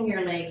raising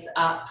your legs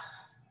up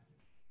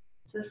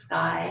to the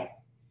sky.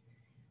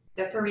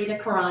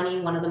 Viparita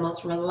Karani, one of the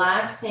most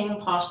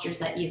relaxing postures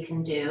that you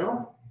can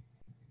do.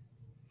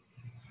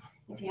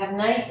 If you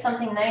have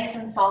something nice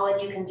and solid,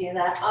 you can do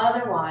that.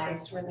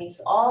 Otherwise, release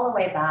all the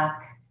way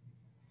back.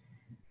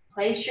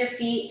 Place your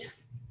feet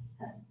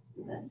as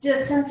the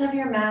distance of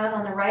your mat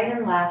on the right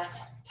and left.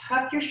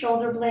 Tuck your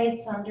shoulder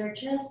blades under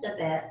just a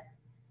bit.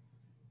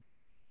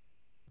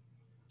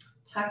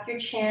 Tuck your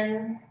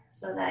chin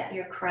so that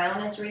your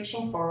crown is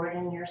reaching forward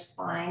and your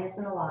spine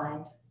isn't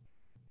aligned.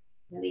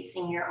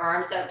 Releasing your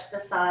arms out to the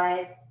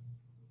side.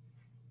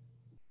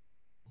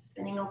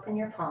 Spinning open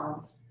your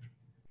palms.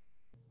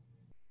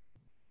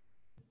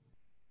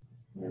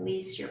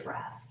 Release your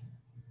breath.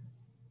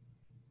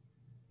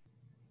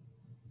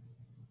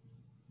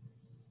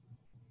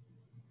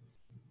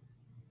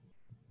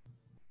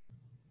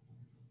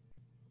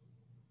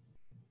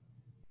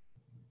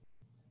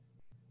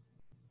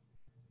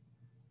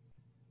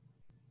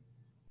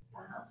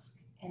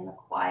 in the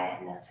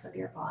quietness of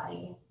your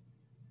body.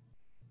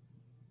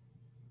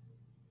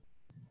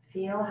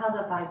 Feel how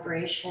the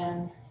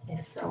vibration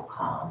is so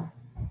calm.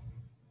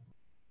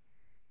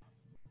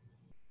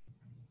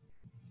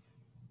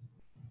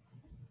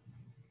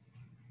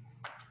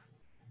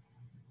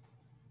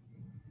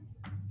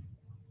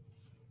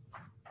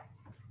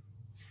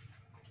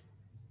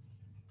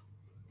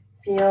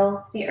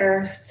 Feel the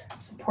earth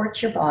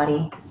support your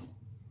body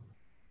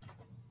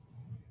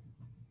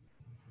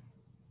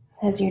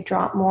as you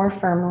drop more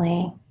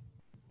firmly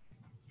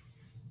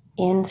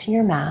into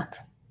your mat.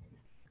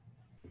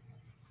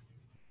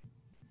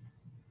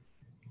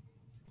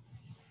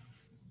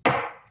 I'm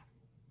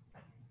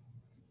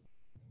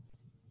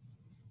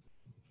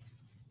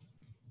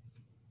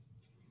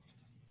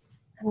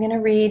going to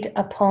read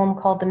a poem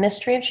called The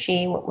Mystery of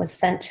She, what was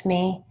sent to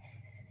me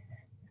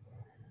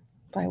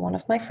by one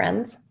of my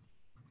friends.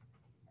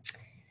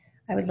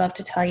 I would love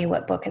to tell you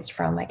what book it's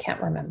from. I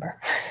can't remember.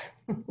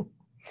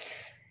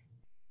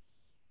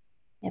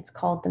 It's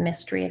called The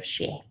Mystery of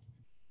She.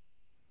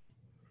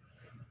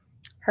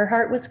 Her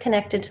heart was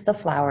connected to the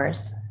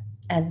flowers.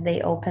 As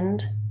they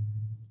opened,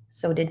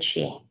 so did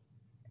she.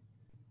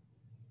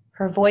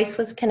 Her voice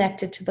was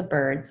connected to the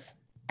birds.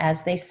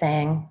 As they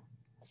sang,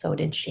 so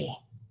did she.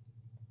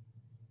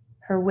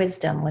 Her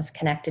wisdom was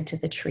connected to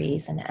the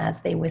trees, and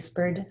as they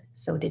whispered,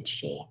 so did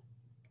she.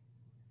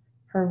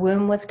 Her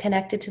womb was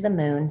connected to the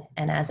moon,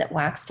 and as it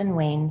waxed and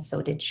waned,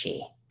 so did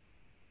she.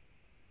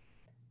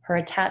 Her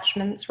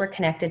attachments were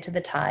connected to the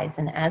tides,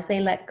 and as they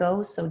let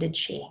go, so did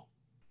she.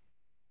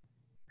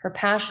 Her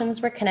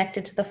passions were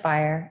connected to the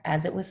fire.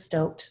 As it was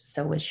stoked,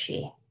 so was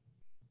she.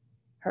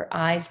 Her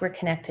eyes were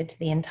connected to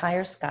the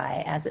entire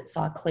sky. As it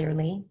saw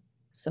clearly,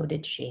 so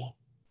did she.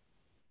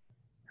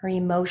 Her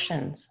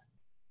emotions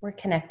were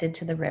connected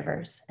to the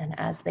rivers, and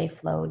as they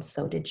flowed,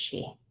 so did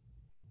she.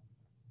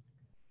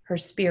 Her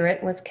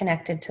spirit was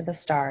connected to the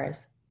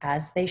stars.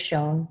 As they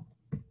shone,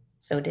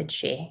 so did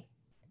she.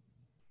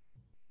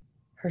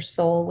 Her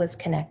soul was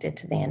connected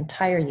to the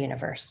entire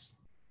universe,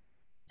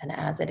 and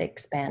as it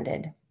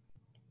expanded,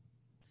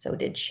 so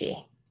did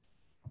she.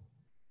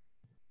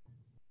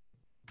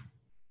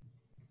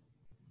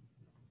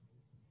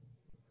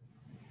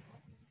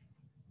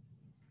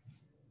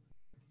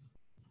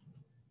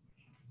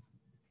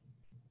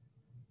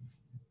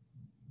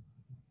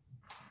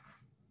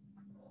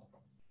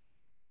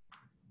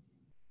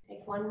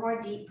 Take one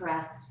more deep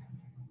breath.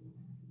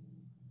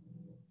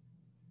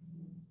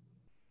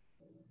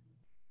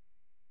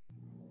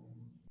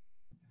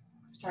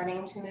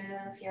 Starting to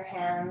move your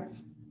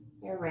hands,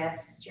 your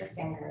wrists, your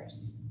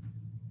fingers.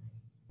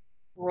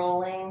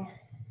 Rolling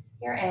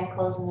your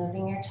ankles,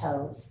 moving your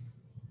toes.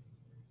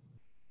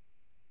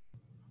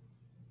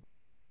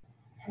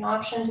 An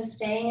option to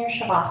stay in your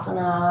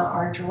Shavasana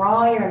or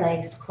draw your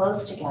legs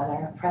close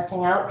together,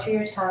 pressing out through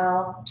your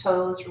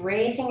toes,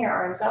 raising your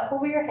arms up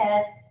over your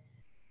head,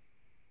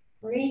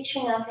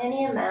 reaching up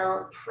any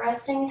amount,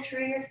 pressing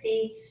through your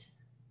feet,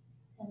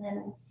 and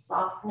then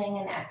softening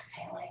and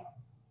exhaling.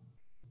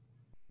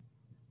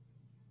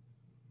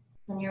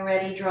 When you're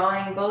ready,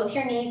 drawing both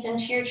your knees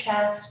into your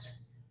chest,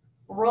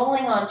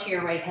 rolling onto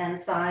your right hand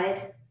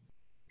side,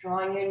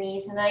 drawing your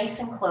knees nice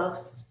and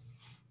close.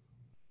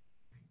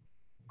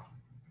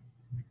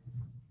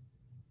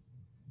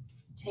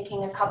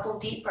 Taking a couple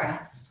deep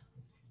breaths.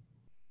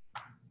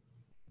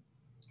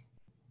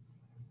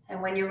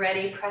 And when you're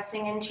ready,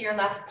 pressing into your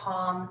left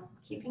palm,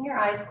 keeping your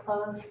eyes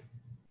closed,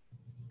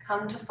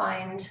 come to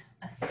find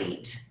a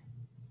seat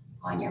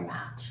on your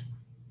mat.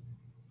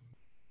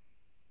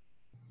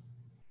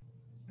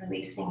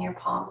 Releasing your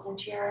palms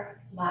into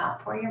your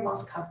lap where you're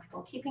most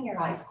comfortable, keeping your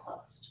eyes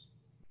closed.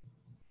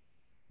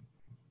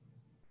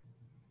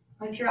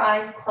 With your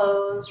eyes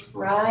closed,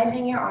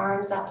 rising your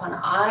arms up on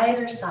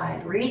either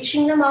side,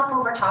 reaching them up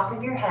over top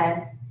of your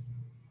head,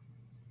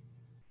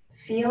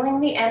 feeling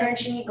the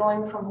energy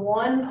going from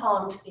one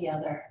palm to the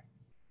other.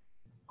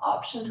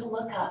 Option to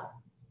look up.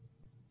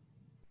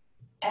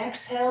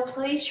 Exhale,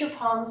 place your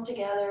palms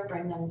together,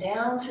 bring them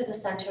down through the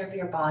center of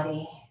your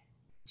body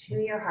to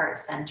your heart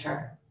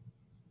center.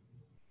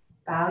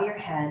 Bow your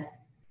head.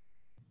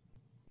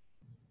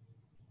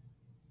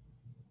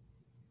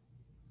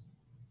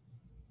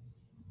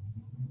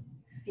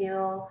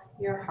 Feel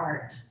your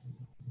heart.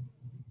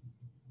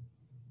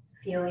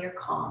 Feel your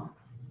calm.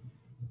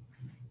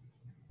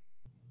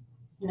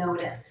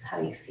 Notice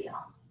how you feel.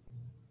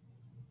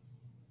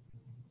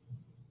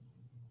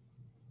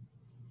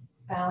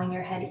 Bowing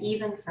your head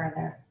even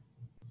further.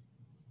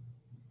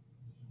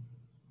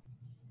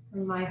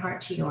 From my heart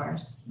to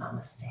yours,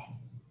 Namaste.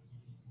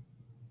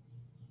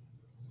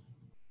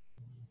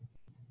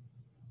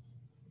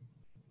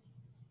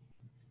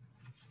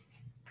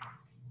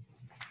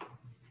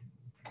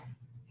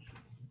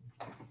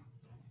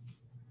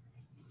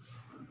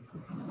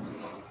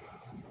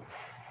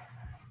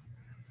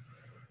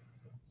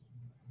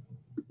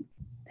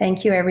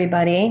 Thank you,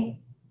 everybody.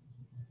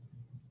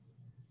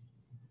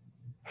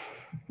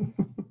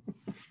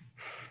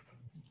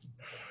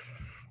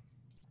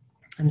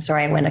 I'm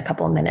sorry I went a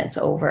couple of minutes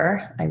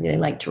over. I really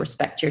like to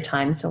respect your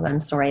time, so I'm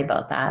sorry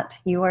about that.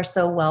 You are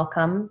so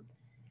welcome.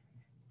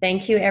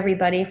 Thank you,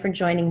 everybody, for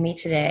joining me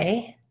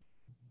today.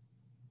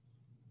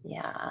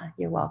 Yeah,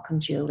 you're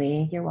welcome,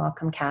 Julie. You're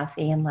welcome,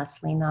 Kathy and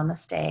Leslie.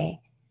 Namaste.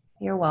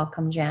 You're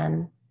welcome,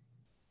 Jen.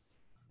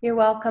 You're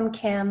welcome,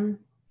 Kim.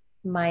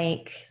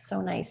 Mike,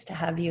 so nice to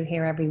have you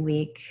here every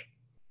week.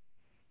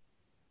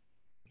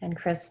 And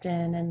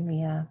Kristen and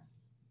Leah.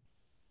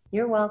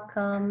 You're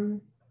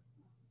welcome.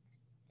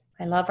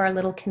 I love our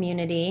little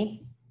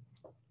community.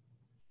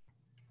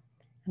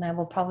 And I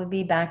will probably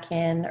be back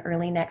in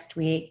early next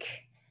week.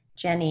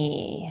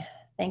 Jenny,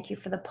 thank you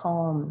for the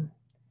poem.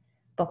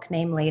 Book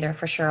name later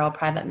for sure. I'll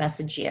private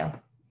message you.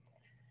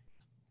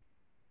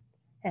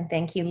 And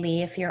thank you,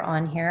 Lee, if you're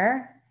on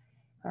here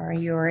or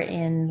you're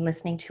in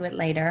listening to it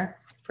later,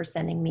 for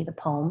sending me the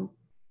poem.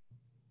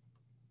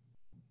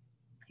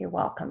 You're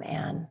welcome,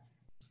 Anne.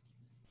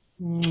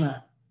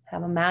 Mwah.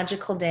 Have a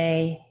magical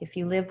day. If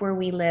you live where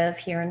we live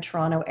here in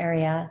Toronto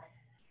area,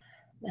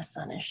 the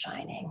sun is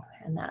shining,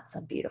 and that's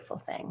a beautiful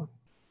thing.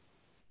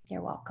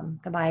 You're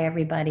welcome. Goodbye,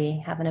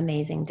 everybody. Have an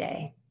amazing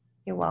day.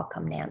 You're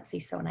welcome, Nancy.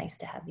 So nice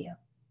to have you.